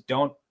 They just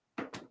don't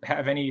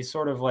have any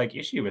sort of like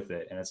issue with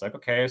it. And it's like,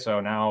 okay, so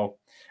now,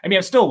 I mean,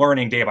 I'm still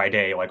learning day by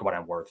day, like what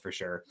I'm worth for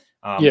sure.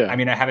 I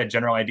mean, I have a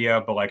general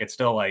idea, but like, it's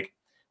still like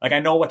I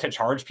know what to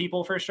charge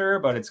people for sure,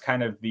 but it's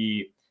kind of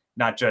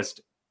not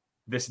just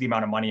this is the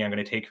amount of money I'm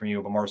going to take from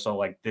you, but more so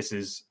like, this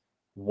is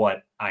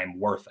what I'm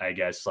worth, I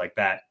guess, like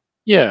that.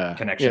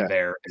 Connection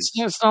there.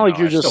 It's not like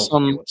you're just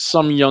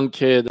some young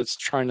kid that's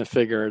trying to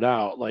figure it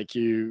out. Like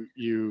you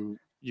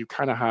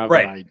kind of have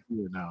an idea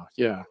now.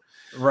 Yeah.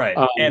 Right.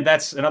 And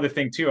that's another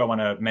thing too, I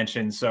want to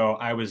mention. So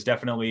I was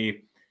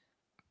definitely,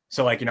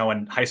 like,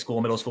 in high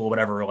school, middle school,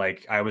 whatever,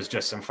 like I was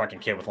just some fucking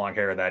kid with long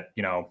hair that,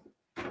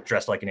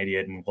 dressed like an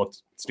idiot and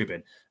looked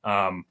stupid.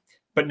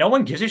 But no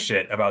one gives a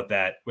shit about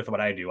that with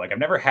what I do. Like I've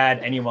never had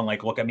anyone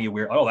like look at me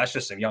weird. Oh, that's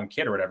just some young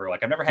kid or whatever.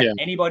 Like I've never had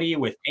anybody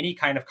with any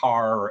kind of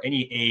car or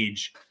any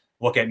age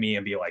look at me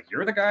and be like,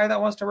 you're the guy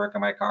that wants to work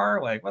on my car.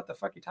 Like, what the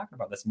fuck are you talking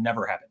about? That's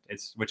never happened.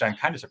 Which I'm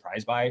kind of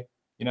surprised by,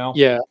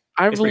 Yeah.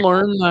 I've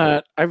learned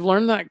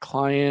that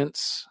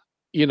clients,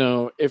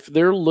 if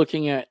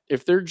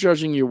they're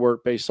judging your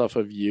work based off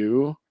of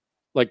you,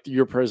 like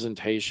your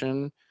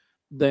presentation,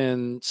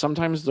 then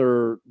sometimes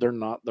they're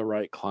not the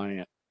right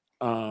client.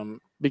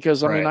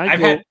 Because I mean,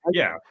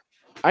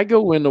 I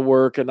go into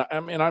work and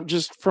I'm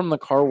just from the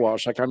car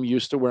wash. Like I'm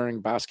used to wearing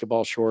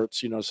basketball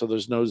shorts, so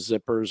there's no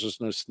zippers,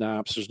 there's no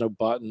snaps, there's no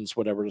buttons,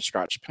 whatever to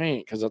scratch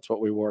paint. Cause that's what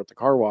we wore at the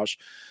car wash,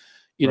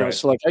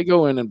 so like I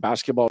go in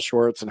basketball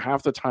shorts and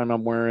half the time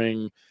I'm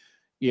wearing,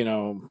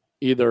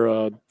 either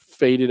a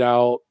faded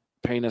out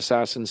Paint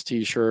Assassins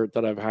t-shirt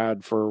that I've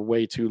had for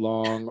way too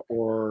long,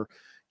 or,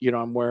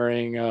 I'm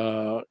wearing,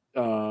 an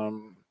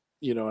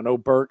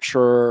Oberk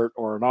shirt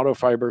or an Auto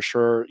Fiber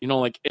shirt,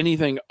 like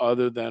anything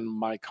other than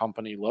my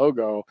company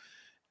logo.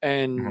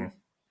 And,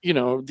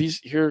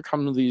 here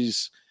come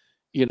these,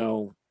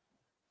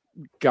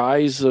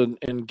 guys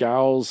and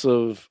gals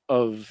of,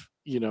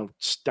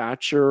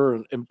 stature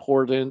and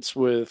importance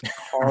with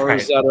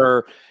cars that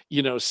are,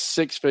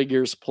 6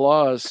 figures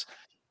plus.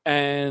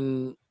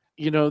 And,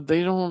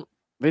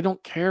 they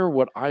don't care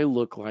what I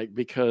look like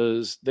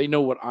because they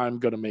know what I'm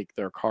going to make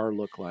their car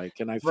look like.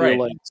 And I feel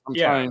like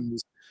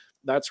sometimes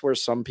that's where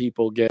some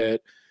people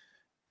get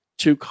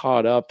too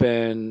caught up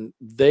and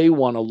they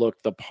want to look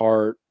the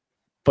part,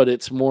 but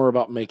it's more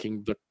about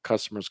making the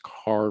customer's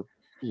car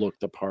look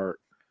the part.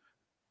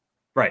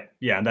 Right.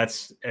 Yeah.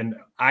 And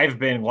I've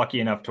been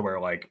lucky enough to where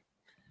like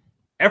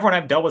everyone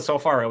I've dealt with so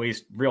far at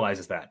least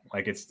realizes that.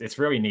 Like it's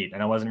really neat.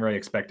 And I wasn't really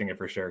expecting it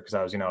for sure. Cause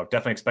I was,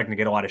 definitely expecting to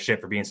get a lot of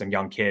shit for being some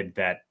young kid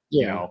that,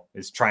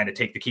 is trying to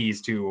take the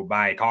keys to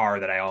my car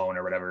that I own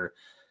or whatever.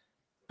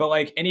 But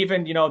like, and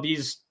even,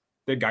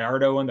 the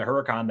Gallardo and the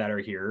Huracan that are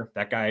here,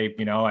 that guy,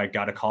 I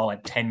got a call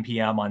at 10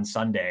 p.m. on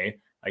Sunday.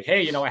 Like,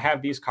 hey, I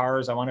have these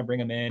cars. I want to bring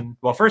them in.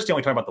 Well, first he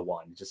only talked about the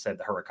one. He just said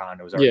the Huracan.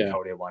 It was already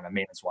coated one, a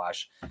maintenance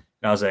wash. And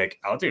I was like,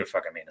 I'll do a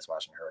fucking maintenance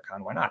wash in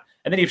Huracan. Why not?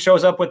 And then he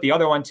shows up with the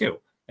other one too.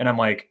 And I'm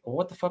like, well,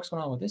 what the fuck's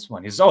going on with this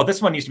one? He says, oh,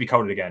 this one needs to be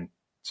coated again.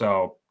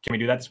 So can we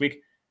do that this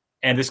week?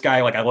 And this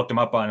guy, like I looked him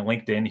up on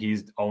LinkedIn. He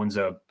owns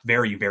a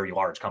very, very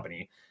large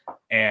company.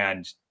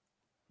 And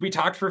we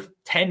talked for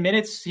 10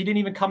 minutes. He didn't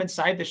even come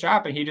inside the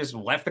shop and he just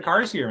left the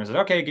cars here and said,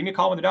 okay, give me a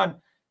call when they're done.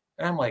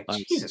 And I'm like,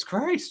 Jesus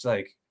Christ.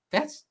 Like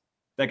that's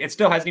like, it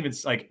still hasn't even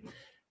like,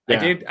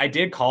 I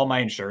did call my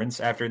insurance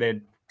after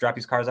they dropped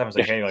these cars off. I was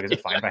like, hey, like, is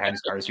it fine if I had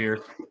these cars here?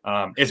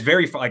 It's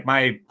very like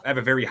I have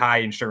a very high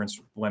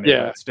insurance limit,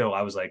 but still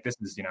I was like, this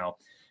is,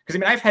 because I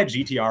mean, I've had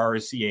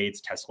GTRs, C8s,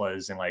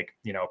 Teslas, and like,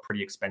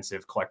 pretty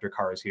expensive collector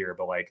cars here.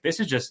 But like, this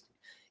is just,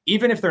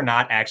 even if they're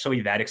not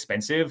actually that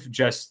expensive,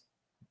 just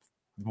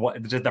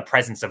the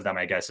presence of them,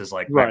 I guess, is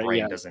like my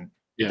brain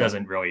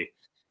doesn't really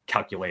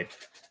calculate.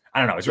 I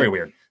don't know. It's very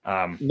weird.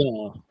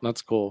 No,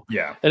 that's cool.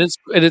 Yeah. And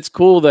it's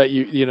cool that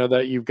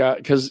that you've got,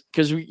 because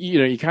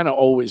you kind of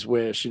always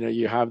wish,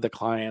 you have the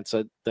clients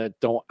that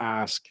don't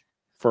ask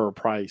for a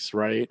price.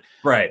 Right.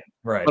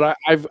 But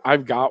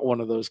I've got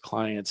one of those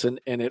clients and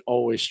it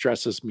always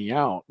stresses me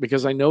out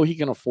because I know he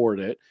can afford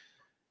it.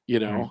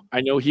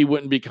 I know he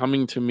wouldn't be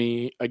coming to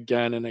me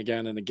again and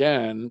again and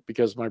again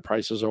because my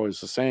price is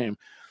always the same,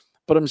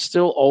 but I'm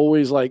still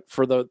always like,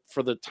 for the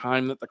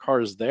time that the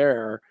car is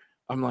there,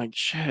 I'm like,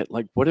 shit,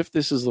 like, what if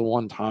this is the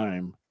one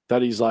time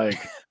that he's like,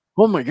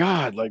 oh my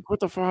God, like, what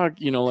the fuck,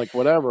 like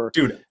whatever.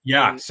 Dude.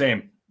 Yeah.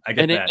 Same. I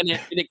get that. And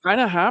it kind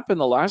of happened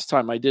the last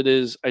time I did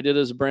his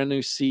brand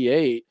new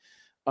C8,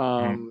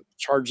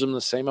 charged him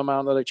the same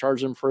amount that I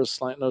charged him for his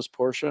slant nose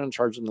Porsche and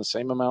charged him the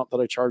same amount that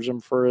I charged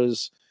him for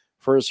his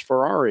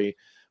Ferrari.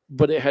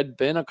 But it had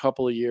been a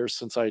couple of years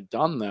since I'd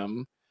done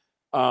them.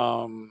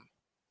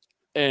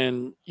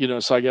 And,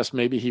 so I guess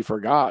maybe he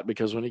forgot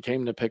because when he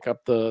came to pick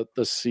up the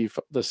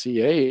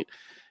C8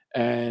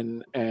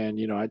 and,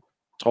 I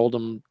told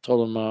him,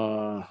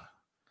 what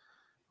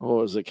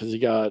was it? Cause he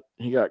got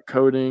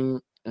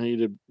coating and he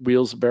did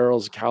wheels,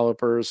 barrels,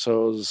 calipers.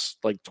 So it was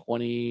like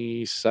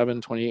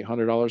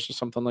 $2,800 or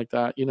something like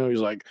that. You know,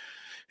 he's like,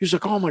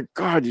 oh my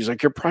God. He's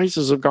like, your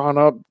prices have gone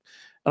up.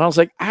 And I was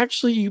like,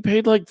 actually, you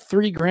paid like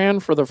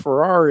 $3,000 for the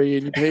Ferrari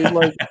and you paid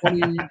like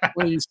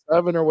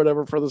 27 or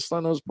whatever for the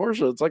Stenos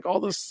Porsche. It's like all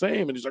the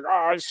same. And he's like,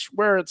 oh, I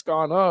swear it's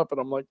gone up. And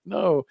I'm like,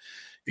 no,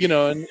 you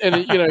know, and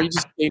you know, he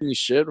just gave me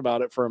shit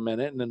about it for a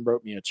minute and then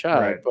wrote me a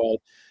check. Right.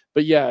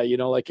 But yeah, you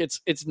know, like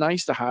it's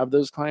nice to have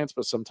those clients,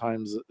 but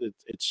sometimes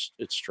it's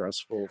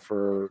stressful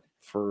for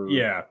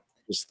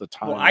just the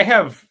time. Well, I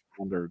have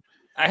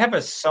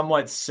a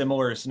somewhat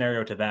similar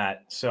scenario to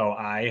that. So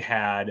I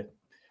had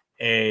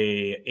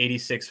a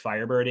 86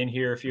 Firebird in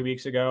here a few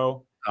weeks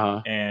ago,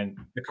 and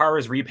the car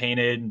was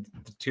repainted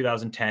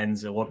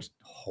 2010s. It looked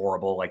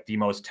horrible, like the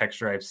most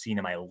texture I've seen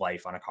in my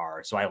life on a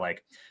car. So I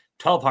like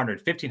 1,200,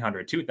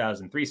 1,500,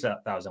 2,000,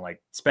 3,000,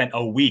 like spent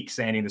a week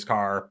sanding this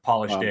car,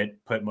 polished it,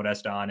 put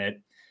Modesta on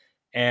it.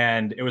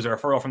 And it was a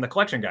referral from the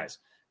collection guys.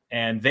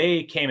 And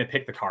they came and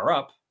picked the car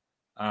up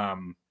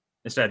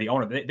instead of the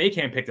owner. They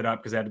came and picked it up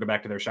because they had to go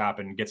back to their shop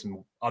and get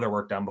some other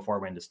work done before I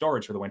went into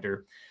storage for the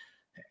winter.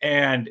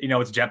 And, you know,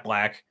 it's jet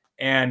black.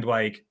 And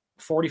like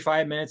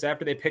 45 minutes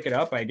after they pick it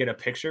up, I get a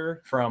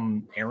picture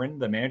from Aaron,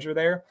 the manager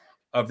there,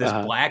 of this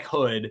black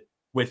hood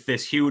with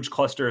this huge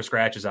cluster of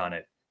scratches on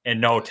it and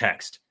no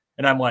text.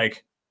 And I'm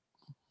like,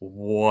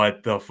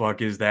 what the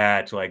fuck is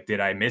that? Like,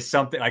 did I miss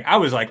something? Like, I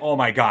was like, oh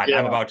my God,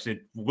 I'm about to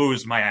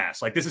lose my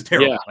ass. Like, this is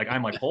terrible. Like,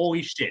 I'm like,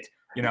 holy shit,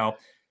 you know?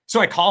 So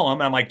I call him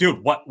and I'm like,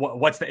 dude,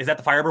 what's that? Is that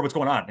the Firebird? What's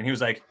going on? And he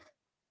was like,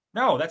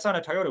 no, that's not a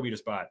Toyota we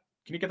just bought.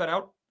 Can you get that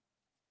out?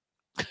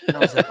 And I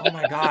was like, oh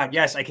my God,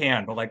 yes, I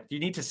can. But like, you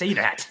need to say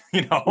that,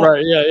 you know?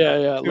 Right.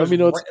 Yeah. Let me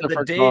know it's a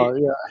different car.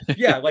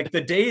 Yeah. Like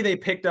the day they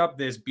picked up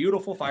this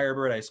beautiful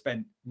Firebird, I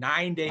spent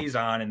 9 days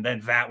on, and then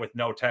that with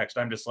no text.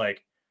 I'm just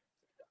like,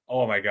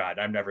 oh my God,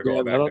 I'm never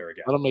going back there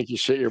again. That'll make you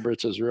shit your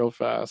britches real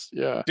fast.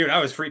 Yeah. Dude, I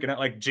was freaking out.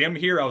 Like Jim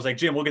here, I was like,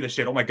 Jim, we'll get this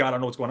shit. Oh my God, I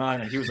don't know what's going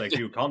on. And he was like,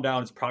 dude, calm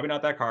down. It's probably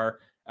not that car.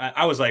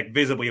 I was like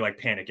visibly like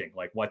panicking.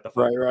 Like, what the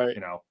fuck? Right.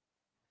 You know,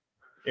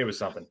 it was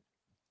something.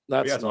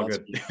 That's it's all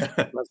good.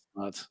 That's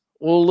nuts.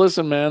 Well,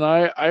 listen, man,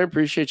 I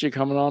appreciate you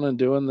coming on and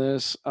doing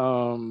this. It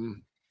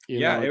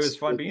was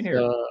fun being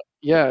here.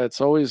 It's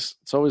always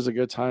a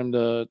good time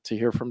to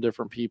hear from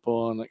different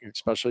people, and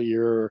especially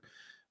you're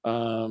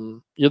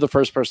the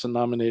first person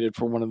nominated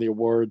for one of the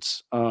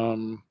awards.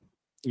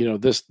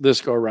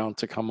 This go around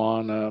to come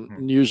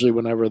on. Usually,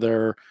 whenever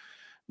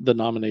the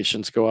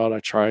nominations go out, I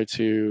try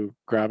to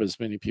grab as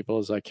many people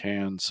as I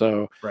can.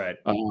 So, right.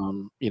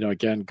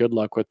 Again, good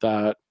luck with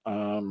that.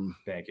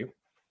 Thank you.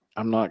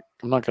 I'm not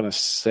going to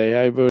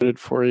say I voted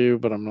for you,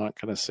 but I'm not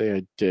going to say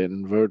I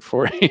didn't vote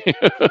for you.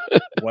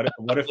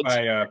 What if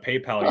I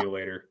PayPal you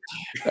later?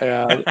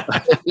 Yeah,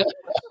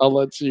 I'll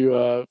let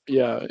you. We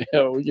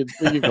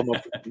can come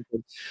up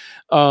with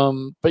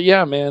something. But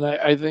yeah, man,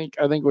 I think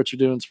what you're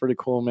doing is pretty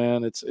cool,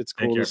 man. It's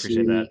cool to see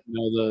that.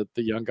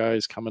 The young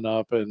guys coming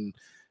up and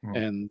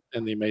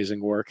the amazing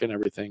work and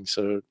everything.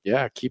 So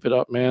yeah, keep it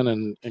up, man,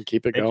 and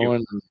keep it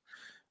going.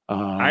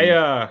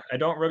 I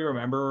don't really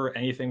remember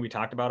anything we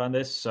talked about on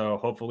this, so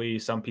hopefully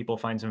some people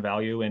find some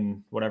value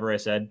in whatever I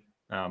said.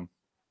 I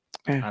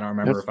don't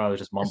remember if I was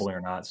just mumbling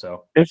or not.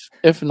 So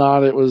if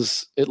not, it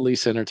was at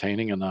least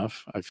entertaining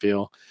enough, I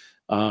feel.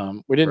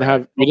 We didn't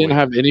have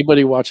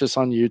anybody watch us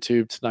on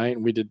YouTube tonight,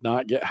 and we did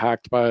not get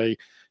hacked by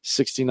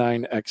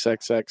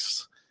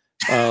 69XXX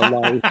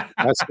live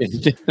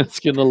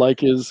asking to like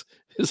his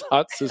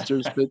hot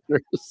sister's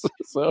pictures.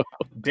 So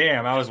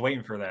damn, I was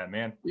waiting for that,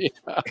 man. Yeah,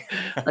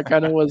 I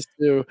kind of was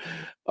too.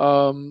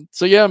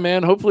 So yeah,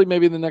 man, hopefully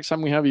maybe the next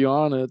time we have you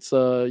on, it's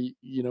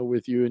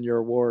with you and your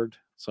award.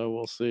 So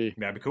we'll see.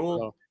 That'd be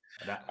cool.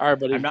 So, all right,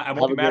 buddy. I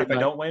won't be mad if I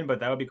don't win, but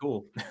that would be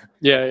cool.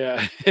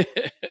 Yeah.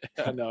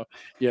 I know.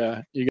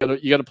 Yeah. You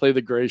gotta play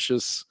the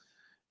gracious,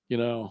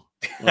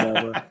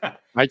 whatever.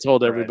 I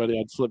told everybody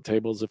I'd flip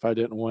tables if I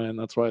didn't win.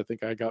 That's why I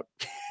think I got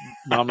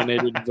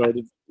nominated and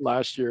voted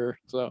last year.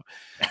 So,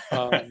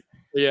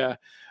 yeah.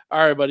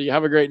 All right, buddy.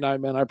 Have a great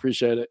night, man. I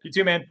appreciate it. You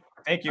too, man.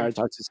 Thank you. All right.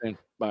 Talk to you soon.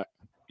 Bye.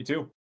 You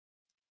too.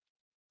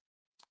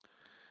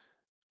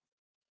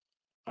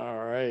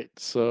 All right.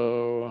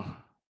 So,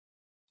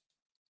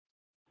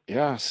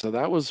 yeah. So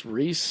that was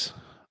Reece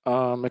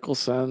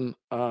Mikkelson.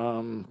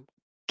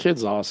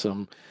 Kid's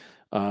awesome.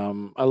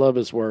 I love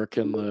his work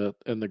in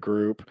the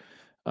group.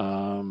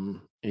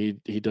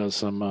 He does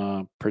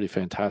some pretty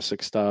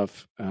fantastic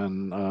stuff,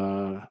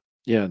 and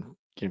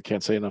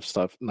can't say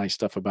enough nice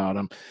stuff about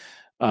him.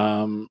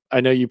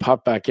 I know you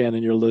popped back in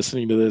and you're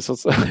listening to this.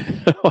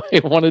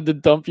 I wanted to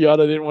dump you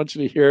out. I didn't want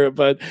you to hear it,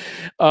 but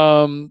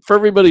for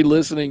everybody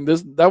listening,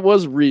 that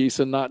was Reece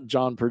and not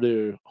John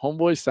Perdue.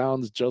 Homeboy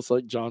sounds just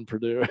like John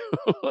Perdue.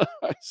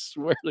 I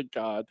swear to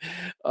God.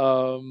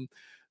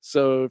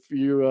 So if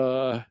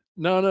you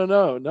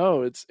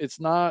no, it's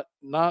not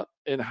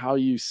in how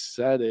you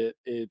said it.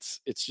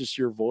 It's just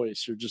your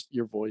voice.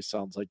 Your voice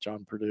sounds like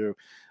John Perdue,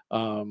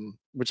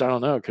 which I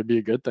don't know. It could be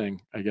a good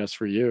thing, I guess,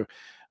 for you.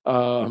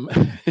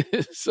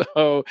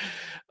 So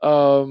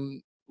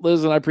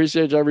Listen, I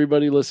appreciate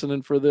everybody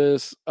listening for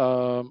this.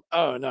 Oh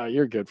no,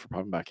 you're good for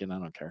popping back in. I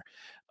don't care.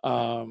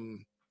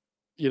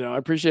 I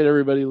appreciate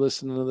everybody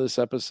listening to this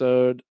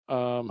episode.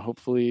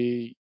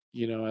 Hopefully,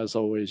 as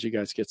always, you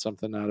guys get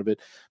something out of it.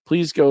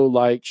 Please go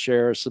like,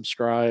 share,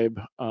 subscribe,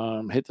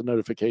 hit the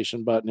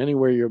notification button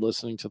anywhere you're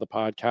listening to the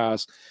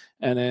podcast.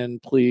 And then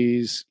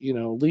please,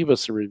 leave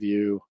us a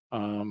review.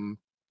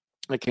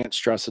 I can't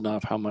stress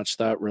enough how much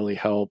that really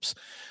helps.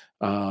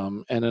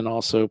 And then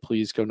also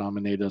please go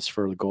nominate us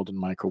for the Golden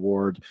Mike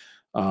Award.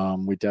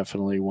 We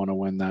definitely want to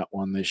win that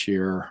one this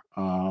year.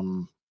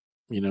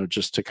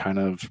 Just to kind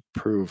of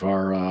prove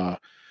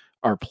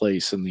our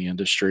place in the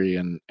industry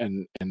and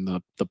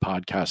the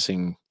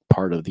podcasting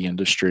part of the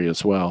industry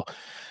as well.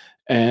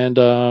 And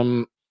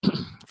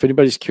if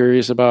anybody's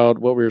curious about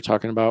what we were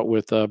talking about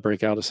with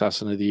Breakout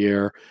Assassin of the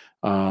Year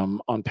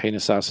on Paint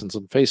Assassins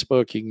on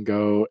Facebook, you can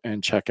go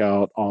and check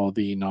out all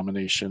the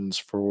nominations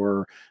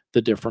for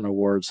the different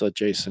awards that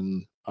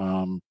Jason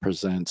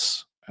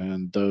presents.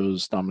 And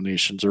those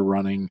nominations are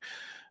running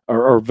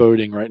or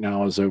voting right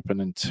now is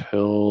open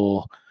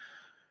until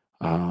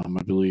I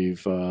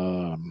believe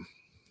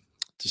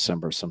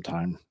December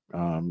sometime,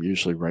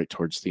 usually right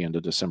towards the end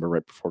of December,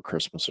 right before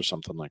Christmas or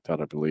something like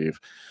that, I believe.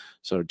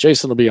 So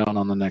Jason will be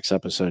on the next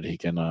episode. He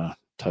can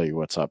tell you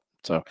what's up.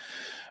 So,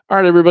 all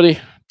right, everybody,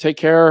 take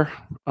care.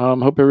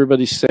 Hope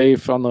everybody's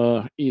safe on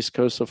the East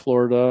Coast of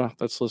Florida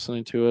that's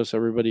listening to us.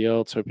 Everybody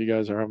else, hope you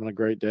guys are having a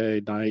great day,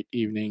 night,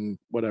 evening,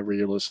 whatever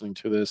you're listening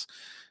to this.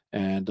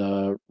 And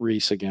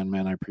Reece, again,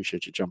 man, I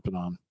appreciate you jumping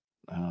on.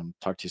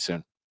 Talk to you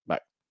soon. Bye.